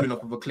hasn't fallen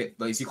off of a cliff,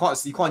 though.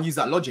 You can't use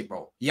that logic,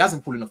 bro. He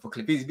hasn't fallen off a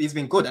cliff. He's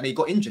been good, and he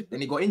got injured.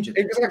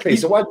 Exactly.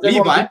 So why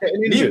Levi,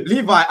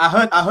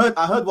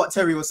 I heard what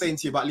Terry was saying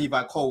to you about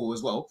Levi Cole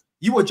as well.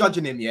 You were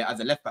judging him, as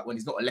a left back when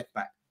he's not a left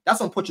back. That's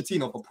on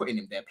Pochettino for putting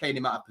him there, playing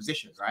him out of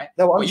positions, right?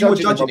 No, I'm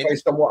judging him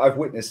based on what I've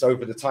witnessed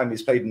over the time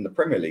he's played in the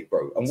Premier League,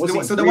 bro. And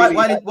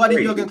why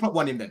did Jurgen Klopp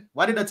want him then?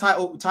 Why did the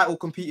title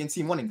competing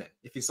team want him then?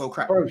 If he's so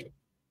crap, bro,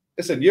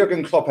 listen,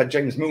 Jurgen Klopp had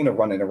James Milner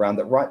running around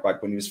at right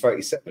back when he was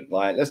 37.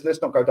 Like, let's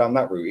not go down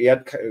that route. He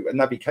had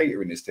Naby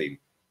Keita in his team.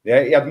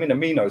 Yeah, he had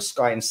Minamino,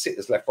 Sky, and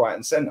sitters left, right,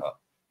 and centre.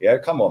 Yeah,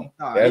 come on.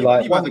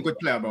 Levi's a good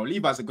player, bro.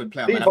 Levi's a good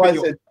player.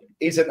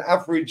 He's an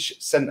average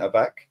centre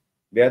back.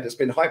 Yeah, that's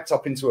been hyped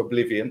up into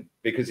oblivion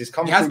because he's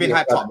come. He has been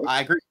hyped up.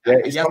 I agree.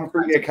 Yeah, he's come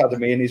through the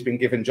academy and he's been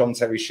given John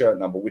Terry's shirt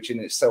number, which in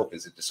itself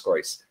is a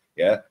disgrace.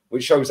 Yeah,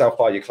 which shows how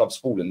far your club's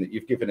fallen. That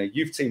you've given a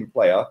youth team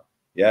player,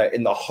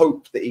 in the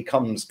hope that he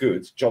comes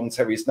good, John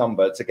Terry's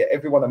number to get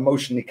everyone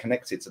emotionally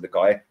connected to the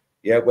guy.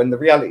 Yeah, when the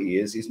reality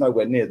is he's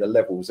nowhere near the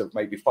levels of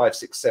maybe 5,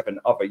 6, 7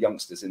 other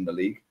youngsters in the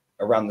league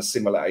around the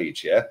similar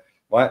age. Yeah,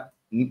 right.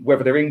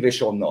 Whether they're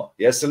English or not.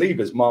 Yeah,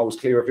 Saliba's miles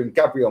clear of him.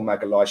 Gabriel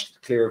Magalhaes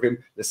clear of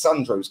him.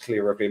 Lissandro's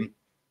clear of him.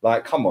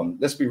 Like, come on,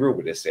 let's be real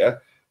with this, yeah?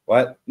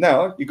 Right?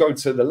 Now, you go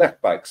to the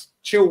left backs.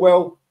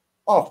 Chilwell,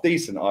 half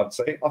decent, I'd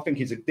say. I think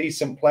he's a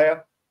decent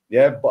player,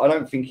 yeah? But I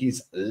don't think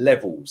he's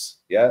levels,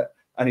 yeah?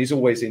 And he's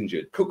always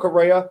injured.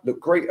 Cucurella looked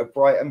great at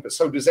Brighton, but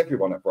so does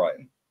everyone at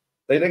Brighton.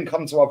 They then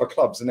come to other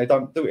clubs and they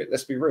don't do it.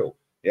 Let's be real,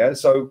 yeah?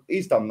 So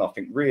he's done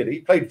nothing, really. He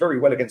played very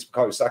well against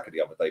Bukayo Saka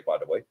the other day, by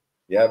the way,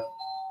 yeah?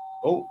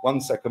 Oh, 1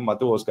 second, my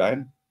door's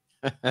going.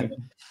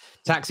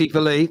 Taxi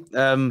for Lee.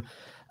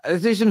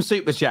 Let's do some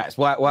super chats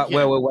while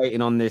we're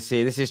waiting on this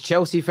here. This is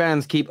Chelsea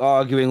fans keep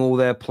arguing all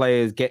their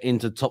players get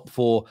into top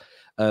 4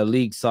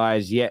 league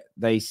sides, yet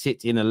they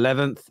sit in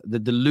 11th. The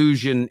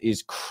delusion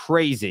is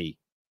crazy.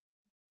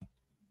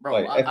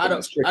 Bro, I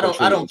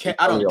don't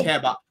care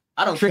about.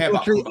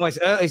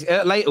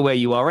 It's later where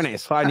you are, isn't it?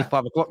 It's finally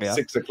 5 o'clock. Yeah,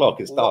 6 o'clock.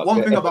 It's dark.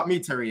 One thing about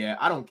me, Terry,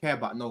 I don't care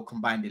about no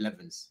combined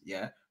 11s.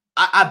 Yeah.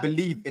 I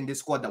believe in this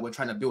squad that we're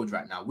trying to build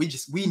right now. We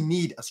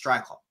need a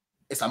striker.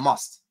 it's a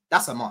must.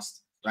 That's a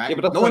must, right? Yeah,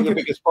 but that's not your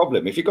biggest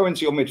problem. If you go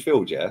into your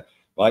midfield, yeah,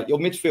 right, your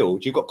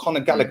midfield, you've got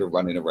Conor Gallagher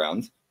running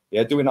around,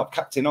 yeah, doing up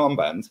captain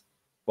armband,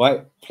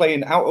 right,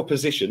 playing out of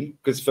position,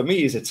 because for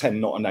me, he's a 10,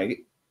 not an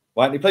 8,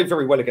 right? And he played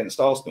very well against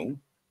Arsenal,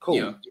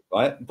 cool,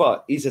 right?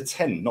 But he's a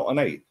 10, not an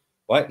 8,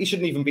 right? He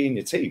shouldn't even be in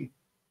your team,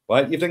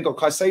 right? You've then got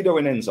Caicedo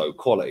and Enzo,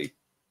 quality,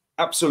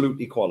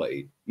 absolutely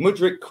quality.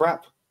 Mudryk,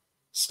 crap.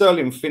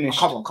 Sterling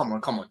finished. Oh, come on.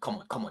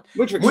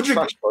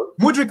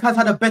 Mudryk has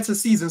had a better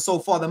season so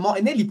far than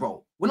Martinelli,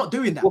 bro. We're not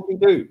doing that.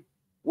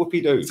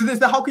 Whoopie-doo.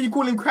 So how can you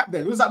call him crap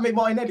then? What does that make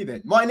Martinelli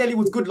then? Martinelli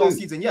was good last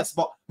season, yes,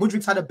 but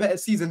Mudryk's had a better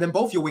season than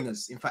both your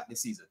wingers, in fact,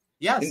 this season.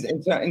 Yes.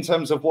 In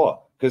terms of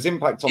what? Because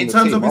impact on in the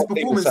terms team, of his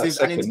performances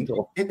and in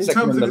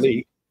terms of the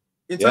league.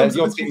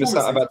 Your team is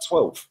at about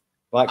 12.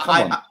 Like,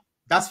 come on.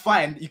 That's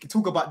fine. You can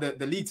talk about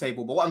the league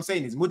table, but what I'm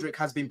saying is Mudryk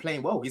has been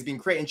playing well. He's been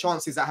creating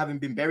chances that haven't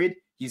been buried.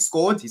 He's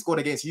scored. He scored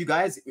against you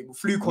guys.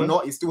 Fluke or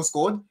not, he still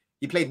scored.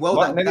 He played well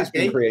Martinelli's that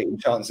day. Been creating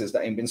chances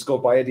that ain't been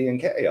scored by Eddie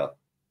and Nketiah.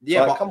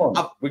 Yeah, like, come on.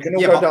 We can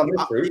all go down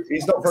this route.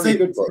 He's not very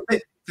good, bro.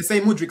 To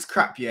say Mudryk's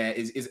crap,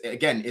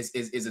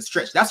 is a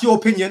stretch. That's your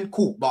opinion,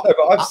 cool. But, no,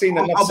 but I've seen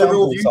enough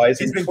sample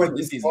size in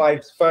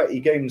 25, 30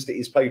 games that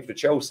he's played for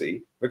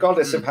Chelsea,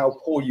 regardless of how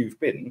poor you've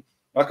been.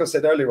 Like I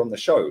said earlier on the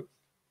show,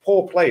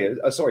 poor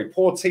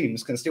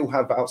teams can still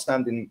have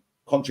outstanding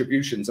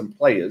contributions and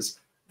players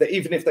that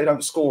even if they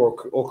don't score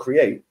or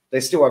create, they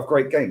still have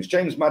great games.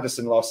 James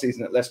Maddison last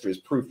season at Leicester is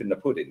proof in the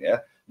pudding, yeah?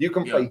 You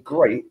can play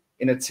great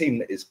in a team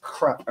that is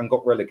crap and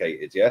got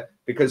relegated, yeah?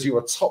 Because you're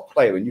a top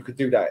player and you could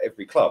do that at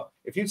every club.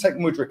 If you take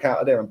Mudryk out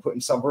of there and put him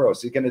somewhere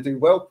else, he's going to do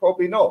well?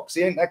 Probably not, because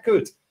he ain't that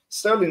good.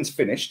 Sterling's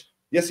finished.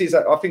 Yes,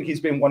 I think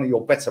he's been one of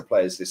your better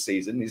players this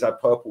season. He's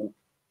had purple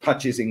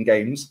patches in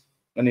games.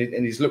 And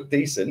he's looked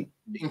decent.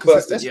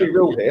 But let's be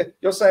real here.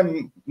 You're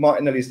saying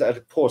Martinelli's had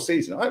a poor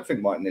season. I don't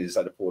think Martinelli's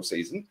had a poor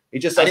season. He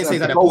just I didn't say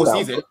he's had a poor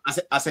season.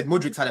 I said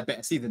Mudryk's had a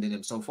better season than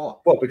him so far.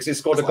 Well, because he's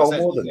scored a goal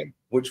more than him.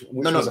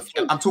 No,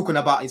 I'm talking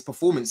about his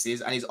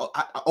performances and his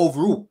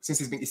overall since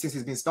he's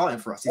been starting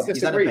for us. He's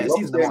had a better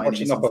season than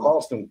Martinelli so far.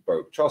 Arsenal,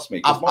 bro. Trust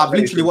me. I've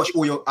literally watched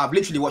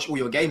all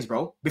your games,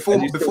 bro. Before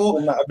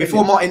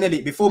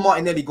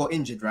Martinelli got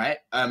injured, right?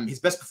 His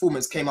best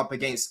performance came up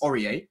against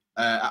Aurier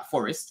at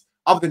Forest.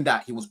 Other than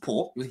that, he was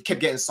poor. He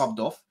kept getting subbed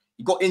off.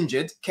 He got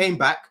injured, came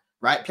back,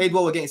 right? Played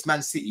well against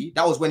Man City.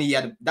 That was when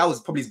that was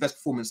probably his best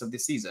performance of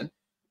this season.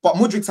 But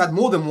Mudryk's had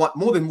more than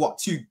what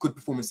 2 good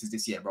performances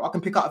this year, bro. I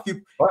can pick out a few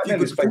good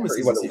performances played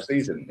pretty well all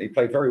season. He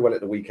played very well at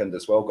the weekend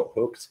as well. Got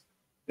hooked.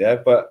 Yeah,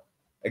 but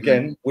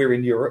again, we're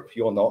in Europe.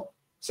 You're not.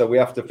 So we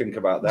have to think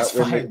about that.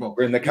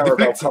 We're in the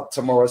Carabao Cup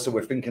tomorrow, so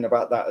we're thinking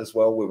about that as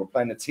well. We were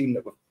playing a team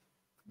that were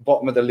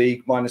bottom of the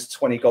league, minus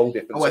 20 goal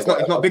difference. Oh, it's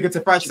not bigger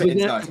to price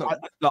settings.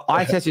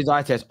 Eye test is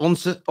eye test. On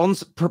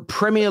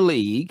Premier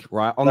League,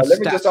 right? Let me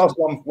just ask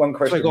one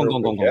question. Sorry, go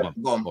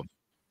on.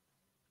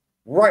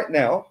 Right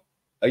now,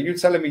 are you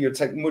telling me you'd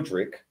take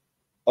Mudryk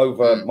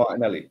over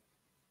Martinelli?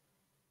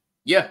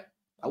 Yeah,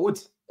 I would.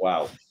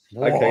 Wow.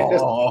 Okay,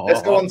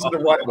 let's go on to the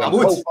right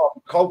one.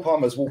 Cole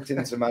Palmer's walked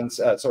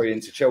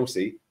into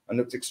Chelsea and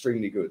looked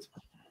extremely good.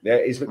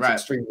 Yeah, he's looked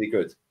extremely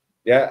good.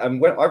 Yeah, and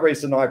when I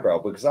raised an eyebrow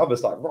because I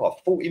was like, "Right,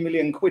 40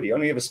 million quid. He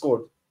only ever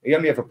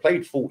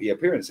played 40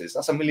 appearances.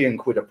 That's £1 million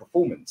a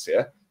performance."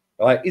 Yeah,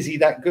 is he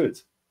that good?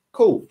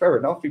 Cool, fair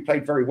enough. He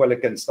played very well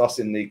against us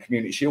in the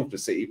Community Shield for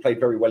City. He played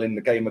very well in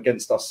the game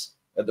against us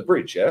at the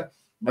Bridge. Yeah,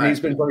 and he's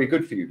been very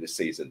good for you this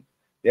season.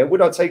 Yeah,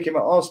 would I take him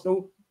at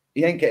Arsenal?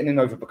 He ain't getting in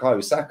over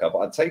Bukayo Saka, but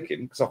I'd take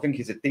him because I think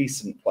he's a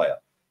decent player.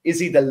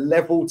 Is he the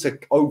level to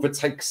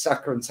overtake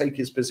Saka and take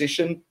his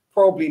position?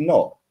 Probably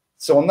not.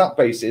 So on that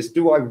basis,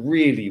 do I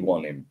really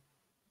want him?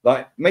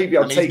 Like maybe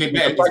I'll take him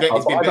as a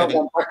backup, but I don't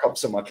want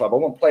backups in my club. I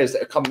want players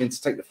that are coming in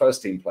to take the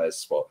first team players'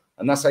 spot,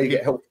 and that's how you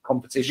get healthy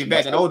competition. He's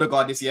better than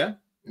Odegaard this year.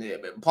 Yeah,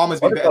 but Palmer's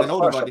been better than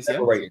Odegaard this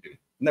year.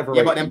 Never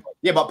rated him.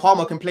 But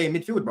Palmer can play in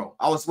midfield, bro.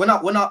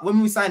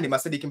 When we signed him, I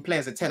said he can play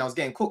as a 10. I was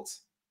getting cooked.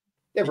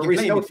 Yeah, but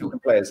Reece Nelson can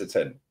play as a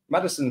 10.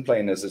 Maddison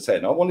playing as a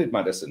 10. I wanted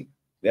Maddison.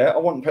 Yeah, I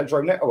want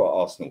Pedro Neto at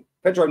Arsenal.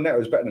 Pedro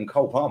Neto is better than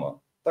Cole Palmer.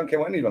 Don't care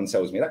what anyone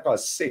tells me. That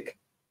guy's sick.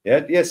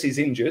 Yeah, yes, he's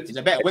injured. He's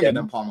a better winger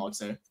than Palmer, I'd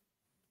say.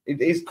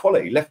 It is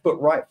quality. Left foot,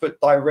 right foot,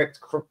 direct,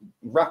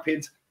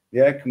 rapid.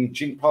 Yeah, can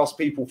jink past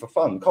people for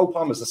fun. Cole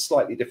Palmer's a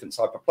slightly different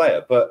type of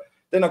player. But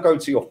then I go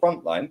to your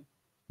front line.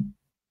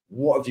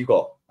 What have you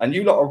got? And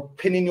you lot are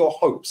pinning your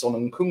hopes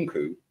on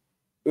Nkunku,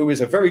 who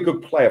is a very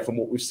good player from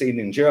what we've seen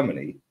in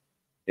Germany.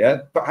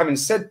 Yeah, but having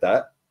said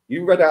that,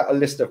 you read out a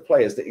list of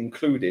players that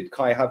included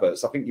Kai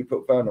Havertz. I think you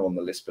put Werner on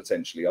the list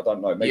potentially. I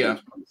don't know. Maybe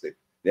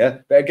yeah.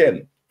 But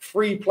again,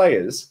 3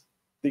 players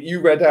that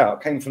you read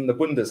out came from the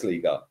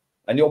Bundesliga,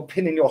 and you're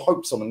pinning your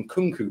hopes on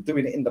Nkunku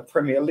doing it in the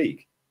Premier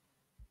League.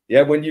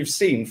 Yeah, when you've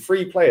seen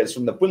 3 players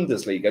from the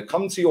Bundesliga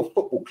come to your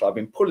football club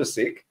in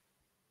Pulisic,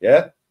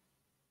 yeah,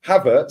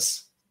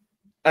 Havertz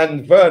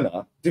and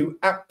Werner do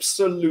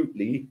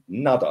absolutely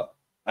nada,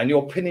 and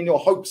you're pinning your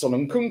hopes on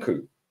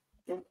Nkunku.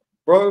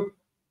 Bro,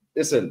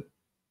 listen,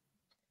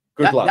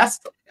 Good luck. That's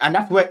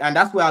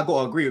where I got to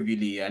agree with you,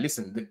 Lee. Yeah?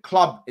 Listen, the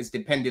club is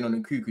depending on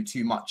Nkunku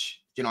too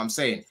much. Do you know what I'm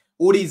saying?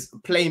 All these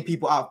playing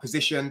people out of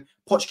position.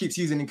 Poch keeps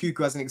using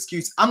Nkunku as an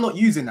excuse. I'm not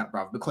using that,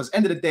 bruv, because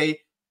end of the day,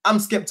 I'm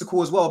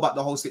skeptical as well about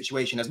the whole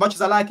situation. As much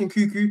as I like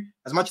Nkunku,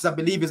 as much as I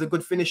believe he's a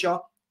good finisher,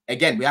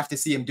 again, we have to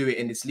see him do it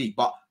in this league.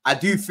 But I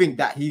do think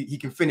that he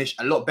can finish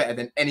a lot better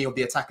than any of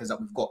the attackers that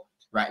we've got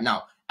right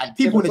now. And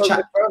people in the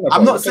chat,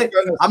 I'm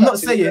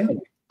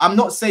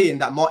not saying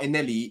that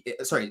Martinelli,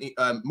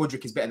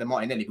 Mudryk is better than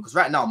Martinelli, because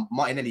right now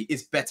Martinelli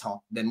is better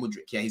than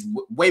Mudryk. Yeah, he's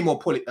way more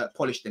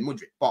polished than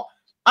Mudryk. But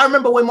I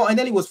remember when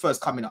Martinelli was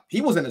first coming up,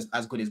 he wasn't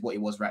as good as what he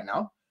was right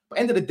now. But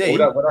end of the day,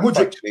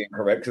 Mudryk actually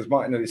incorrect, because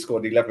Martinelli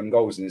scored 11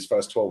 goals in his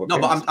first 12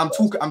 appearances.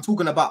 No, but I'm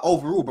talking about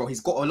overall, bro. He's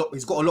got a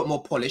lot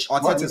more polish.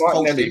 Arteta's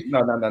coaching.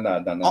 No.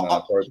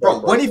 Bro,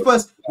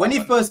 when he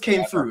first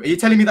came through, are you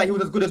telling me that he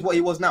was as good as what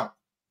he was now?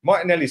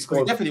 Martinelli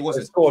scored. Definitely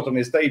wasn't. Scored on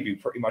his debut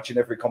pretty much in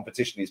every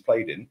competition he's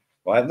played in.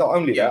 Right. Not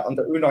only that,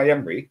 under Unai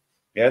Emery,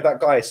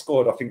 that guy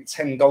scored, I think,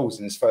 10 goals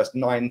in his first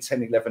 9,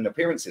 10, 11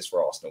 appearances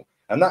for Arsenal.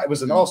 And that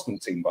was an Arsenal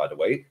team, by the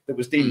way, that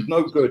was deemed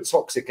no good,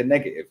 toxic and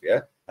negative,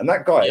 And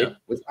that guy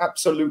was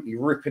absolutely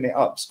ripping it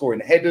up, scoring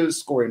headers,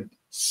 scoring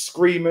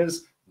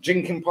screamers,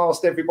 jinking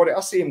past everybody. I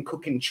see him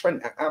cooking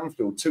Trent at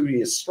Anfield 2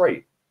 years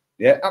straight.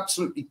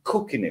 Absolutely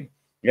cooking him.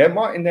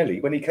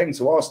 Martinelli, when he came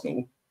to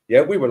Arsenal,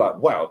 we were like,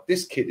 wow,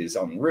 this kid is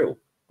unreal.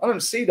 I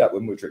don't see that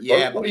with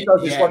Mudryk. All he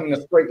does is run in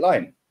a straight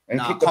line and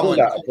kick the ball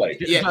out of play.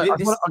 Guys,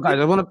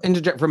 I want to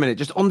interject for a minute,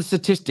 just on the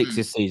statistics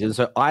this season.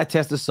 So I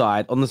test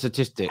aside on the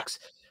statistics.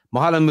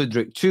 Mykhailo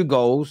Mudryk, 2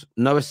 goals,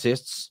 no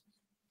assists,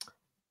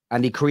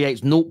 and he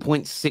creates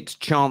 0.6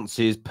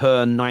 chances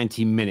per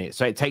 90 minutes.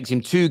 So it takes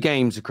him 2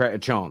 games to create a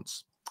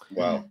chance.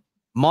 Wow.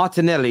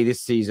 Martinelli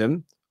this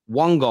season,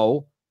 1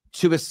 goal,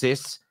 2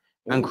 assists,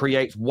 and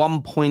creates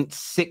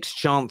 1.6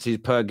 chances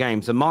per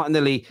game. So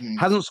Martinelli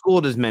hasn't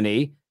scored as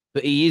many,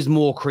 but he is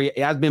more he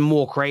has been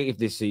more creative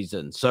this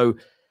season. So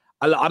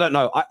I don't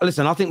know.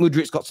 Listen, I think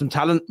Mudryk's got some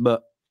talent,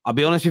 but I'll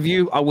be honest with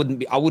you, I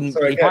wouldn't.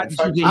 Sorry, if I had to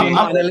choose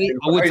Martinelli,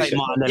 I would take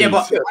Martinelli. Yeah,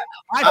 but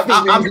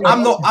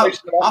I'm not.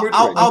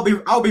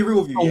 I'll be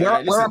real with you.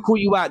 Where I call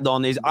you out,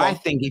 Don, is I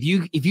think if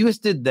you were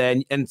stood there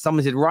and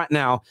someone said right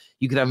now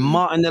you could have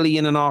Martinelli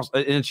in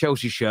a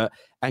Chelsea shirt,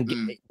 and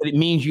but it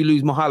means you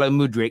lose Mykhailo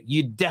Mudryk,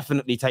 you'd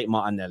definitely take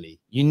Martinelli.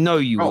 You know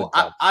you would.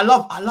 I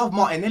love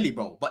Martinelli,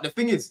 bro. But the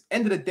thing is,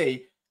 end of the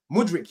day,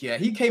 Mudryk,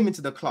 he came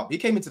into the club. He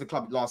came into the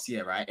club last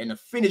year, right? In a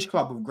Finnish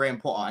club with Graham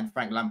Potter and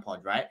Frank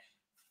Lampard, right?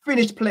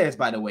 Finished players,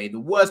 by the way, the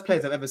worst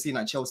players I've ever seen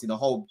at Chelsea the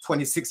whole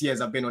 26 years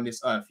I've been on this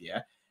earth,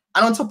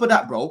 And on top of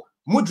that, bro,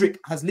 Mudryk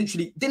has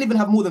literally didn't even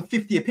have more than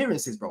 50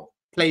 appearances, bro,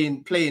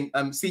 playing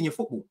senior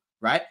football,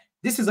 right?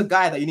 This is a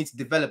guy that you need to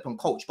develop and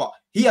coach, but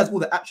he has all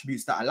the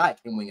attributes that I like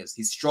in wingers.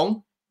 He's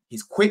strong,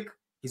 he's quick,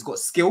 he's got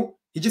skill.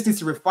 He just needs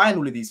to refine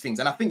all of these things,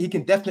 and I think he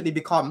can definitely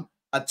become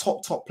a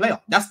top player.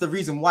 That's the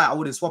reason why I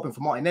wouldn't swap him for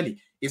Martinelli.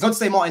 It's not to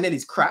say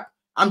Martinelli's crap.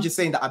 I'm just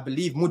saying that I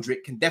believe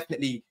Mudryk can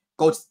definitely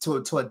go to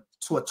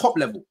a top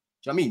level.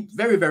 Do you know what I mean?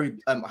 Very, very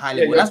high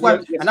level. That's why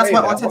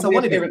Arteta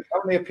wanted him.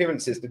 How many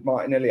appearances did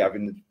Martinelli have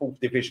in the 4th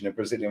division of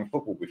Brazilian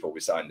football before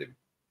we signed him?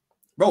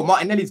 Bro,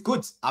 Martinelli's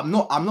good. I'm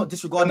not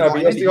disregarding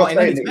Martinelli. You're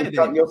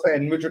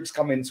saying Mudryk's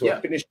come into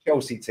a Finnish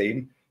Chelsea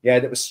team,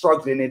 that was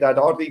struggling. He'd had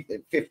hardly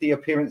 50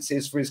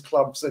 appearances for his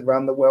clubs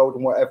around the world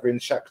and whatever, in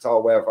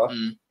Shakhtar, wherever.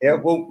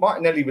 Well,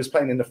 Martinelli was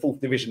playing in the 4th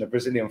division of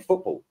Brazilian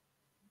football.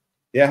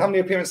 How many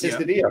appearances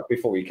did he have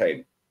before he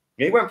came?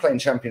 He weren't playing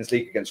Champions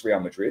League against Real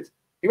Madrid.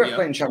 He weren't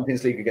playing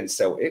Champions League against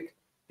Celtic.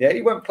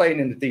 He weren't playing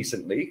in the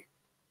decent league.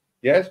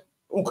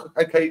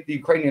 Okay, the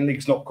Ukrainian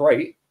league's not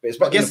great, but it's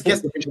better.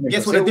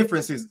 Guess what the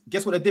difference is?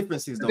 Guess what the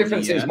difference is? The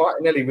difference is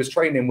Martinelli was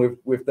training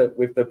with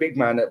the big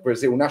man at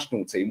Brazil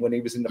national team when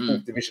he was in the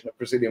 4th division of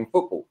Brazilian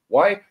football.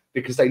 Why?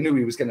 Because they knew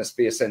he was going to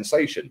be a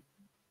sensation.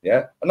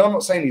 And I'm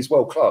not saying he's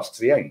world class,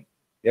 because he ain't.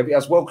 But he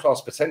has world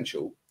class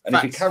potential, and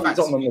if he carries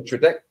on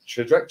the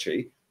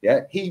trajectory,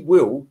 he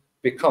will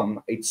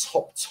become a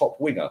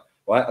top winger.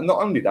 Right? And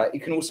not only that, he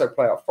can also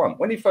play up front.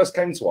 When he first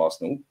came to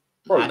Arsenal,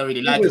 I don't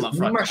really like him up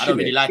front.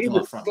 He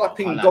was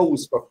slapping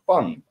goals for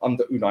fun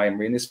under Unai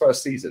Emery in his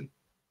first season.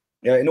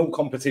 In all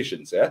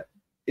competitions.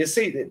 You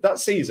see that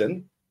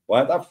season,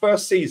 right? That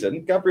first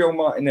season, Gabriel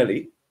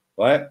Martinelli,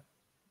 right,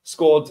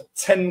 scored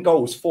 10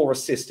 goals, 4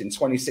 assists in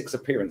 26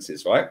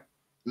 appearances, right?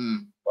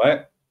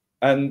 Right?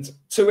 And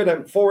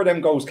 4 of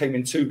them goals came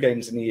in 2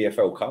 games in the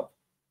EFL Cup.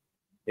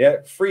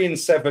 3 in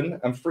 7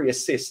 and 3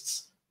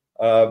 assists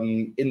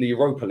in the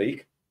Europa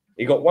League.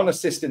 He got 1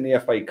 assist in the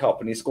FA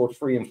Cup, and he scored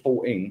 3 in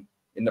 14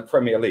 in the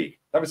Premier League.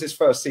 That was his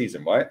first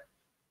season, right?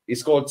 He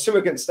scored 2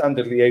 against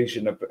Standard Liège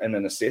and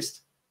an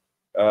assist.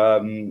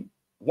 1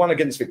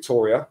 against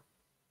Victoria.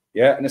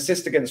 An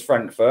assist against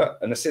Frankfurt,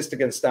 an assist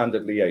against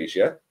Standard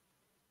Liège.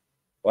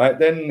 Right,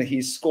 then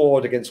he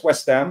scored against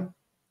West Ham.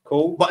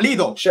 Cool. But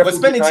Lido, we're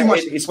spending too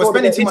much. We're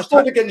spending too much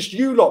time against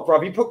you lot, bro.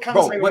 He put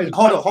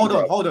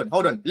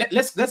hold on.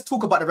 Let's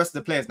talk about the rest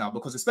of the players now,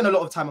 because we spent a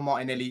lot of time on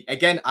Martinelli.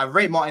 Again, I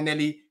rate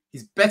Martinelli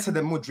He's better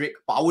than Mudryk,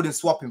 but I wouldn't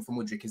swap him for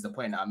Mudryk. Is the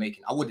point that I'm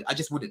making? I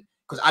just wouldn't,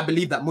 because I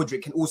believe that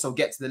Mudryk can also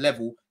get to the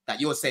level that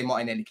you're saying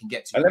Martinelli can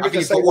get to. And let me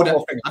just say one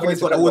more thing. I think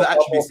he's got all the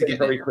attributes to get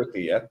very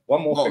quickly. Yeah,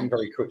 one more thing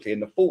very quickly. In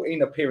the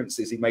 14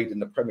 appearances he made in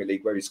the Premier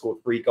League, where he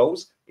scored 3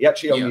 goals, he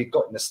actually only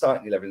got in the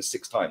starting 11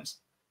 6 times.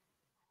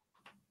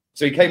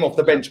 So he came off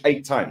the bench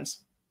 8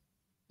 times.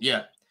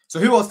 Yeah. So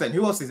who else then?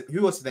 Who else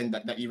then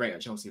that you rate at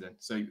Chelsea then?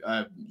 So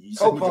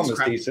Cole Palmer's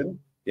decent.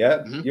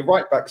 Yeah, your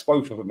right backs,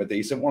 both of them are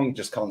decent. One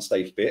just can't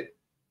stay fit.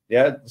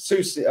 Yeah,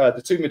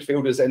 the two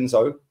midfielders,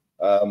 Enzo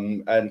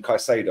and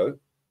Caicedo.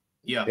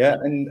 Yeah,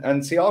 and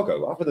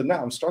Thiago. Other than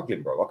that, I'm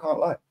struggling, bro. I can't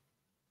lie.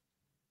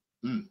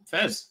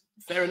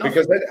 Fair enough.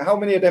 Because how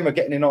many of them are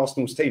getting in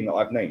Arsenal's team that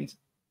I've named?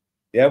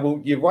 Yeah, well,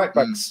 your right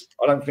backs,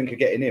 I don't think are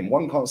getting in.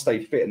 One can't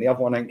stay fit, and the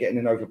other one ain't getting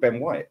in over Ben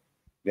White.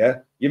 Yeah,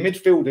 your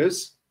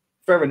midfielders,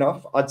 fair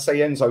enough. I'd say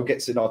Enzo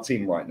gets in our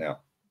team right now.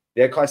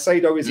 Yeah,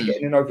 Caicedo isn't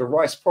getting in over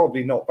Rice,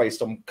 probably not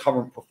based on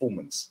current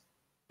performance.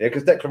 Yeah,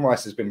 because Declan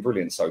Rice has been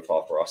brilliant so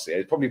far for us. Yeah,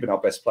 he's probably been our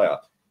best player.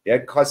 Yeah,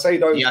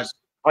 Caicedo,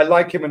 I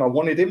like him and I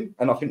wanted him,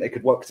 and I think they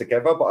could work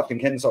together, but I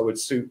think Enzo would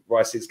suit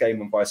Rice's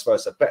game and vice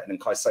versa better than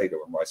Caicedo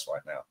and Rice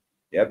right now.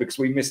 Yeah, because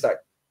we missed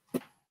that,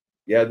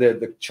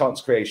 the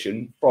chance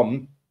creation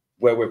from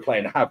where we're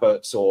playing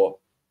Havertz or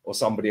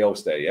somebody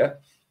else there, yeah?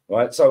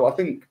 Right, so I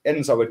think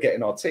Enzo would get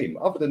in our team.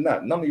 Other than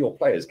that, none of your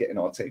players get in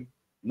our team.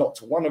 Not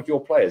one of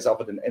your players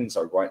other than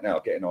Enzo right now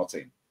get in our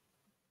team.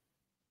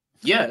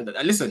 Yeah,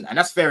 listen, and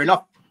that's fair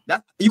enough.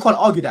 That you can't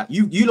argue that.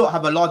 You lot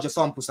have a larger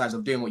sample size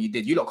of doing what you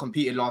did. You lot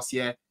competed last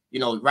year. You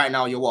know, right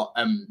now you're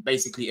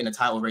basically in a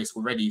title race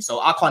already. So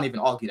I can't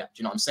even argue that.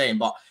 Do you know what I'm saying?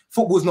 But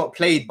football's not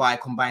played by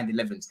combined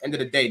 11s. End of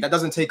the day, that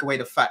doesn't take away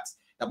the fact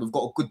that we've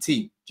got a good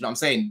team. Do you know what I'm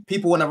saying?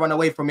 People want to run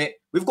away from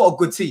it. We've got a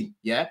good team,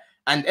 yeah?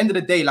 And end of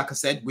the day, like I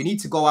said, we need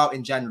to go out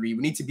in January.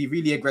 We need to be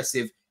really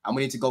aggressive, and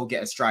we need to go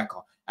get a striker.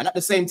 And at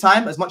the same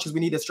time, as much as we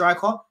need a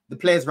striker, the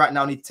players right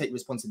now need to take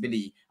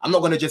responsibility. I'm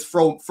not going to just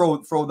throw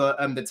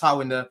the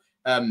towel in the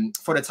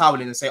towel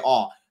in and say,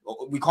 oh,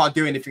 we can't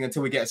do anything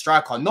until we get a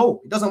striker.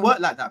 No, it doesn't work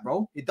like that,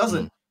 bro. It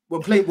doesn't.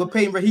 We're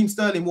paying Raheem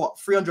Sterling what,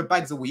 300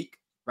 bags a week,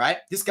 right?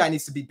 This guy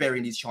needs to be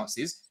burying these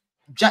chances.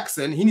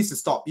 Jackson, he needs to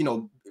stop,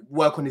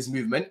 work on his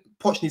movement.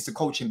 Poch needs to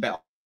coach him better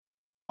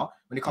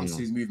when it comes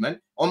to his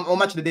movement. On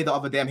Match of the Day the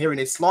other day, I'm hearing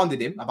they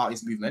slandered him about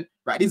his movement,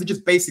 right? These are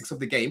just basics of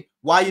the game.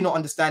 Why are you not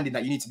understanding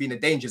that you need to be in the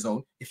danger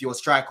zone if you're a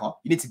striker?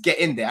 You need to get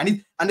in there.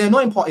 And the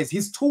annoying part is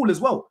he's tall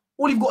as well.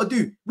 All you've got to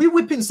do, we're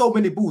whipping so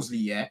many balls, Lee,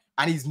 yeah?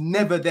 And he's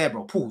never there,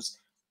 bro. Pause.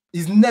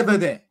 He's never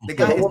there. The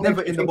guy is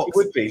never in the box. He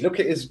would be. Look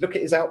at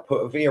his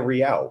output of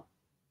Villarreal.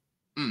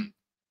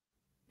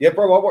 Yeah,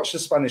 bro, I watch the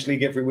Spanish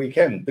League every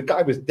weekend. The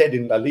guy was dead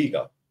in La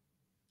Liga.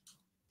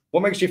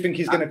 What makes you think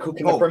he's going to cook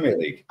in the Premier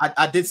League?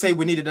 I did say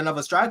we needed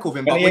another striker with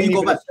him, but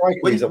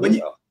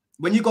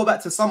when you go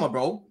back to summer,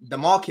 bro, the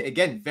market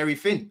again very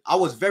thin. I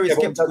was very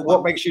skeptical.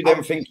 What makes you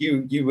then think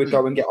you would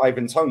go and get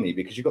Ivan Toney?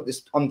 Because you've got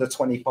this under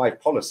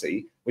 25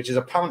 policy, which is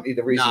apparently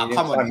the reason you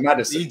didn't sign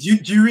Maddison.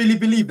 Do you really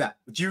believe that?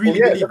 Do you really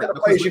believe that? The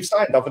players you've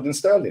signed other than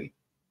Sterling.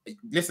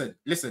 Listen.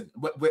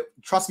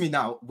 Trust me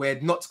now.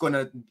 We're not going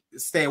to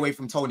stay away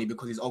from Toney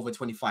because he's over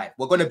 25.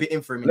 We're going to be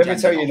in for him. Let me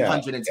tell you now.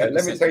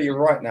 Let me tell you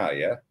right now.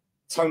 Yeah,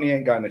 Toney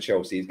ain't going to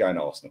Chelsea. He's going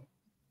to Arsenal.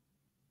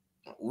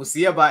 We'll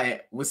see about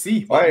it. We'll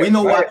see. But we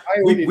know what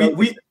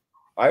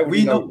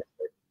we know.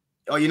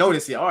 Oh, you know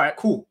this, yeah. All right,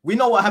 cool. We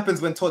know what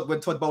happens when Todd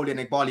Bowley and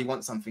Igbali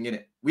want something,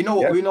 innit? We know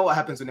what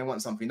happens when they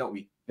want something, don't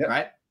we? Yeah.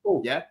 Right?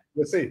 Cool. Yeah.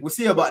 We'll see. We'll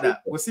see about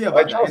that. We'll see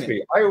about that. Trust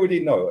me, I already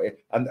know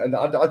it. And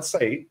I'd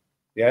say,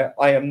 yeah,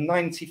 I am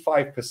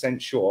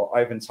 95% sure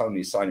Ivan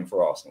Toney is signing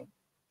for Arsenal.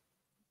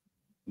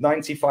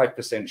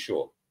 95%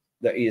 sure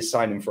that he is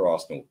signing for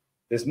Arsenal.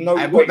 There's no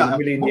way in a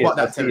million years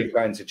I see him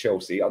going to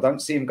Chelsea. I don't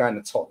see him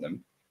going to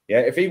Tottenham. Yeah,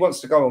 if he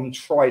wants to go and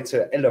try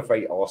to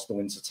elevate Arsenal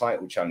into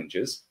title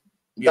challenges,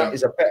 that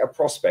is a better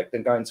prospect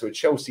than going to a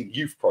Chelsea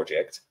youth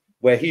project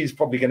where he's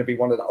probably going to be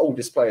one of the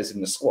oldest players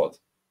in the squad,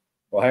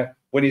 right?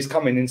 When he's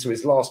coming into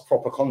his last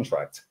proper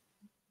contract.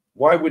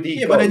 Why would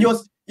he but then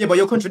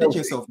you're contradicting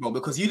yourself, bro,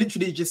 because you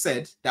literally just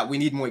said that we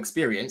need more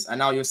experience, and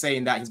now you're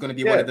saying that he's going to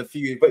be one of the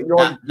few but your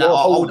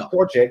whole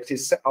project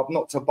is set up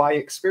not to buy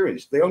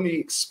experience. The only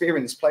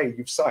experienced player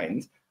you've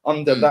signed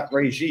under that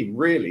regime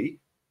really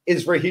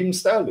is Raheem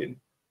Sterling.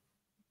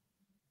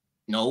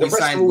 No, the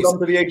rest are all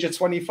under the age of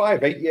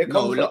 25, 8-year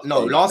contract.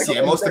 No, last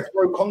year most of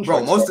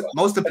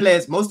the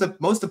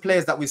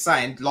players that we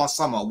signed last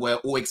summer were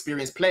all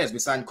experienced players. We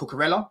signed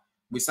Cucurella,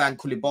 we signed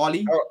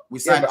Koulibaly, we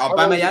signed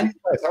Aubameyang,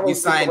 we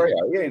signed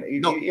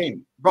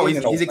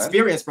he's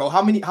experienced, bro.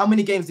 How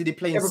many games did he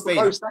play in Spain?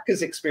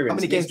 How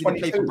many games did he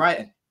play for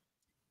Brighton?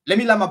 Let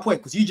me land my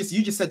point, because you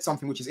just said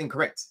something which is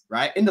incorrect,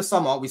 right? In the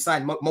summer, we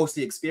signed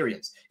mostly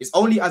experience. It's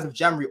only as of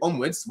January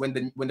onwards, when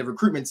the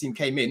recruitment team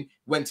came in,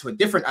 went to a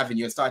different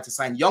avenue and started to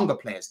sign younger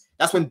players.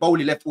 That's when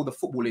Bowley left all the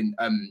footballing,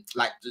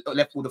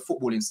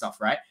 stuff,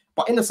 right?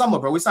 But in the summer,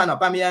 bro, we signed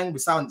Aubameyang, we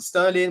signed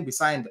Sterling, we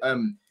signed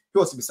who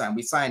else did we sign?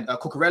 We signed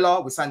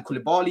Cucurella, we signed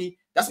Koulibaly.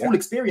 That's all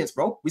experience,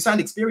 bro. We signed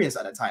experience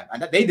at that time,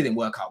 and they didn't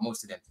work out,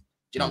 most of them.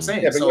 you know what I'm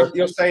saying? Yeah, but So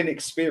you're saying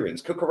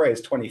experience. Cucurella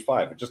is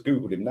 25. I just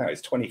googled him now.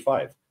 He's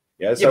 25.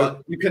 Yeah,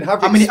 so you can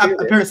have how many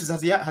experience. appearances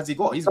has he had? Has he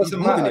got? He's Doesn't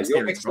more than matter. You're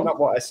experience, mixing bro. up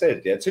what I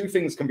said. Yeah, two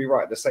things can be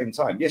right at the same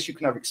time. Yes, you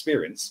can have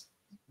experience,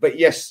 but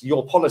yes,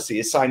 your policy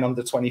is sign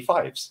under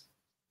 25s.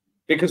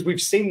 Because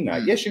we've seen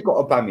that. Yes, you've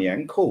got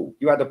Aubameyang. Cool.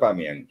 You had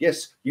Aubameyang.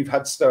 Yes, you've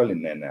had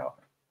Sterling there now.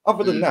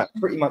 Other than that,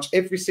 pretty much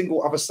every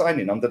single other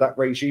signing under that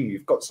regime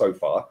you've got so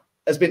far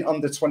has been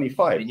under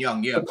 25.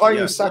 Young, yeah.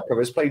 Bukayo Saka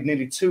has played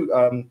nearly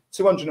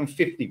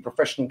 250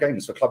 professional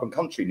games for club and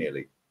country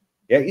nearly.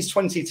 Yeah, he's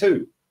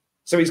 22.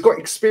 So he's got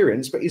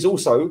experience, but he's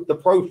also the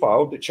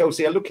profile that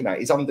Chelsea are looking at.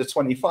 He's under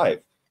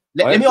 25.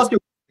 Let me ask you,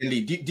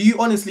 Lee, do you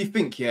honestly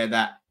think here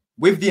that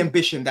with the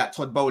ambition that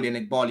Todd Bowley and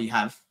Igbali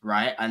have,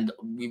 right, and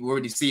we've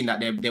already seen that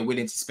they're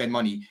willing to spend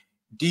money,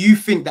 do you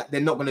think that they're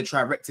not going to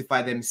try and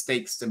rectify their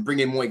mistakes and bring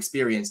in more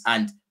experience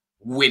and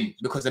win?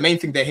 Because the main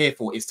thing they're here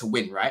for is to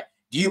win, right?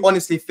 Do you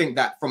honestly think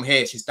that from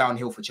here it's just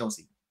downhill for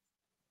Chelsea?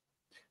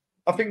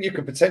 I think you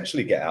could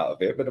potentially get out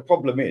of it, but the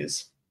problem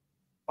is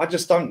I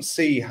just don't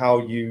see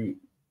how you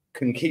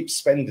can keep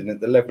spending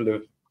at the level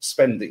of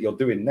spend that you're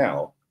doing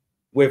now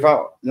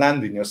without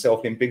landing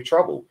yourself in big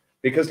trouble.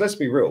 Because let's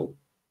be real,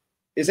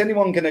 is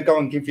anyone going to go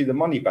and give you the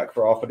money back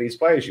for half of these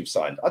players you've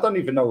signed? I don't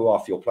even know who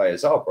half your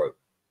players are, bro.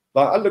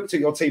 Like, I looked at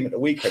your team at the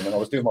weekend when I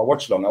was doing my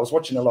watch along. I was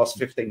watching the last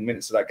 15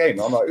 minutes of that game.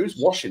 And I'm like, who's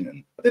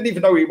Washington? I didn't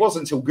even know who he was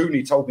until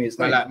Goonie told me his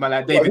name.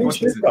 David who's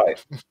this guy?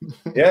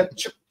 Yeah,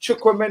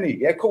 Chukwuemeni.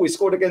 Yeah, cool. He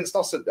scored against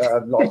us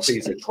at last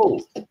season.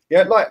 Cool.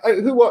 Yeah, like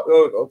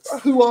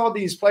who are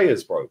these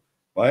players, bro?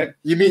 Right?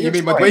 You mean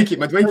Madueke?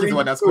 Madueke's the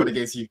one that scored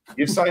against you.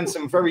 You've signed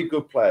some very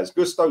good players.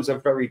 Gusto's a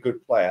very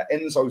good player.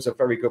 Enzo's a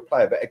very good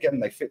player. But again,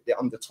 they fit the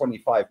under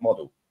 25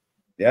 model.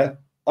 Yeah.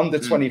 Under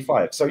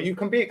 25. So you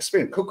can be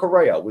experienced.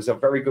 Cucurella was a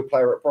very good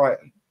player at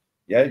Brighton.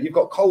 Yeah, you've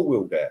got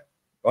Colwill there,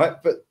 right?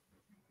 But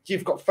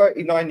you've got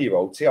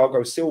 39-year-old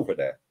Thiago Silva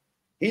there.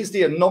 He's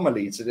the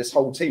anomaly to this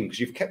whole team because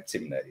you've kept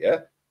him there, yeah?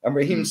 And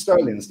Raheem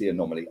Sterling's the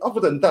anomaly. Other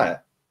than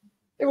that,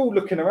 they're all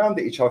looking around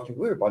at each other.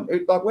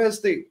 Like,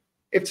 where's the...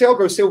 If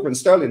Thiago Silva and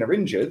Sterling are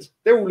injured,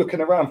 they're all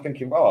looking around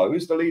thinking, oh,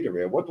 who's the leader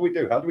here? What do we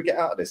do? How do we get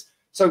out of this?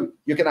 So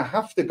you're going to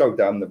have to go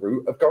down the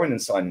route of going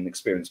and signing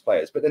experienced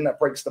players, but then that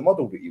breaks the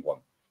model that you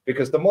want.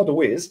 Because the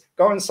model is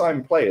go and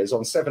sign players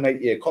on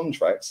 7-8 year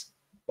contracts,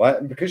 right?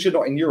 And because you're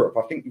not in Europe,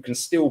 I think you can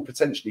still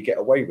potentially get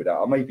away with that.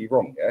 I may be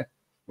wrong, yeah,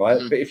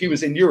 right? But if you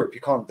was in Europe, you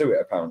can't do it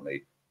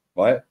apparently,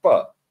 right?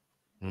 But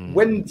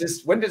when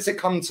does it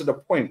come to the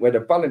point where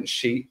the balance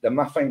sheet, the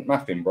math ain't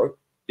mathing, bro?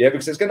 Yeah,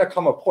 because there's going to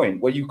come a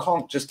point where you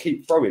can't just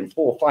keep throwing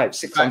 400, 500,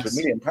 600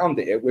 million pound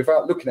at it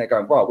without looking at it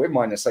going, right, we're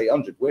minus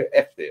 800, we're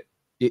effed it.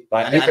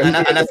 Like,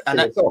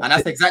 and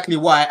that's exactly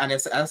why,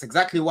 that's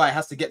exactly why it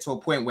has to get to a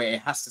point where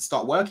it has to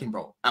start working,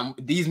 bro. And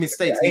these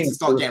mistakes need to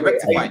start getting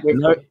rectified.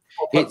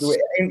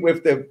 It ain't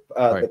with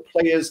the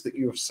players that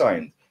you have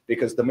signed,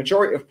 because the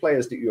majority of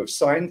players that you have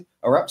signed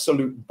are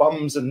absolute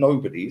bums and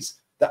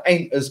nobodies that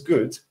ain't as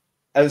good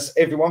as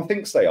everyone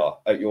thinks they are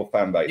at your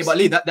fan base. Yeah, but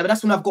Lee,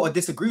 that's when I've got to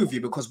disagree with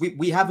you, because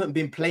we haven't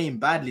been playing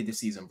badly this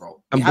season,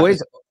 bro. And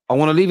boys, I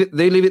want to leave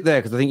it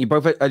there because I think you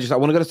both. I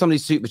want to go to some of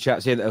these super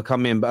chats here that have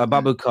come in. But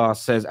Babu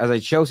Cast says, as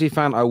a Chelsea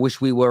fan, I wish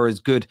we were as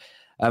good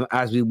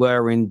as we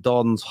were in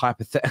Don's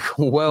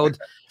hypothetical world.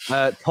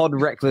 Todd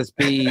Reckless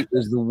B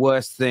is the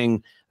worst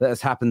thing that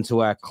has happened to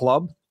our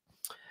club.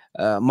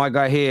 My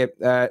guy here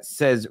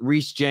says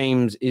Reece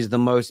James is the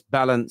most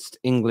balanced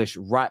English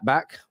right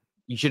back.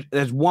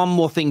 There's one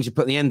more thing you should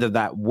put at the end of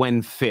that: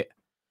 when fit.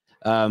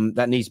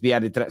 That needs to be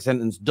added to that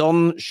sentence.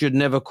 Don should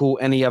never call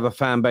any other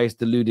fan base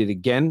deluded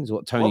again, is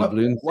what Tony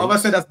Bloom thinks. What have I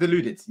said that's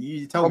deluded?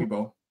 You tell me,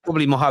 bro.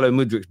 Probably Mahalo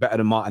Mudrik's better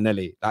than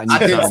Martinelli. I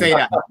didn't say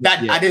that.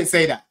 I didn't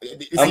say that.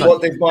 And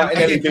what did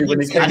Martinelli do when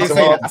he came to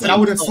Arsenal? I said I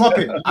wouldn't swap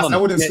it. I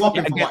wouldn't swap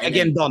it.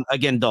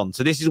 Again, Don.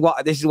 So this is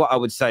what I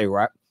would say,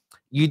 right?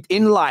 You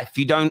in life,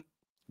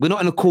 we're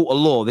not in a court of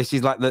law. This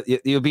is like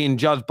you're being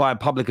judged by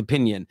public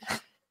opinion.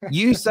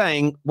 You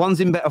saying one's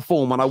in better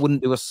form and I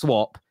wouldn't do a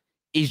swap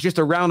is just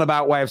a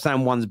roundabout way of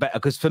saying one's better.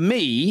 Because for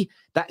me,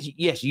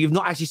 yes, you've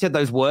not actually said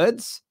those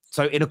words.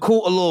 So in a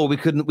court of law, we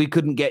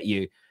couldn't get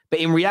you. But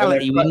in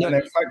reality,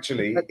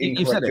 factually,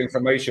 incorrect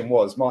information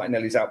was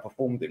Martinelli's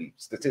outperformed him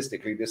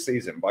statistically this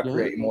season by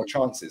creating more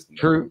chances.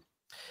 True.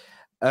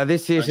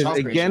 This here says,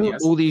 again,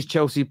 all these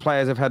Chelsea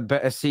players have had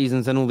better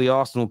seasons than all the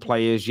Arsenal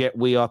players, yet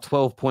we are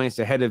 12 points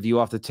ahead of you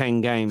after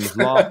 10 games.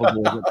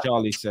 Laughable, what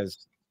Charlie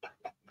says.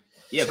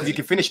 Yeah, because you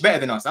can finish better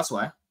than us. That's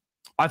why.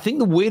 I think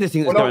the weirdest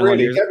thing that's going on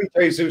is... Gabby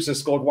Jesus has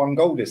scored 1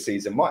 goal this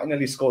season.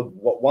 Martinelli scored,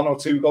 1 or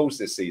 2 goals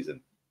this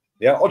season?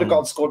 Yeah,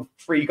 Odegaard scored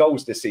 3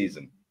 goals this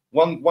season.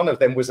 One of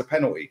them was a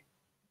penalty.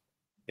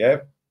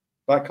 Yeah?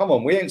 Like, come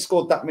on, we ain't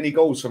scored that many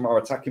goals from our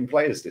attacking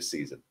players this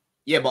season.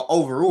 Yeah, but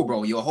overall,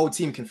 bro, your whole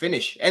team can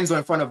finish. Enzo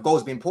in front of goal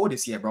has been poor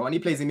this year, bro, and he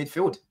plays in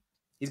midfield.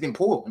 He's been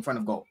poor in front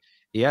of goal.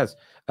 He has.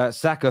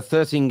 Saka,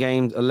 13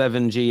 games,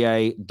 11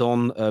 GA.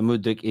 Don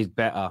Mudrik is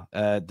better.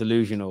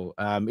 Delusional.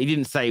 He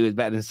didn't say he was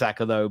better than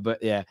Saka, though,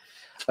 but yeah.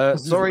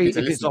 Sorry if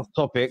it's off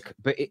topic,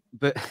 but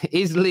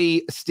is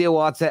Lee still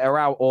Arteta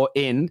out or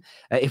in?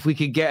 If we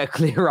could get a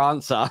clear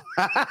answer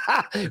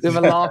with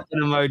a laughing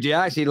emoji.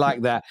 I actually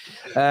like that.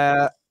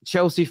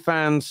 Chelsea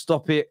fans,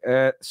 stop it.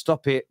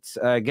 Stop it.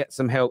 Get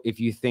some help if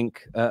you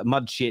think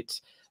mud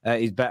shit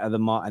is better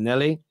than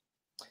Martinelli.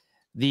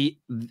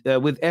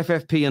 With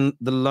FFP and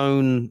the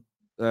loan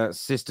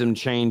system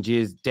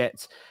changes,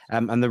 debt,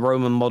 and the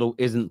Roman model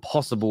isn't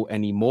possible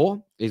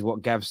anymore, is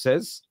what Gav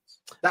says.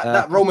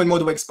 That Roman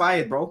model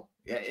expired, bro.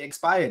 Yeah, it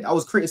expired. I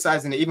was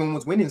criticizing it even when it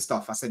was winning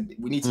stuff. I said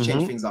we need to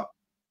change things up.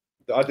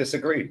 I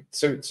disagree.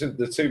 So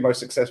the two most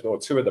successful, or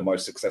two of the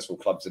most successful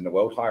clubs in the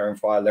world, hire and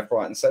fire left,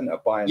 right, and centre.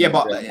 Yeah,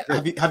 but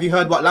have you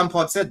heard what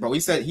Lampard said, bro?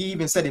 He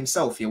even said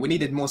himself, yeah, we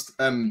needed more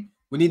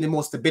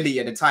stability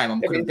at the time.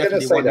 I'm going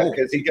to say that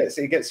because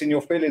he gets in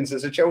your feelings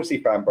as a Chelsea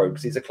fan, bro,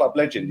 because he's a club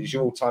legend. He's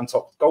your all-time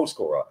top goal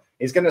scorer.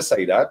 He's going to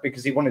say that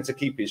because he wanted to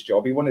keep his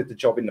job. He wanted the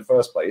job in the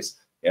first place.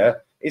 Yeah,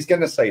 he's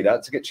going to say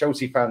that to get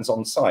Chelsea fans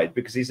on side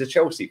because he's a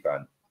Chelsea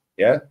fan.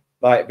 Yeah,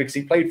 like because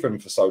he played for him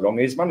for so long,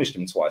 he's managed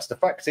him twice. The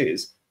fact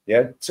is,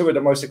 yeah, two of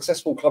the most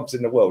successful clubs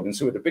in the world and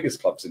two of the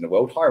biggest clubs in the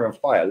world, hire and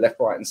fire,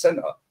 left, right, and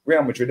centre.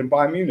 Real Madrid and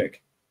Bayern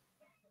Munich.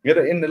 Yeah,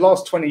 in the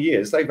last 20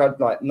 years, they've had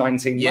like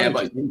 19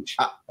 managers each,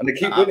 and they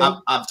keep winning.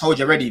 I've told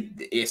you already,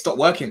 it stopped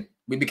working.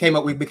 We became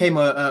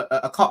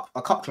a cup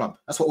club.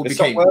 That's what we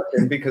became. It stopped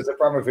working because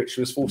Abramovich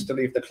was forced to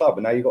leave the club,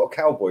 and now you've got a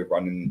cowboy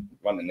running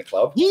the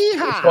club.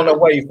 Yeah, it's gone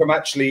away from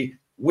actually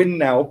win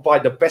now by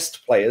the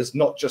best players,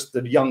 not just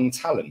the young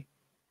talent.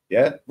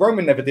 Yeah,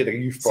 Roman never did a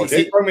youth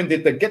project. Roman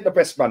did get the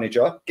best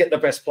manager, get the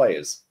best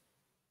players.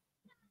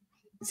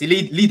 See,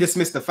 Lee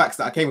dismissed the facts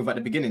that I came with at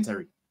the beginning,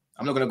 Terry.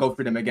 I'm not going to go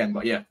through them again,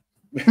 but yeah.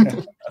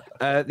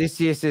 This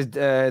year says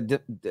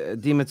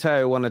Di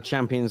Matteo won a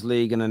Champions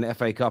League and an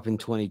FA Cup in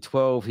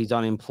 2012. He's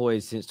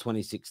unemployed since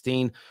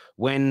 2016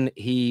 when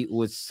he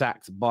was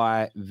sacked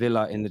by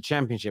Villa in the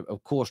Championship.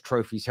 Of course,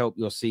 trophies help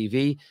your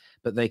CV,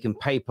 but they can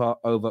paper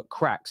over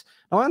cracks.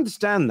 Now, I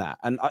understand that.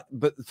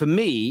 But for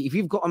me, if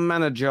you've got a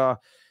manager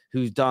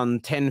who's done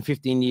 10,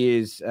 15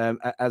 years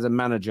as a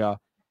manager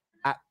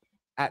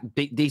at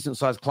big,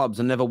 decent-sized clubs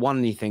and never won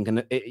anything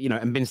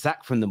and been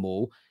sacked from them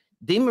all,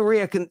 Di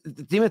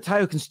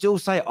Matteo can still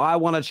say, I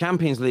won a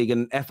Champions League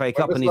and FA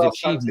Cup and he's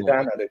achieved more.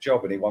 Dan had a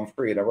job and he won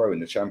 3 in a row in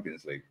the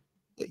Champions League.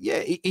 Yeah,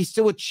 he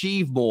still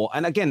achieved more.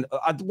 And again,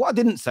 what I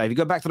didn't say, if you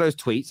go back to those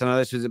tweets, I know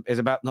this is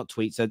about, not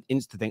tweets, an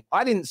Insta thing.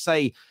 I didn't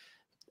say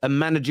a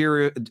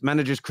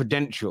manager's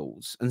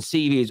credentials and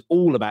CV is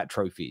all about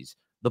trophies.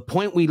 The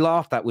point we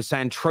laughed at was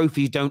saying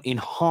trophies don't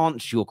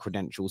enhance your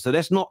credentials. So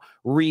let's not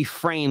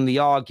reframe the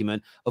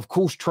argument. Of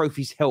course,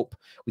 trophies help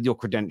with your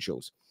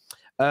credentials.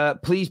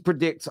 Please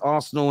predict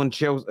Arsenal and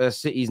Chelsea,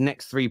 City's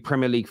next 3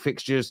 Premier League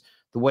fixtures.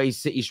 The way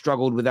City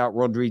struggled without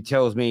Rodri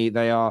tells me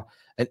they are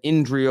an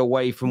injury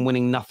away from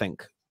winning nothing.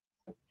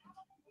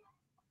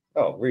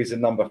 Oh,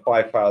 reason number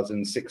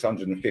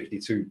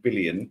 5,652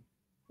 billion.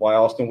 Why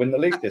Arsenal win the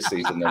league this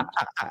season then?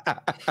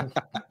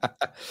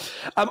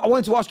 I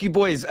wanted to ask you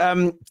boys,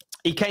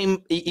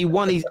 he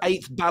won his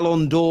 8th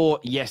Ballon d'Or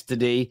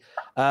yesterday.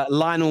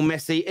 Lionel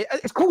Messi.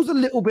 It's caused a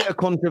little bit of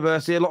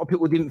controversy. A lot of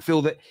people didn't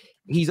feel that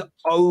his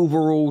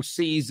overall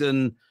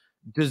season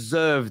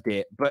deserved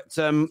it. But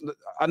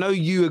I know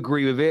you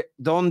agree with it.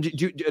 Don,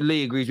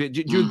 Lee agrees with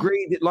it. Do you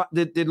agree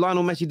that did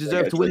Lionel Messi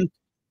deserve to win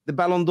the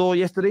Ballon d'Or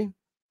yesterday? Do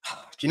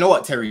you know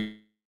what, Terry?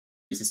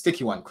 It's a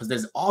sticky one because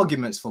there's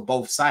arguments for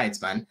both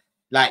sides, man.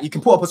 Like, you can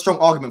put up a strong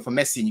argument for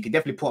Messi and you can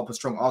definitely put up a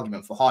strong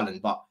argument for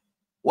Haaland. But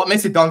what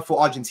Messi done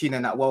for Argentina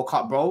in that World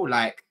Cup, bro,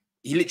 like,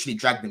 he literally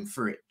dragged them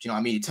through it. Do you know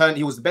what I mean?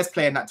 He was the best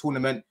player in that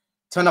tournament,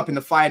 turned up in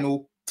the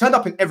final, turned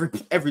up in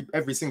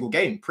every single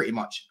game pretty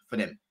much for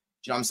them. Do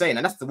you know what I'm saying?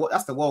 And that's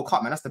the World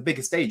Cup, man. That's the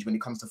biggest stage when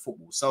it comes to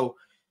football. So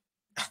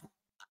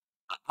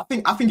I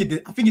think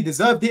he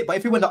deserved it. But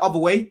if it went the other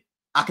way,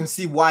 I can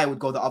see why it would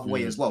go the other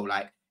way as well.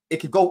 Like, it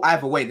could go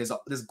either way.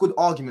 There's good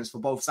arguments for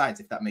both sides,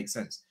 if that makes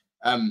sense.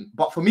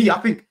 But for me, I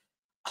think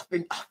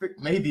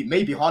maybe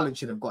Haaland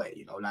should have got it.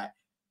 You know, like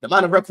the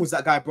amount of records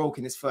that guy broke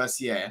in his first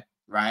year,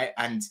 right?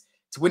 And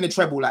to win a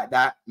treble like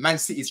that, Man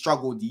City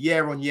struggled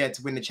year on year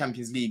to win the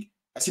Champions League.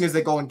 As soon as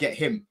they go and get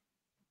him,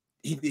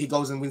 he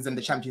goes and wins them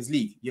the Champions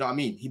League. You know what I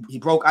mean? He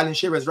broke Alan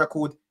Shearer's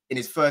record in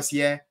his first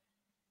year.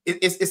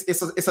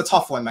 It's a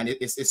tough one, man.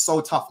 It's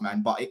so tough,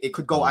 man. But it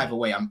could go either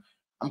way.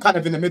 I'm kind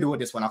of in the middle of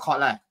this one. I can't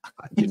lie.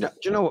 Do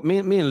you know what? Me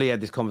and Lee had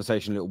this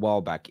conversation a little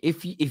while back.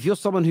 If you're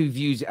someone who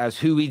views it as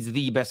who is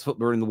the best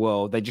footballer in the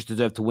world, they just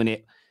deserve to win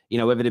it. You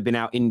know, whether they've been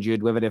out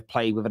injured, whether they've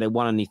played, whether they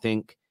won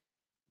anything,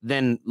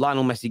 then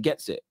Lionel Messi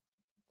gets it.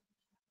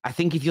 I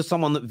think if you're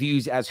someone that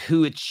views it as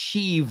who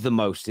achieved the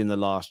most in the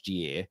last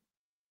year,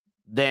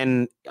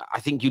 then I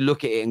think you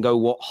look at it and go,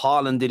 what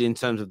Haaland did in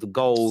terms of the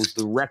goals,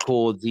 the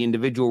records, the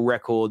individual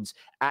records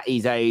at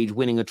his age,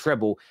 winning a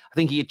treble. I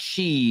think he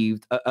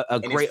achieved a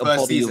greater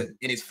body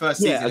in his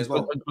first season as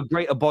well. A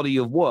greater body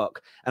of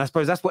work. And I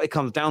suppose that's what it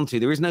comes down to.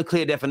 There is no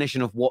clear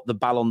definition of what the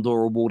Ballon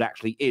d'Or award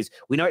actually is.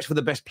 We know it's for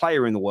the best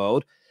player in the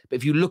world, but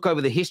if you look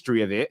over the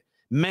history of it,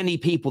 many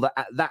people that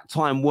at that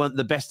time weren't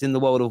the best in the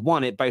world have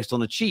won it based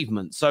on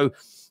achievement. So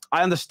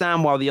I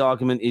understand why the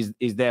argument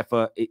is there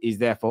for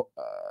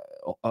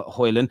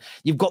Højlund.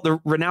 You've got the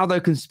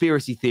Ronaldo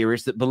conspiracy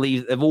theorists that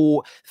believe that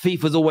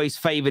FIFA's always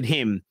favored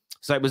him.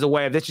 So it was a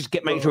way of, let's just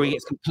make sure he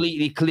gets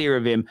completely clear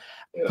of him.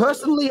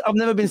 Personally, I've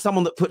never been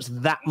someone that puts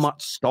that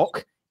much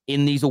stock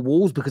in these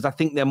awards because I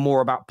think they're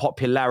more about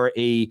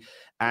popularity.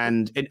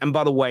 And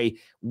by the way,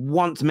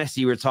 once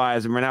Messi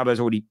retires and Ronaldo's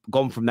already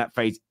gone from that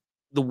phase,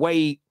 the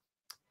way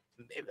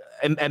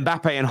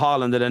Mbappe and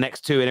Haaland are the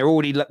next two, and they're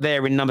already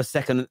there in number 2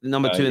 and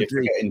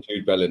 3. Getting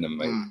Jude Bellingham,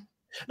 mate.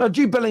 No,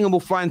 Jude Bellingham will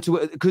fly into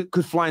it.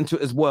 Could fly into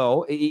it as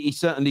well. He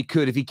certainly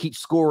could if he keeps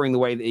scoring the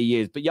way that he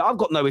is. But yeah, I've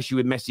got no issue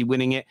with Messi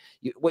winning it.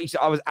 What you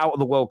said, I was out of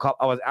the World Cup.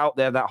 I was out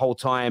there that whole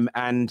time,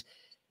 and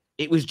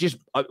it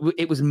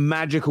was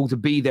magical to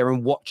be there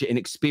and watch it and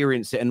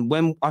experience it. And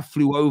when I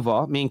flew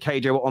over, me and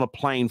KJ were on a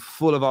plane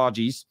full of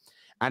RGs,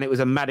 and it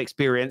was a mad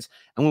experience.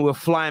 And when we were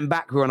flying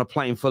back, we were on a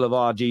plane full of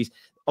RGs.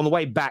 On the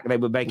way back, they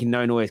were making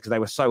no noise because they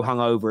were so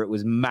hungover. It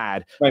was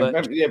mad.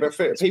 But people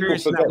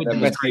forget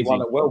that Messi won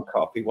a World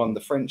Cup. He won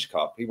the French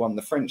Cup. He won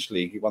the French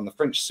League. He won the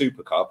French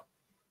Super Cup.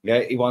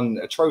 Yeah, he won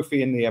a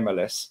trophy in the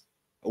MLS.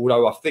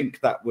 Although I think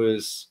that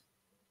was,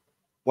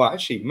 well,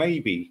 actually,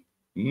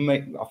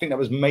 I think that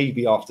was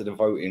maybe after the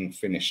voting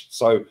finished.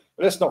 So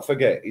let's not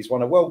forget, he's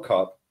won a World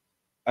Cup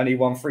and he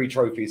won 3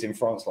 trophies in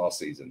France last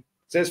season.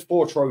 So there's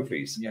 4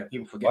 trophies. Yeah,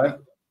 people forget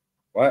that.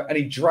 Right, and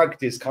he dragged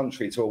his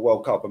country to a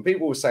World Cup, and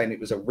people were saying it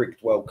was a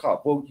rigged World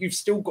Cup. Well, you've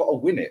still got to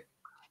win it.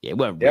 Yeah,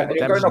 well, yeah, and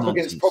you're going up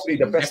against probably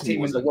the best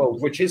team in the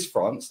world, which is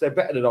France. They're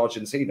better than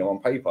Argentina on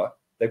paper.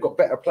 They've got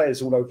better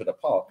players all over the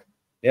park.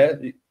 Yeah,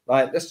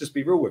 like let's just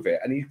be real with it.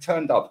 And he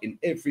turned up in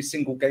every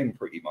single game,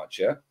 pretty much.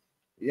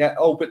 Yeah.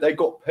 Oh, but they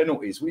got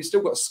penalties. We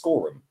still got to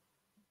score them.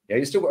 Yeah,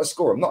 you still got to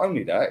score them. Not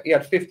only that, he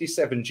had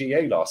 57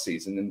 GA last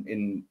season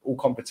in all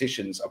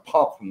competitions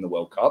apart from the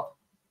World Cup.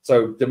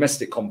 So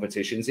domestic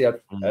competitions, he had,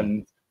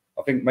 and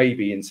I think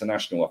maybe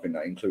international, I think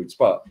that includes,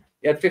 but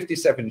he had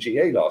 57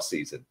 GA last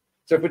season.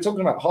 So if we're talking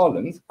about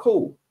Haaland,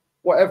 cool,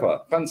 whatever,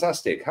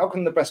 fantastic. How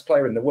can the best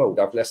player in the world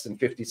have less than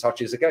 50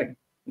 touches a game?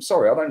 I'm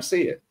sorry, I don't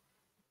see it.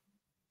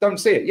 Don't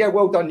see it. Yeah,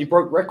 well done. You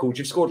broke records.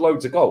 You've scored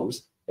loads of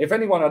goals. If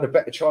anyone had a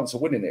better chance of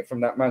winning it from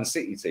that Man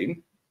City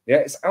team, yeah,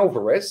 it's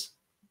Alvarez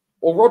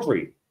or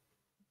Rodri.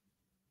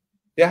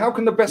 Yeah, how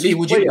can the best Lee,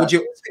 player? Would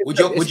you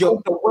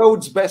the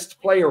world's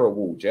best player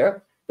award? Yeah.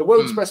 The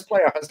world's best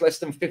player has less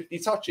than 50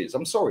 touches.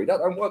 I'm sorry, that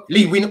don't work.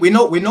 Lee, we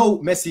know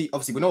Messi.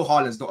 Obviously, we know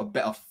Haaland's not a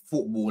better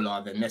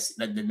footballer than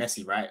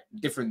Messi, right?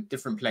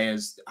 Different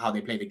players, how they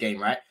play the game,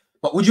 right?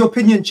 But would your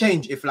opinion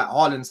change if like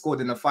Haaland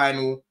scored in the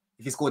final,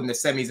 if he scored in the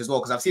semis as well?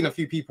 Because I've seen a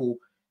few people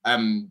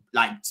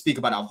like speak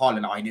about how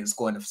Haaland, he didn't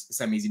score in the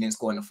semis, he didn't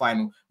score in the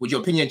final. Would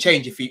your opinion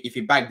change if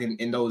he bagged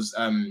in those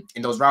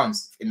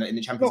rounds in the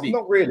Champions League?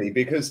 Not really,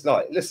 because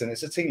like listen,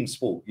 it's a team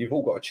sport. You've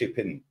all got to chip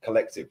in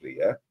collectively,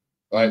 yeah.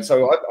 Right,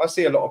 so I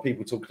see a lot of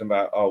people talking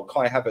about, oh,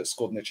 Kai Havertz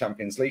scored in the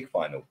Champions League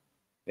final.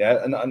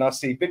 Yeah, and I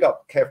see, big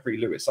up Carefree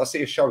Lewis. I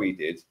see a show he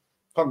did,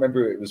 can't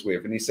remember who it was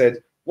with, and he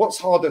said, what's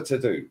harder to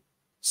do,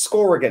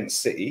 score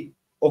against City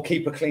or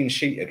keep a clean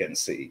sheet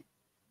against City?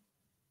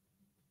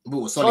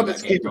 Ooh, it's harder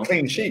to keep a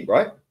clean sheet,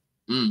 right?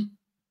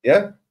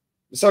 Yeah,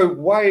 so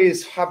why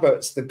is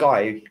Havertz the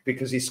guy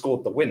because he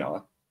scored the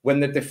winner when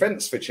the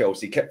defence for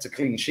Chelsea kept a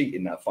clean sheet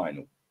in that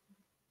final?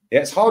 Yeah,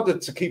 it's harder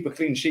to keep a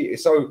clean sheet.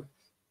 So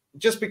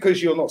just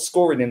because you're not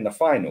scoring in the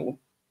final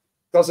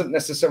doesn't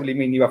necessarily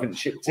mean you haven't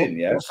chipped in,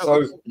 yeah?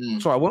 Sorry,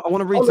 I want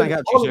to read something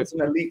out to you. He's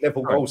an elite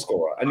level goal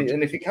scorer.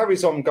 And if he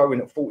carries on going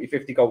at 40,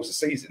 50 goals a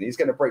season, he's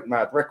going to break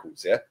mad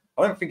records, yeah?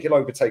 I don't think he'll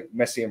overtake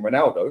Messi and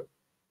Ronaldo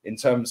in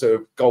terms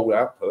of goal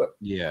output.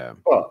 Yeah.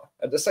 But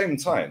at the same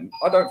time,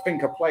 I don't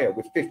think a player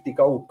with 50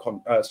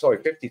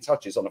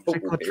 touches on a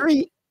football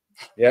pitch,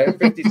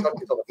 50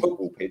 touches on a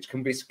football pitch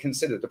can be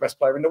considered the best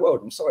player in the world.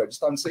 I'm sorry, I just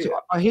don't see it.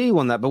 I hear you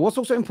on that, but what's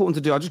also important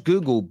to do, I just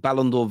Google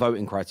Ballon d'Or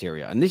voting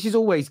criteria, and this is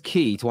always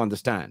key to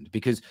understand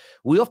because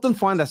we often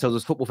find ourselves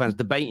as football fans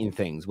debating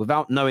things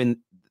without knowing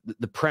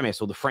the premise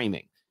or the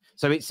framing.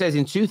 So it says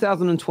in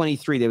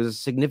 2023, there was a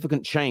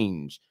significant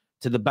change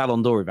to the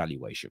Ballon d'Or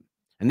evaluation.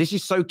 And this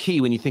is so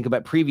key when you think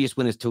about previous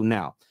winners till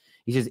now.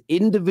 He says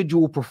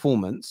individual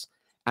performance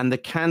and the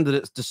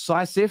candidate's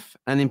decisive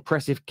and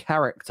impressive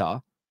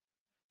character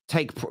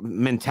take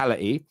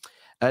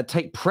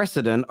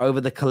precedent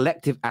over the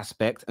collective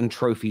aspect and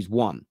trophies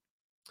won.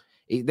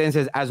 It then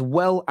says, as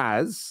well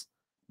as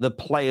the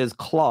player's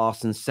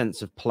class and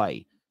sense of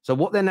play. So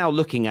what they're now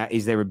looking at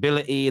is their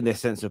ability and their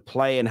sense of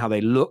play and how they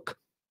look.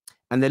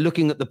 And they're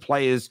looking at the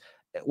players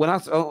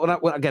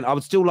again, I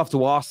would still love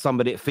to ask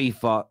somebody at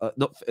FIFA,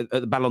 not at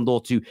the Ballon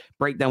d'Or, to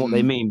break down what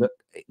they mean, but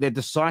they're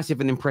decisive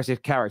and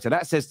impressive character.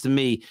 That says to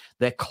me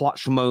their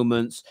clutch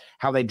moments,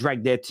 how they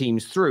drag their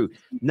teams through.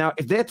 Now,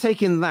 if they're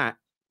taking that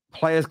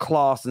players'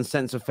 class and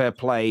sense of fair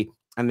play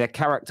and their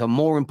character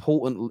more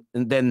important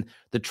than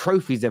the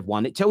trophies they've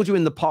won, it tells you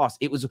in the past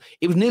it was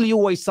nearly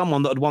always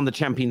someone that had won the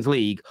Champions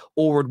League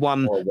or had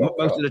won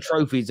most of the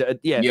trophies that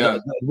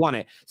had won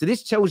it. So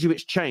this tells you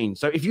it's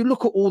changed. So if you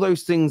look at all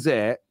those things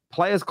there,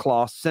 players'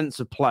 class, sense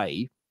of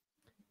play,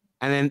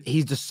 and then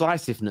his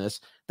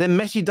decisiveness, then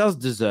Messi does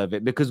deserve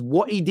it, because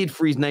what he did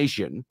for his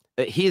nation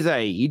at his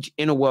age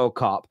in a World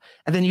Cup,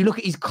 and then you look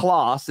at his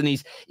class and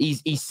his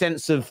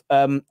sense of,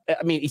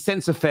 his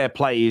sense of fair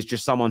play is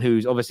just someone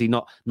who's obviously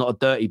not a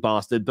dirty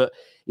bastard, but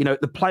you know,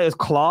 the player's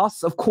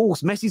class, of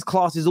course, Messi's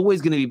class is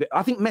always going to be.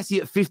 I think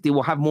Messi at 50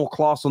 will have more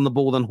class on the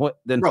ball than bro.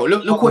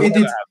 Look what he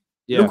did.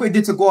 Look what he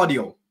did to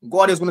Guardiola.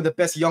 Guardiola's one of the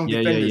best young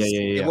defenders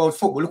in world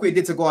football. Look what he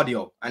did to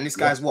Guardiola, and this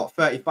guy's what,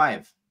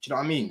 35. Do you know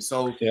what I mean?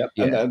 So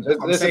and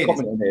there's a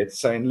comment in there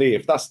saying, Lee,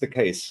 if that's the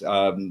case,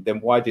 then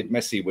why did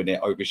Messi win it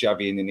over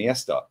Xavi and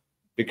Iniesta?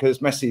 Because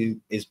Messi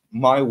is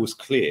miles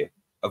clear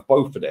of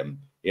both of them.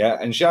 Yeah,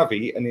 and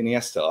Xavi and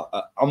Iniesta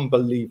are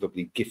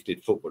unbelievably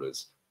gifted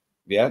footballers.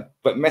 Yeah,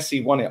 but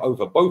Messi won it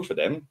over both of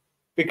them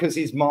because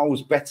he's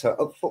miles better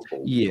at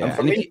football. Yeah, and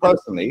for me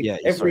personally,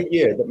 every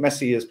year that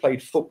Messi has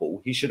played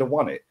football, he should have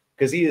won it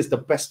because he is the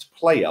best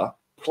player,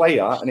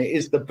 and it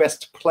is the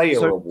best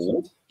player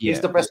award. He's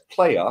the best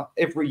player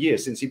every year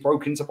since he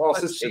broke into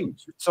Barca's team.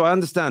 So I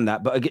understand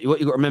that, but again,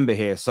 what you got to remember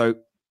here, so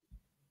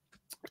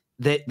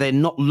they're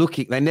not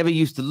looking, they never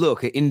used to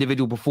look at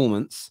individual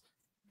performance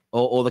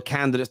or the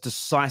candidate's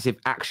decisive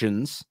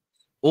actions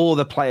or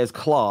the player's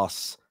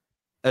class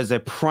as a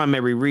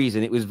primary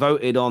reason. It was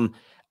voted on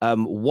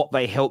what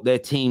they helped their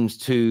teams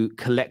to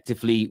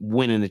collectively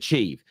win and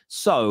achieve.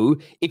 So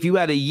if you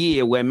had a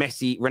year where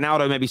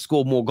Ronaldo maybe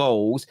scored more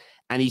goals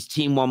and his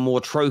team won more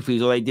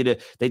trophies, or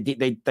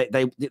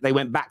they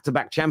went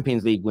back-to-back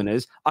Champions League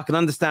winners, I can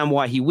understand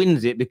why he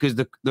wins it, because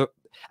and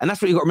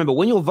that's what you got to remember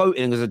when you're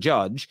voting as a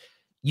judge.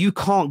 You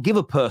can't give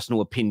a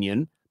personal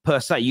opinion per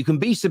se. You can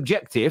be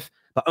subjective,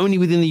 but only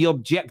within the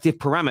objective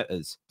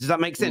parameters. Does that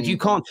make sense?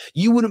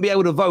 You wouldn't be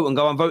able to vote and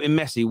go, I'm voting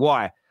Messi.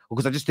 Why?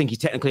 Because I just think he's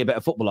technically a better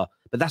footballer.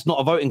 But that's not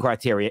a voting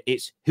criteria.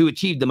 It's who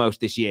achieved the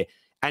most this year.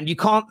 And you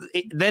can't,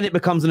 then it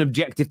becomes an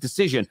objective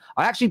decision.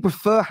 I actually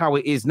prefer how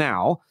it is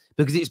now,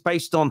 because it's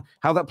based on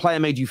how that player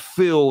made you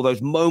feel,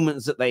 those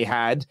moments that they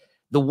had,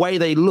 the way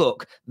they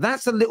look.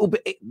 That's a little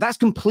bit, that's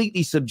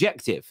completely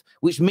subjective,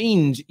 which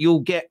means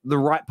you'll get the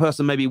right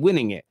person maybe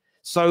winning it.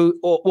 So,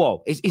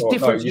 it's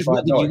different.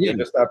 No, you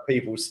just have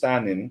people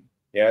standing.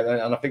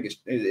 Yeah, and I think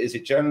is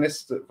it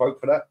journalists that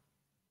vote for that?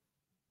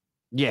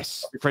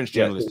 Yes, French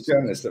journalists. Yeah,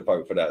 journalists that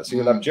vote for that. So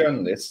you'll have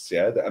journalists,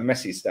 that are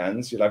Messi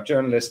stands. You'll have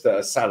journalists that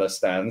are Salah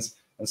stands,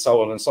 and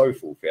so on and so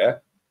forth. Yeah,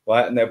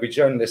 right. And there'll be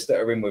journalists that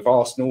are in with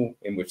Arsenal,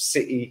 in with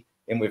City,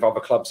 in with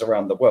other clubs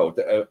around the world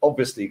that are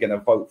obviously going to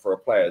vote for a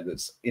player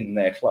that's in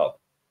their club.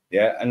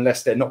 Yeah,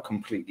 unless they're not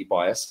completely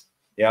biased.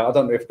 Yeah, I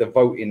don't know if the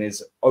voting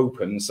is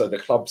open so the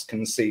clubs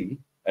can see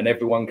and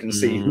everyone can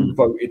see who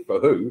voted for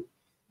who.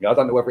 Yeah, I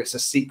don't know whether it's a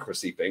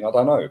secrecy thing. I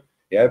don't know.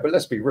 Yeah, but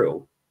let's be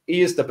real.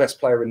 He is the best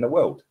player in the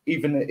world,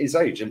 even at his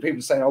age. And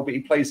people saying, oh, but he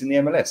plays in the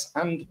MLS.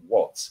 And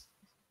what?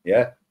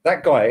 Yeah,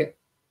 that guy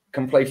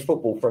can play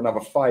football for another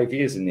 5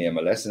 years in the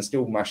MLS and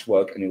still mash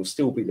work, and he'll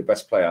still be the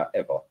best player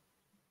ever.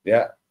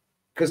 Yeah,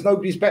 because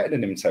nobody's better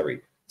than him,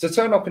 Terry. To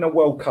turn up in a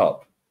World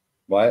Cup,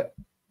 right?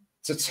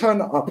 To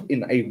turn up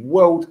in a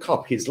World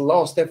Cup, his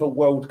last ever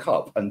World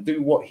Cup, and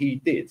do what he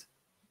did.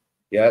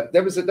 Yeah,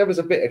 there was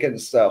a bit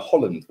against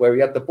Holland where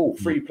he had the ball,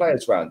 3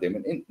 players around him,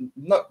 and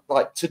not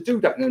like to do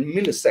that in a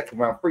millisecond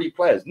around 3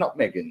 players, not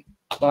Megan.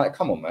 Like,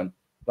 come on, man.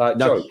 Like,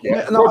 joke.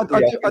 Yeah,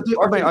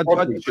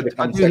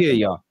 I do hear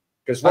you.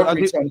 Because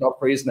Rodri turned up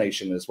for his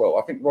nation as well.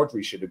 I think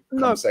Rodri should have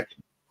come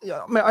second.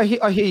 Yeah, I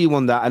hear you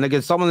on that. And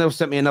again, someone else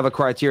sent me another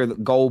criteria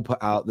that Goal put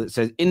out that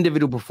says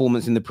individual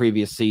performance in the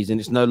previous season.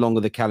 It's no longer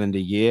the calendar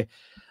year.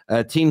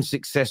 Team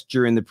success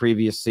during the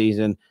previous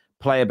season,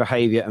 player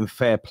behavior and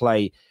fair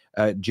play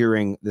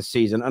during the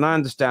season. And I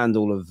understand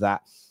all of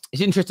that.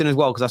 It's interesting as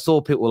well, because I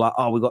saw people like,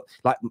 oh, we got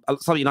like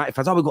some United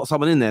fans. Oh, we got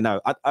someone in there. No,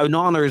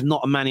 Onana is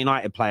not a Man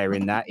United player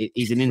in that.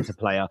 He's an Inter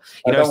player.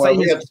 You know,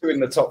 we have 2 in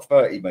the top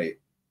 30, mate.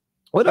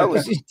 Well, no,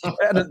 it's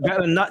better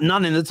than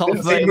none in the top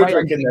 30.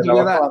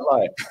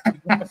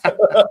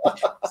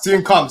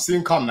 Soon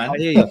come, man. I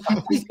hear you.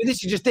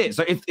 This is just it.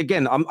 So, if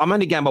again, I'm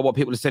only going by what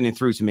people are sending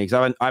through to me,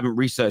 because I haven't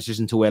researched this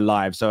until we're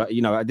live. So,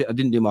 you know, I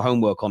didn't do my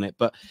homework on it.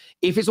 But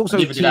if it's also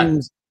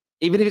teams,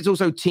 even if it's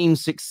also team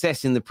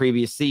success in the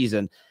previous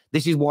season,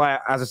 this is why,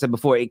 as I said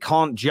before, it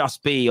can't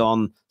just be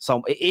on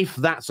some. If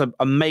that's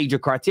a major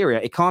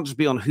criteria, it can't just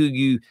be on who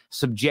you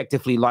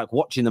subjectively like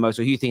watching the most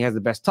or who you think has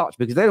the best touch,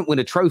 because they don't win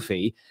a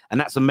trophy, and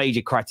that's a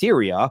major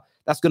criteria.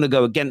 That's going to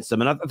go against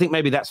them, and I think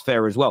maybe that's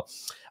fair as well.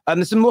 And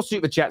there's some more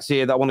super chats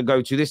here that I want to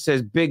go to. This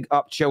says, "Big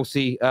up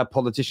Chelsea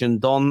politician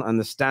Don and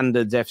the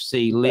Standards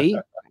FC Lee."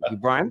 you,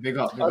 Brian. Big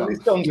up. At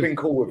least Don's been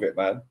cool with it,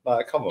 man.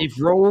 Like, come on. If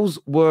roles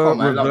were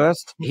man,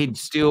 reversed, he'd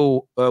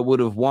still would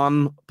have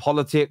won.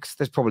 Politics,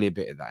 there's probably a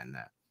bit of that in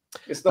there.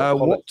 It's not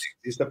politics.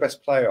 He's the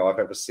best player I've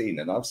ever seen,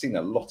 and I've seen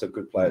a lot of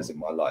good players in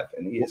my life,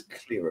 and he is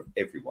clear of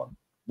everyone.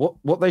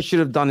 What they should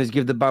have done is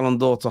give the Ballon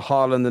d'Or to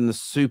Haaland and the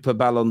Super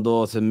Ballon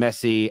d'Or to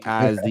Messi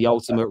as the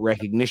ultimate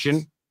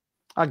recognition.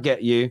 I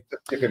get you.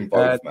 Give him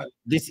both, man.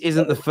 This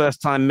isn't the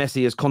first time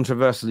Messi has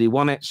controversially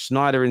won it.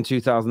 Schneider in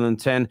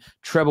 2010,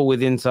 treble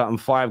with Inter and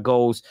 5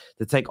 goals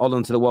to take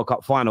Holland to the World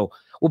Cup final.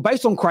 Well,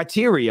 based on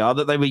criteria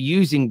that they were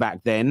using back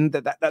then,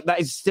 that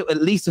is still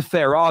at least a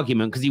fair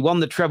argument because he won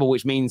the treble,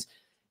 which means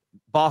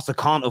Barca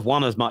can't have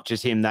won as much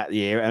as him that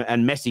year,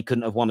 and Messi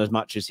couldn't have won as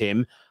much as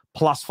him.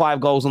 Plus 5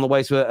 goals on the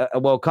way to a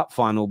World Cup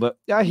final. But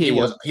yeah, he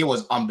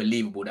was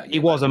unbelievable that year. He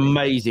was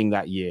amazing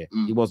that year.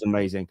 He was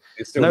amazing.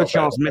 No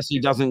chance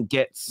Messi doesn't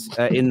get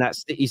in that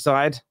City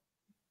side.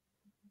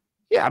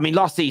 Yeah, I mean,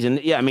 last season,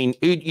 yeah, I mean,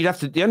 you'd have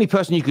to. The only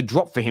person you could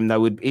drop for him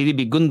though would either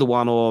be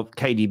Gundogan or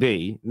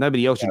KDB.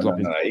 Nobody else should drop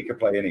him. No, he could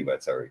play anywhere,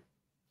 Terry.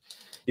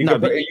 You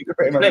could put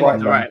him at right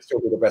now and still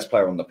be the best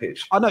player on the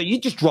pitch. I know you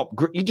just drop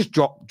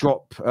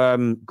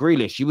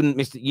Grealish. You wouldn't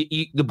miss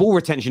the ball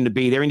retention to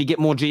be there, and you get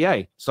more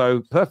GA.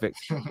 So perfect.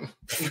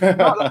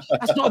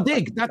 That's not a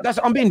dig. That's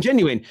I'm being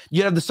genuine.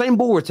 You have the same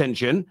ball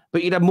retention,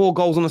 but you'd have more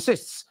goals and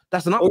assists.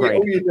 That's an upgrade.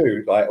 All you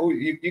do, like,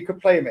 you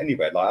could play him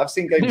anywhere. Like I've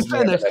seen games. He's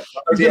an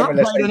upgrade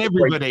on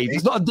everybody.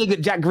 It's not a dig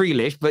at Jack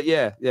Grealish, but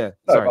yeah. No,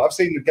 but I've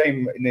seen the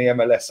game in the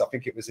MLS. I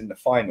think it was in the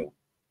final.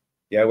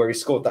 Yeah, where he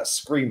scored that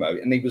screamo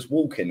and he was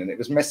walking and it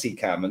was Messi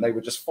cam and they were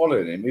just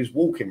following him. He was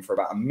walking for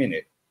about a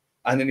minute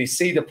and then you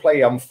see the play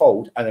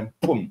unfold and then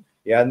boom.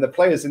 Yeah, and the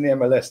players in the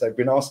MLS, they've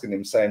been asking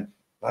him saying,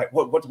 like,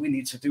 what do we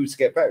need to do to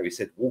get better? He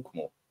said, walk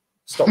more.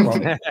 Stop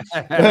running.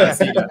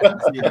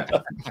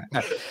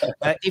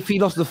 If he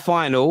lost the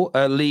final,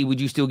 Lee, would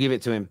you still give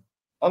it to him?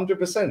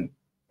 100%.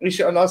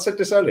 And I said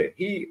this earlier,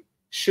 he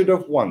should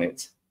have won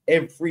it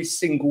every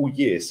single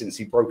year since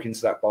he broke into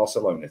that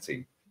Barcelona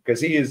team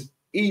because he is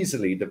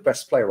easily the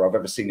best player I've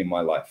ever seen in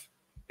my life.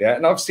 Yeah,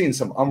 and I've seen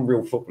some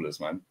unreal footballers,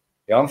 man.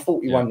 Yeah, I'm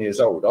 41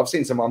 years old. I've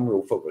seen some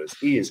unreal footballers.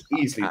 He is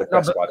easily the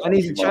best. I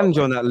need to challenge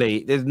on that,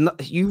 Lee.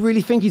 You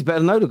really think he's better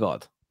than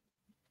Odegaard?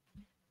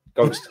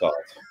 Ghost card.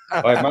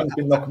 Right,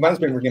 man's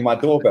been ringing my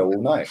doorbell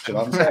all night. You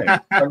know what I'm saying?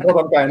 Thank God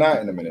I'm going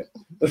out in a minute.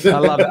 I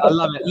love it.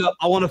 Look,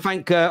 I want to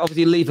thank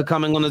obviously Lee for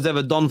coming on as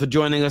ever, Don for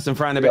joining us and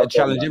throwing a bit of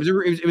challenge. It was a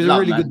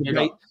really good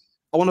debate.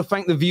 I want to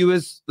thank the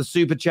viewers, the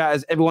super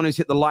chatters, everyone who's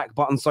hit the like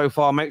button so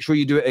far. Make sure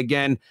you do it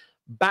again.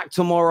 Back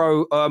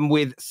tomorrow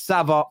with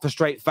Sava for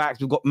Straight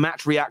Facts. We've got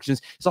match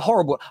reactions. It's a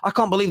horrible. I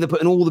can't believe they're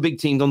putting all the big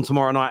teams on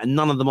tomorrow night and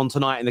none of them on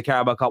tonight in the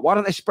Carabao Cup. Why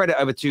don't they spread it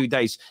over 2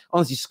 days?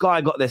 Honestly, Sky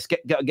got their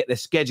get their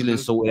scheduling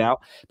sorted out.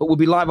 But we'll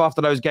be live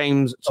after those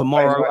games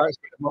tomorrow.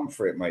 Month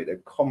for it, mate.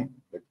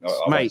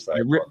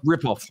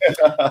 Rip off.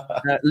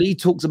 Lee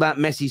talks about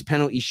Messi's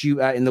penalty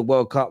shootout in the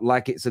World Cup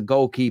like it's a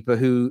goalkeeper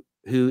who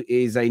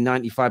is a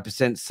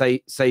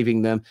 95%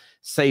 saving them.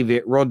 Save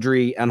it.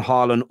 Rodri and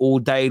Haaland all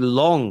day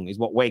long is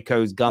what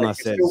Waco's gunner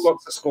says. Still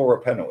got to score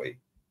a penalty.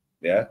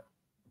 Yeah.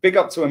 Big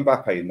up to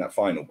Mbappe in that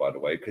final, by the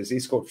way, because he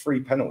scored 3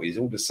 penalties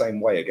all the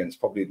same way against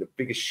probably the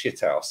biggest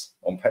shithouse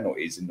on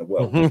penalties in the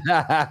world.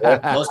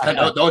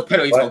 Those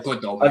penalties were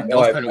good, though. Man.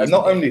 And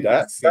not only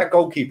that, that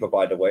goalkeeper,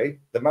 by the way,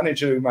 the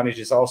manager who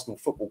manages Arsenal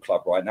Football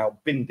Club right now,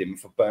 binned him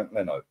for burnt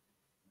Leno.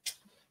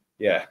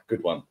 Yeah,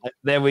 good one.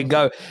 There we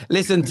go.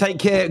 Listen, take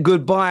care.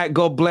 Goodbye.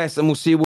 God bless. And we'll see you.